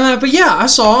 And but yeah, I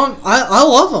saw them. I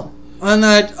love them. and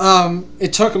that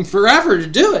it took them forever to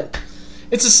do it.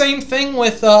 It's the same thing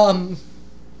with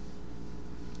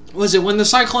was it when the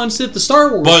Cyclones did the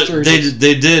Star Wars? But jersey?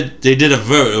 they did a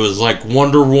vote. It was like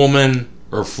Wonder Woman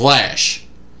or Flash.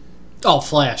 Oh,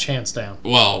 Flash, hands down.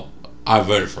 Well, I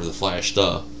voted for the Flash,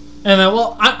 duh. And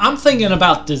I'm thinking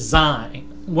about design.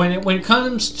 When it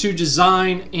comes to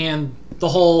design and the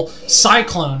whole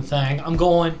Cyclone thing, I'm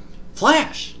going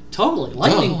Flash, totally.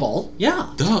 Lightning bolt,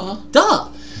 yeah, duh.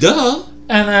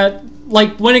 And that,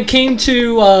 like, when it came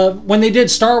to when they did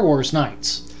Star Wars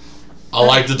Nights, I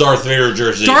like the Darth Vader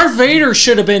jersey. Darth Vader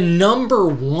should have been number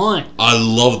 1. I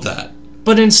love that.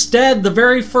 But instead, the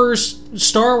very first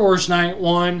Star Wars Night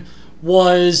one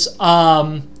was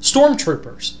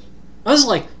Stormtroopers. I was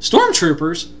like,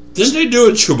 Stormtroopers? Didn't they do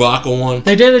a Chewbacca one?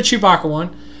 They did a Chewbacca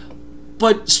one.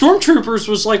 But Stormtroopers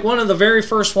was like one of the very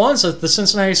first ones that the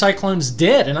Cincinnati Cyclones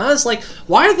did. And I was like,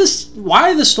 why the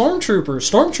Stormtroopers?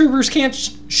 Stormtroopers can't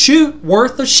shoot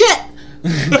worth a shit.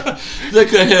 They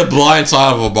could hit a blind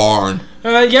side of a barn.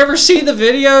 You ever see the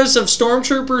videos of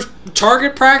Stormtroopers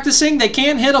target practicing? They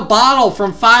can't hit a bottle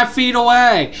from 5 feet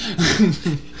away.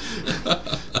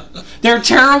 They're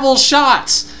terrible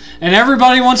shots. And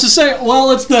everybody wants to say,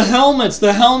 well, it's the helmets.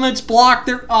 The helmets block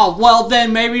their... Oh, well,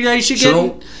 then maybe they should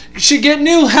get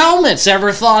new helmets.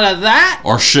 Ever thought of that?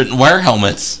 Or shouldn't wear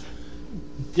helmets.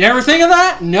 You ever think of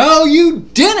that? No, you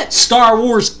didn't, Star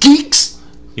Wars geeks.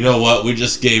 You know what? We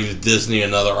just gave Disney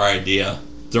another idea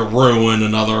to ruin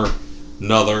another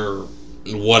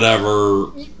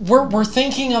whatever. We're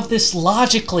thinking of this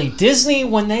logically. Disney,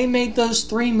 when they made those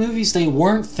 3 movies, they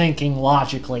weren't thinking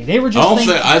logically. They were just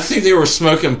I think they were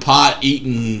smoking pot,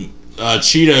 eating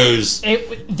Cheetos.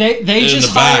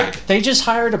 They just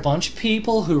hired a bunch of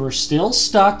people who were still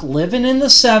stuck living in the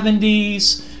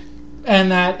 70s,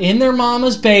 and that in their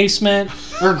mama's basement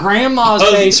or grandma's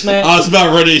basement. I was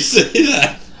about ready to say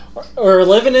that. Or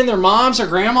living in their mom's or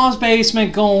grandma's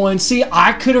basement going, see,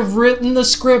 I could have written the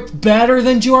script better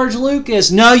than George Lucas.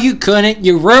 No, you couldn't.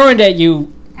 You ruined it,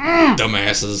 you...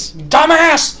 Dumbasses.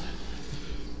 Dumbass!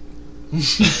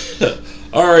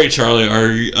 All right, Charlie,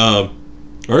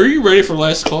 are you ready for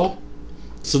last call?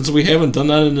 Since we haven't done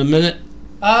that in a minute?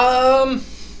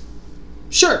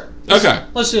 Sure. Okay.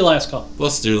 Let's do last call.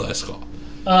 Let's do last call.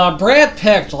 Brad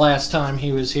picked last time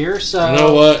he was here, so... You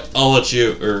know what? I'll let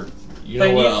you...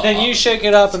 Then you shake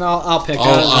it up and I'll pick it.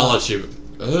 I'll let you.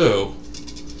 Oh,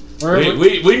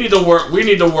 we need to work. We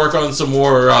need to work on some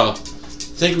more. I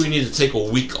think we need to take a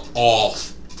week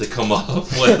off to come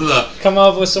up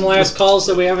with some last calls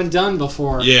that we haven't done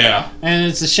before. Yeah, and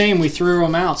it's a shame we threw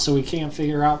them out, so we can't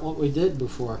figure out what we did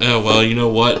before. Oh well, you know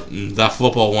what? That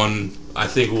football one, I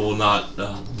think we will not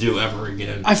do ever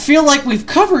again. I feel like we've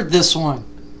covered this one.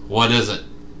 What is it?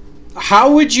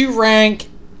 How would you rank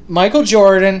Michael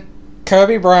Jordan,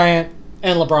 Kobe Bryant,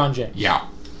 and LeBron James? Yeah,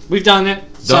 we've done it.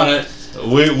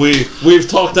 We've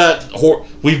talked that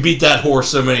we've beat that horse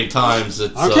so many times.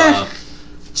 It's okay.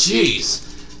 Jeez.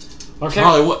 Okay.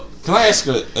 Charlie, what? Can I ask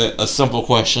a simple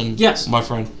question? Yes, my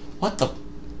friend. What the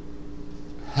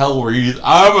hell were you?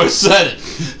 I almost said it.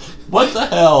 What the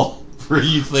hell were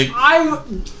you thinking?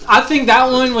 I think that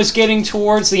one was getting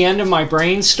towards the end of my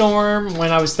brainstorm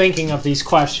when I was thinking of these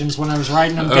questions when I was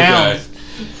writing them down,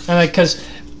 and because.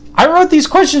 I wrote these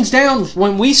questions down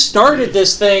when we started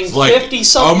this thing 50-something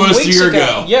weeks ago. Almost a year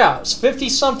ago. Yeah, it was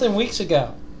 50-something weeks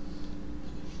ago.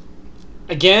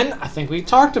 Again, I think we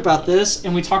talked about this,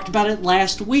 and we talked about it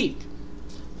last week.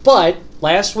 But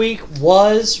last week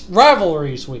was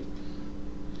Rivalries Week.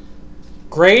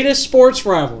 Greatest sports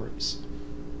rivalries.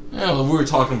 Yeah, well, we were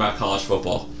talking about college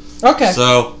football. Okay.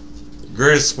 So,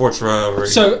 greatest sports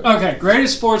rivalries.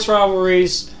 Greatest sports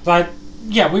rivalries. But,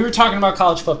 yeah, we were talking about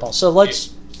college football. So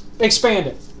let's... expand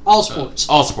it. All sports.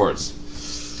 All sports.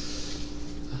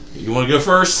 You want to go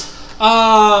first?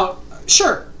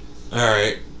 Sure. All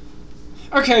right.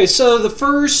 Okay, so the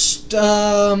first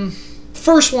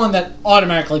one that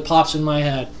automatically pops in my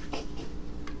head: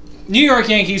 New York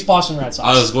Yankees, Boston Red Sox.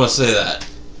 I was going to say that.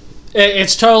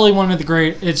 It's totally one of the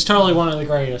great. It's totally one of the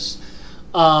greatest.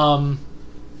 I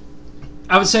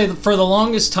would say that for the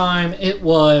longest time it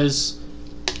was.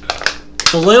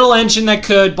 The little engine that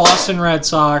could, Boston Red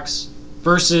Sox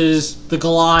versus the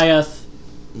Goliath,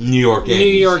 New York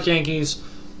Yankees.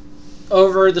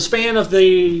 Over the span of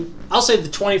I'll say the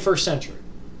 21st century.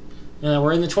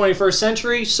 We're in the 21st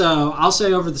century, so I'll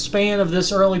say over the span of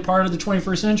this early part of the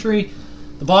 21st century,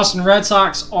 the Boston Red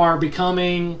Sox are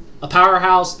becoming a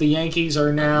powerhouse. The Yankees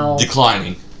are now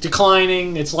declining.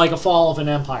 It's like a fall of an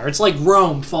empire. It's like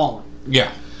Rome falling.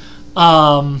 Yeah.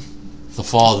 The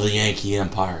fall of the Yankee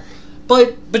Empire.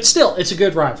 But still, it's a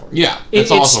good rivalry. Yeah,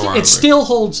 it's also a rivalry. It still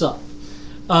holds up.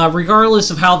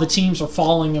 Regardless of how the teams are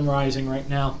falling and rising right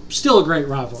now. Still a great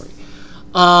rivalry.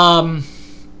 I'll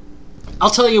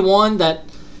tell you one that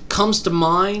comes to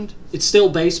mind. It's still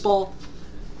baseball.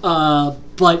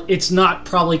 But it's not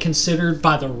probably considered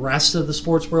by the rest of the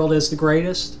sports world as the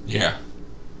greatest. Yeah.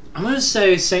 I'm going to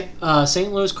say St.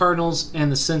 Louis Cardinals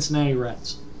and the Cincinnati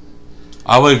Reds.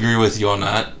 I would agree with you on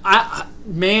that.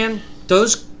 Man,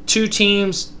 those two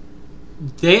teams,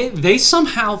 they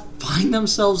somehow find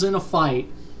themselves in a fight.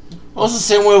 Well, it's the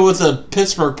same way with the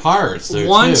Pittsburgh Pirates.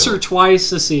 Once or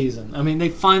twice a season. I mean, they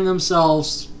find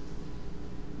themselves...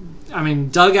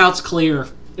 dugouts clear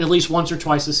at least once or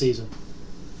twice a season.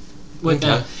 With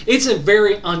them. It's a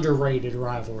very underrated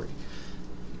rivalry.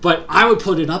 But I would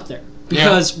put it up there.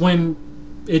 Because when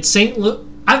it's St. Louis...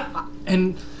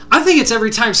 I think it's every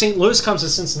time St. Louis comes to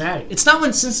Cincinnati. It's not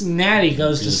when Cincinnati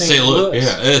goes to St. Louis.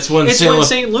 Yeah, it's when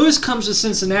St. Louis comes to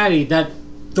Cincinnati that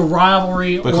the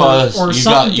rivalry because or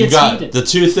something gets heated. The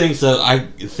two things that I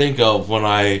think of when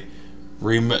I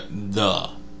the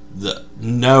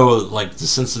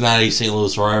Cincinnati St.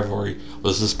 Louis rivalry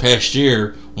was this past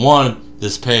year.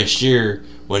 This past year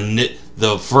when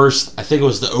the first, I think it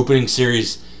was the opening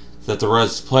series that the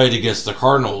Reds played against the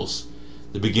Cardinals,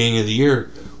 the beginning of the year,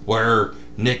 where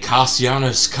Nick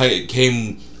Castellanos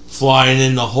came flying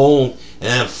in the hole and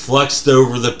then flexed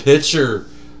over the pitcher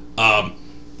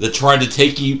that tried to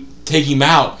take him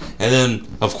out, and then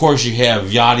of course you have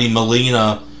Yadi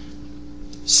Molina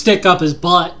stick up his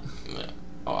butt.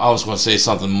 I was going to say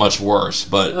something much worse,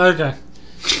 but okay.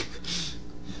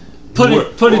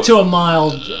 Put it to a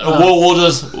mild.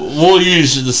 We'll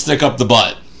use the stick up the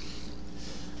butt.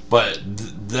 But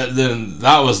then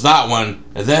that was that one,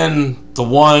 and then the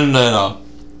one that a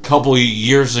couple of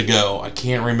years ago, I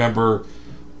can't remember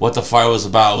what the fight was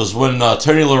about. It was when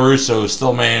Tony La Russa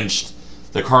still managed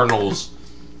the Cardinals,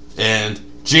 and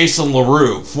Jason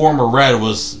LaRue, former Red,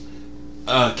 was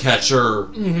a catcher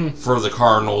for the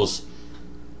Cardinals.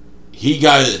 He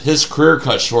got his career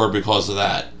cut short because of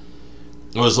that.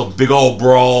 It was a big old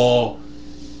brawl,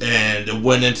 and it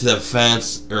went into the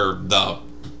fence or the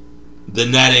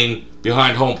netting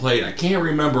behind home plate. I can't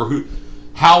remember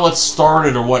how it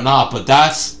started or whatnot, but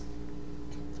that's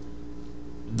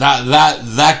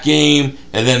that game,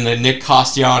 and then the Nick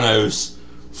Castellanos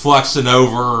flexing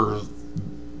over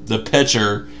the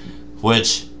pitcher,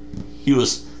 which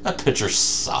that pitcher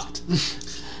sucked.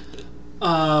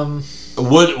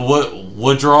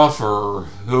 Woodruff or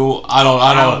who? I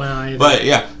don't know. But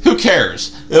yeah, who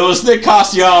cares? It was Nick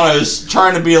Castellanos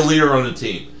trying to be a leader on the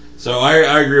team. So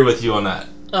I agree with you on that.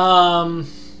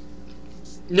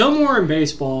 No more in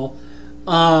baseball.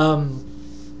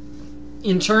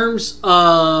 In terms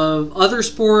of other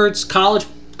sports, college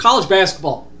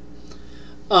basketball.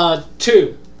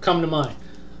 Two come to mind.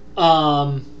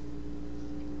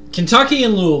 Kentucky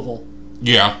and Louisville.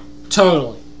 Yeah.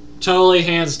 Totally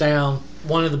hands down.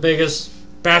 One of the biggest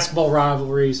basketball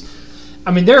rivalries.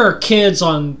 I mean, there are kids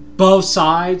on both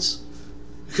sides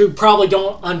who probably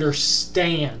don't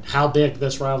understand how big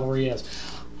this rivalry is.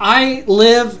 I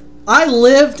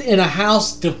lived in a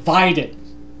house divided.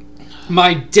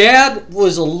 My dad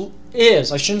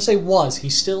I shouldn't say was, he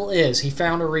still is. He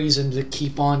found a reason to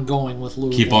keep on going with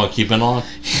Louisville. Keep on keeping on.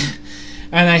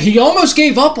 And he almost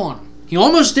gave up on him. He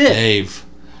almost did. Dave,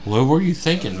 what were you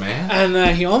thinking, man?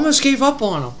 And he almost gave up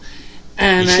on him.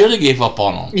 And he should have gave up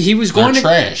on him. He was going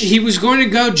to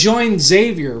go join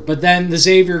Xavier, but then the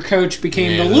Xavier coach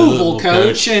became the Louisville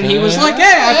coach, and he was like,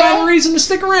 "Hey, I found a reason to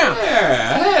stick around."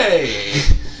 Yeah, hey.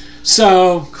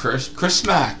 So Chris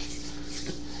Mack.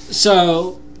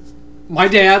 So my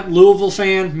dad, Louisville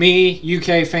fan, me,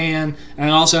 UK fan,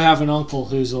 and I also have an uncle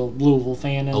who's a Louisville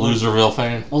fan. A Loserville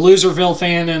fan? A Loserville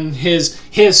fan, and his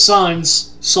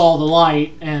sons saw the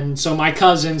light, and so my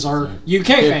cousins are UK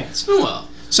fans. Well,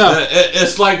 so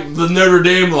it's like the Notre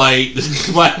Dame light.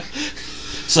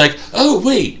 It's like, oh,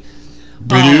 wait,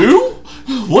 blue?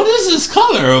 What is this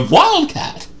color of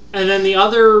Wildcat? And then the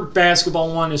other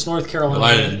basketball one is North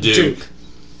Carolina Duke.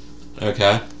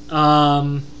 Okay.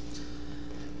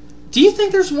 Do you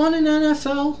think there's one in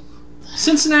NFL?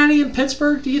 Cincinnati and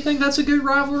Pittsburgh, do you think that's a good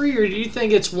rivalry, or do you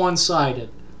think it's one-sided?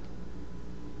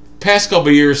 Past couple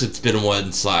of years, it's been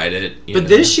one-sided. But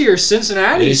this year,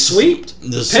 Cincinnati swept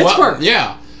Pittsburgh.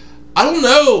 Yeah. I don't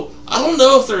know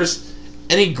if there's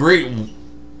any great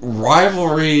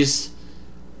rivalries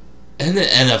in the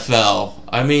NFL.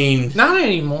 I mean, not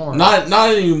anymore. Not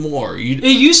anymore. It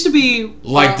used to be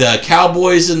like the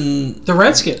Cowboys and the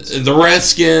Redskins. The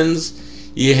Redskins.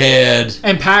 You had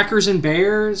and Packers and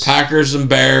Bears.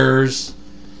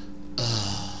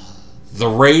 the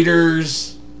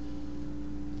Raiders.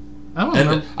 I don't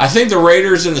know. I think the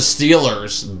Raiders and the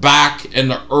Steelers back in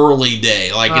the early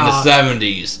day, like in the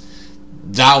 70s,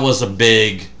 that was a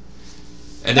big.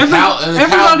 And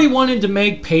everybody wanted to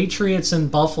make Patriots and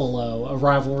Buffalo a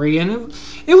rivalry, and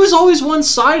it was always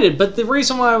one-sided. But the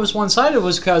reason why it was one-sided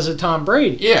was because of Tom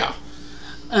Brady. Yeah.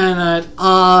 And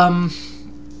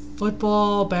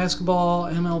football,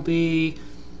 basketball, MLB,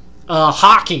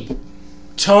 hockey.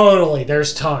 Totally,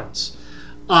 there's tons.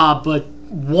 But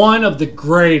one of the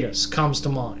greatest comes to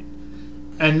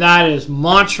mind, and that is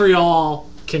Montreal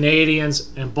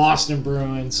Canadiens and Boston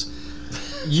Bruins.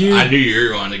 I knew you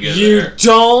were going to get there. You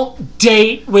don't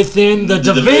date within the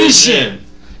division.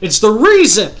 It's the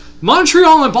reason.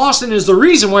 Montreal and Boston is the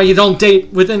reason why you don't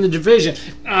date within the division.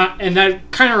 And that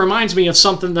kind of reminds me of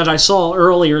something that I saw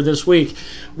earlier this week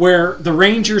where the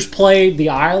Rangers played the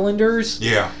Islanders.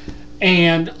 Yeah.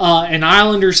 And an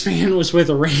Islanders fan was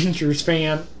with a Rangers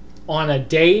fan on a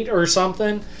date or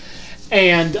something.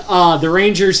 And the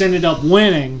Rangers ended up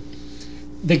winning.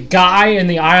 The guy in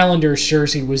the Islanders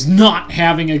jersey was not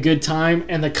having a good time,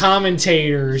 and the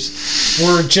commentators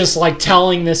were just like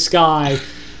telling this guy,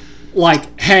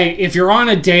 like, hey, if you're on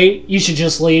a date, you should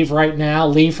just leave right now.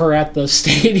 Leave her at the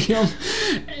stadium.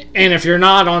 And if you're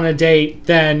not on a date,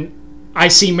 then I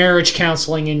see marriage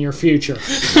counseling in your future.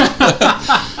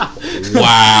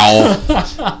 Wow.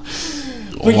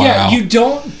 But yeah, you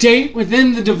don't date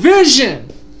within the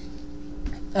division.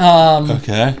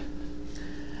 Okay.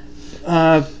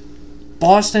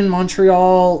 Boston,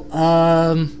 Montreal.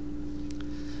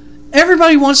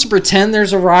 Everybody wants to pretend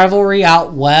there's a rivalry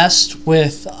out west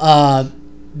with the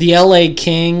LA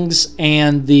Kings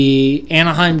and the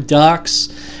Anaheim Ducks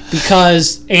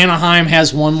because Anaheim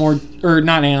has one more, or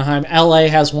not Anaheim, LA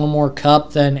has one more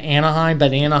cup than Anaheim,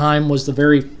 but Anaheim was the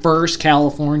very first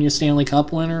California Stanley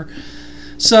Cup winner.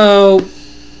 So,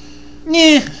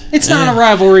 it's not a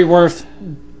rivalry worth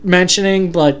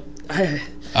mentioning, but...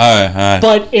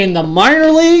 But in the minor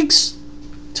leagues,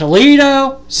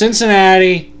 Toledo,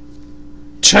 Cincinnati,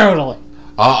 totally.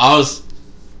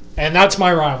 And that's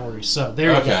my rivalry. So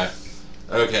there you go.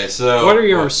 Okay, so what are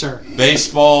yours, sir?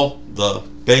 Baseball,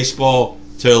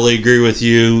 totally agree with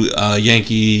you.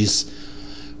 Yankees,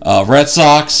 Red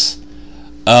Sox.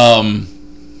 Another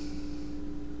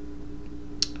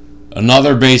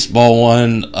baseball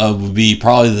one would be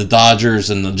probably the Dodgers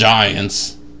and the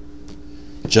Giants.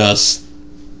 Just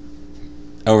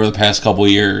over the past couple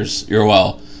years,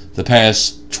 the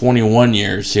past 21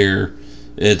 years here,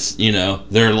 it's,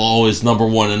 they're always number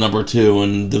one and number two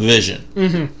in division.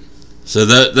 Mm-hmm. So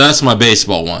that's my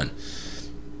baseball one.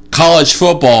 College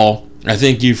football, I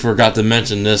think you forgot to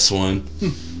mention this one.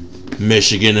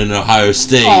 Michigan and Ohio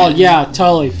State. Oh, yeah,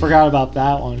 totally. Forgot about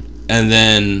that one. And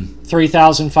then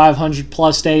 3,500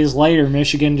 plus days later,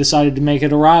 Michigan decided to make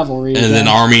it a rivalry. And then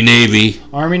Army-Navy.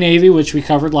 Army-Navy, which we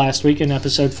covered last week in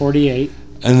episode 48.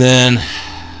 And then,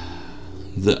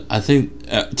 I think,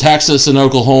 Texas and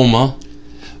Oklahoma.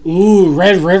 Ooh,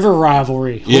 Red River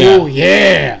rivalry. Yeah. Ooh,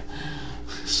 yeah.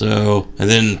 So, and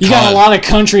then... You got a lot of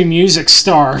country music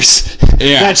stars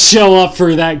that show up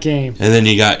for that game. And then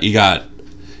you got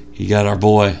our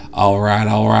boy, all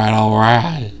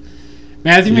right.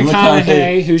 Matthew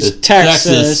McConaughey, who's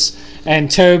Texas, and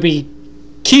Toby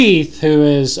Keith, who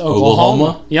is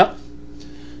Oklahoma. Yep.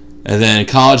 And then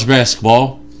college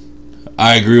basketball,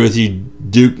 I agree with you.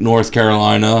 Duke, North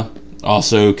Carolina,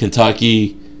 also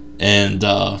Kentucky, and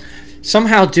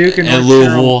somehow Duke and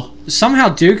Louisville. Somehow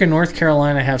Duke and North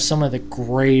Carolina have some of the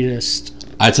greatest.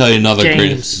 I tell you another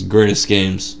games. greatest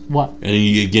games. What? And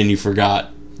you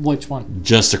forgot. Which one?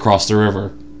 Just across the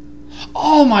river.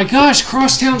 Oh my gosh,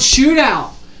 Crosstown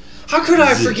Shootout. How could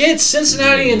I forget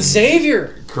Cincinnati and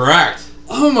Xavier? Correct.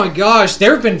 Oh my gosh,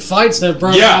 there have been fights that have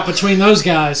broken out between those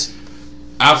guys.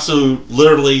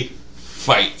 Literally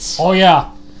fights. Oh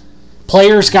yeah.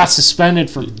 Players got suspended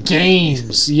for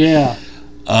games, yeah.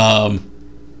 I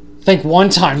think one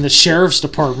time the sheriff's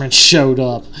department showed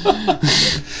up.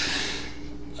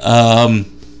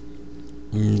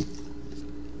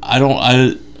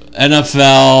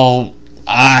 NFL,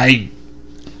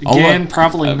 Again,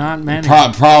 probably not many.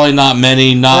 Probably not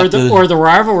many. Or the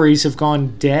rivalries have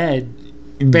gone dead.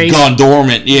 Gone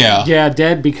dormant, yeah. Yeah,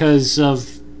 dead because of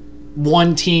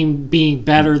one team being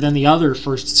better than the other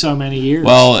for so many years.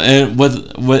 Well, and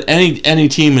with any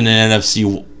team in the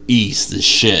NFC East is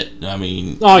shit. I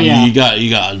mean, you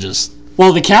got just.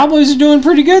 Well, the Cowboys are doing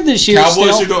pretty good this year.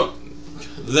 Cowboys are doing.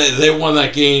 They won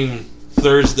that game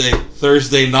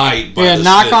Thursday night. Yeah,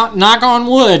 knock on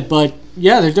wood, but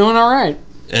yeah, they're doing all right.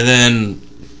 And then,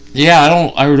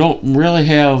 I don't really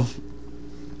have.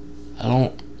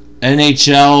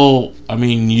 NHL, I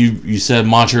mean, you said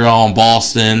Montreal and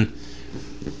Boston.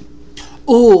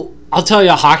 Oh, I'll tell you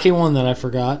a hockey one that I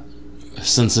forgot.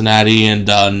 Cincinnati and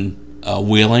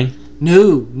Wheeling.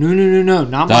 No.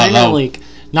 Not minor league.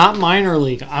 Not minor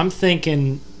league. I'm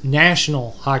thinking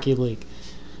National Hockey League.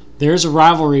 There's a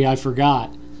rivalry I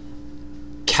forgot.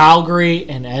 Calgary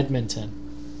and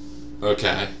Edmonton.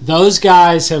 Okay. Those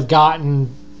guys have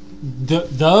gotten...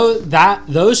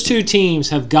 Those two teams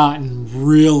have gotten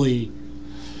really...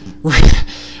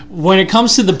 When it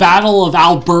comes to the Battle of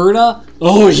Alberta,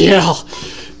 oh yeah,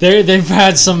 they've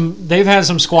had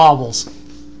some squabbles.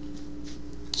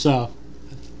 So,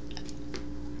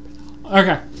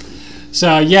 okay,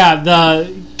 so yeah,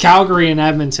 the Calgary and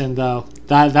Edmonton though,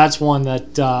 that's one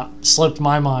that slipped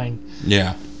my mind.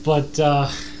 Yeah, but is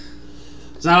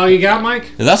that all you got,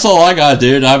 Mike? That's all I got,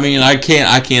 dude. I mean, I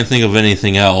can't think of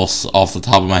anything else off the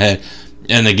top of my head.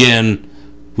 And again,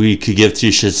 we could give two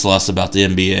shits less about the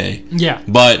NBA. Yeah.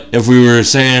 But if we were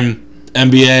saying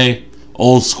NBA,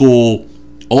 old school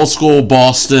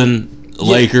Boston,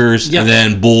 Lakers, and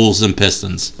then Bulls and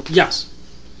Pistons. Yes.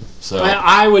 So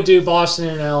I would do Boston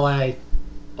and LA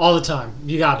all the time.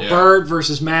 You got Bird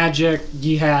versus Magic.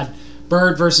 You had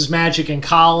Bird versus Magic in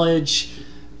college.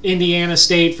 Indiana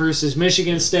State versus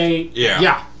Michigan State.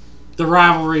 Yeah. The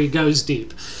rivalry goes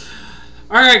deep.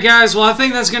 All right, guys. Well, I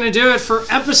think that's going to do it for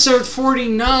episode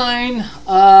 49.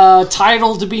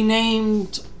 Title to be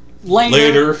named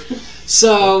later.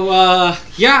 So,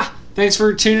 thanks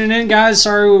for tuning in, guys.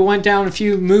 Sorry we went down a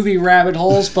few movie rabbit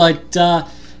holes, but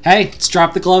hey, it's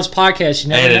Drop the Gloves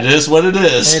podcast. It is what it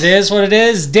is. It is what it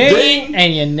is. Ding!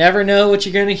 And you never know what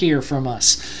you're going to hear from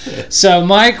us. So,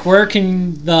 Mike, where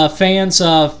can the fans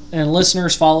and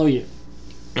listeners follow you?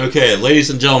 Okay, ladies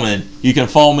and gentlemen, you can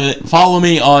follow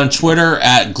me on Twitter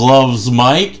at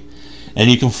GlovesMike, and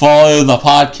you can follow the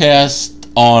podcast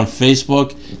on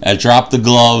Facebook at Drop the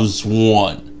Gloves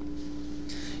 1.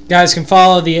 You guys can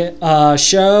follow the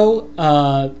show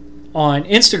on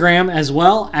Instagram as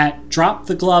well at Drop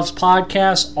the Gloves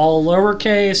Podcast, all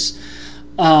lowercase.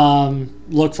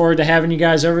 Look forward to having you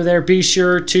guys over there. Be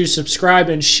sure to subscribe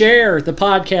and share the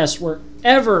podcast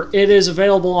wherever it is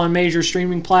available on major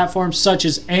streaming platforms such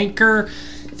as Anchor.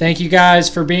 Thank you guys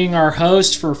for being our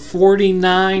host for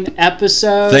 49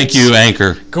 episodes. Thank you,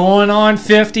 Anchor. Going on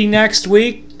 50 next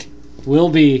week. We'll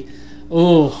be...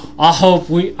 Oh, I hope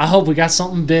we got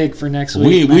something big for next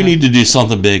week. We need to do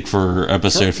something big for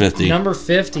episode 50. Number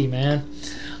 50, man.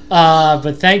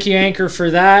 But thank you, Anchor, for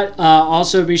that.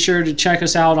 Also, be sure to check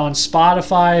us out on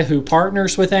Spotify, who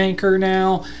partners with Anchor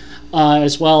now,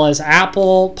 as well as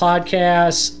Apple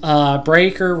Podcasts,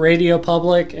 Breaker, Radio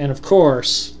Public, and of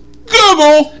course,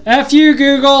 Google. F you,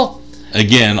 Google.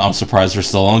 Again, I'm surprised we're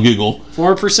still on Google.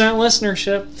 4%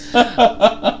 listenership.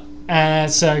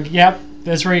 So, yep.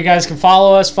 That's where you guys can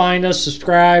follow us, find us,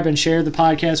 subscribe, and share the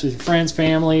podcast with your friends,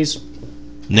 families,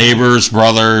 neighbors,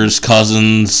 brothers,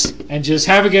 cousins. And just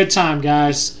have a good time,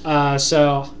 guys.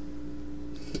 So,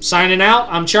 signing out,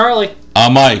 I'm Charlie.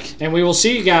 I'm Mike. And we will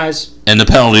see you guys in the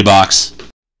penalty box.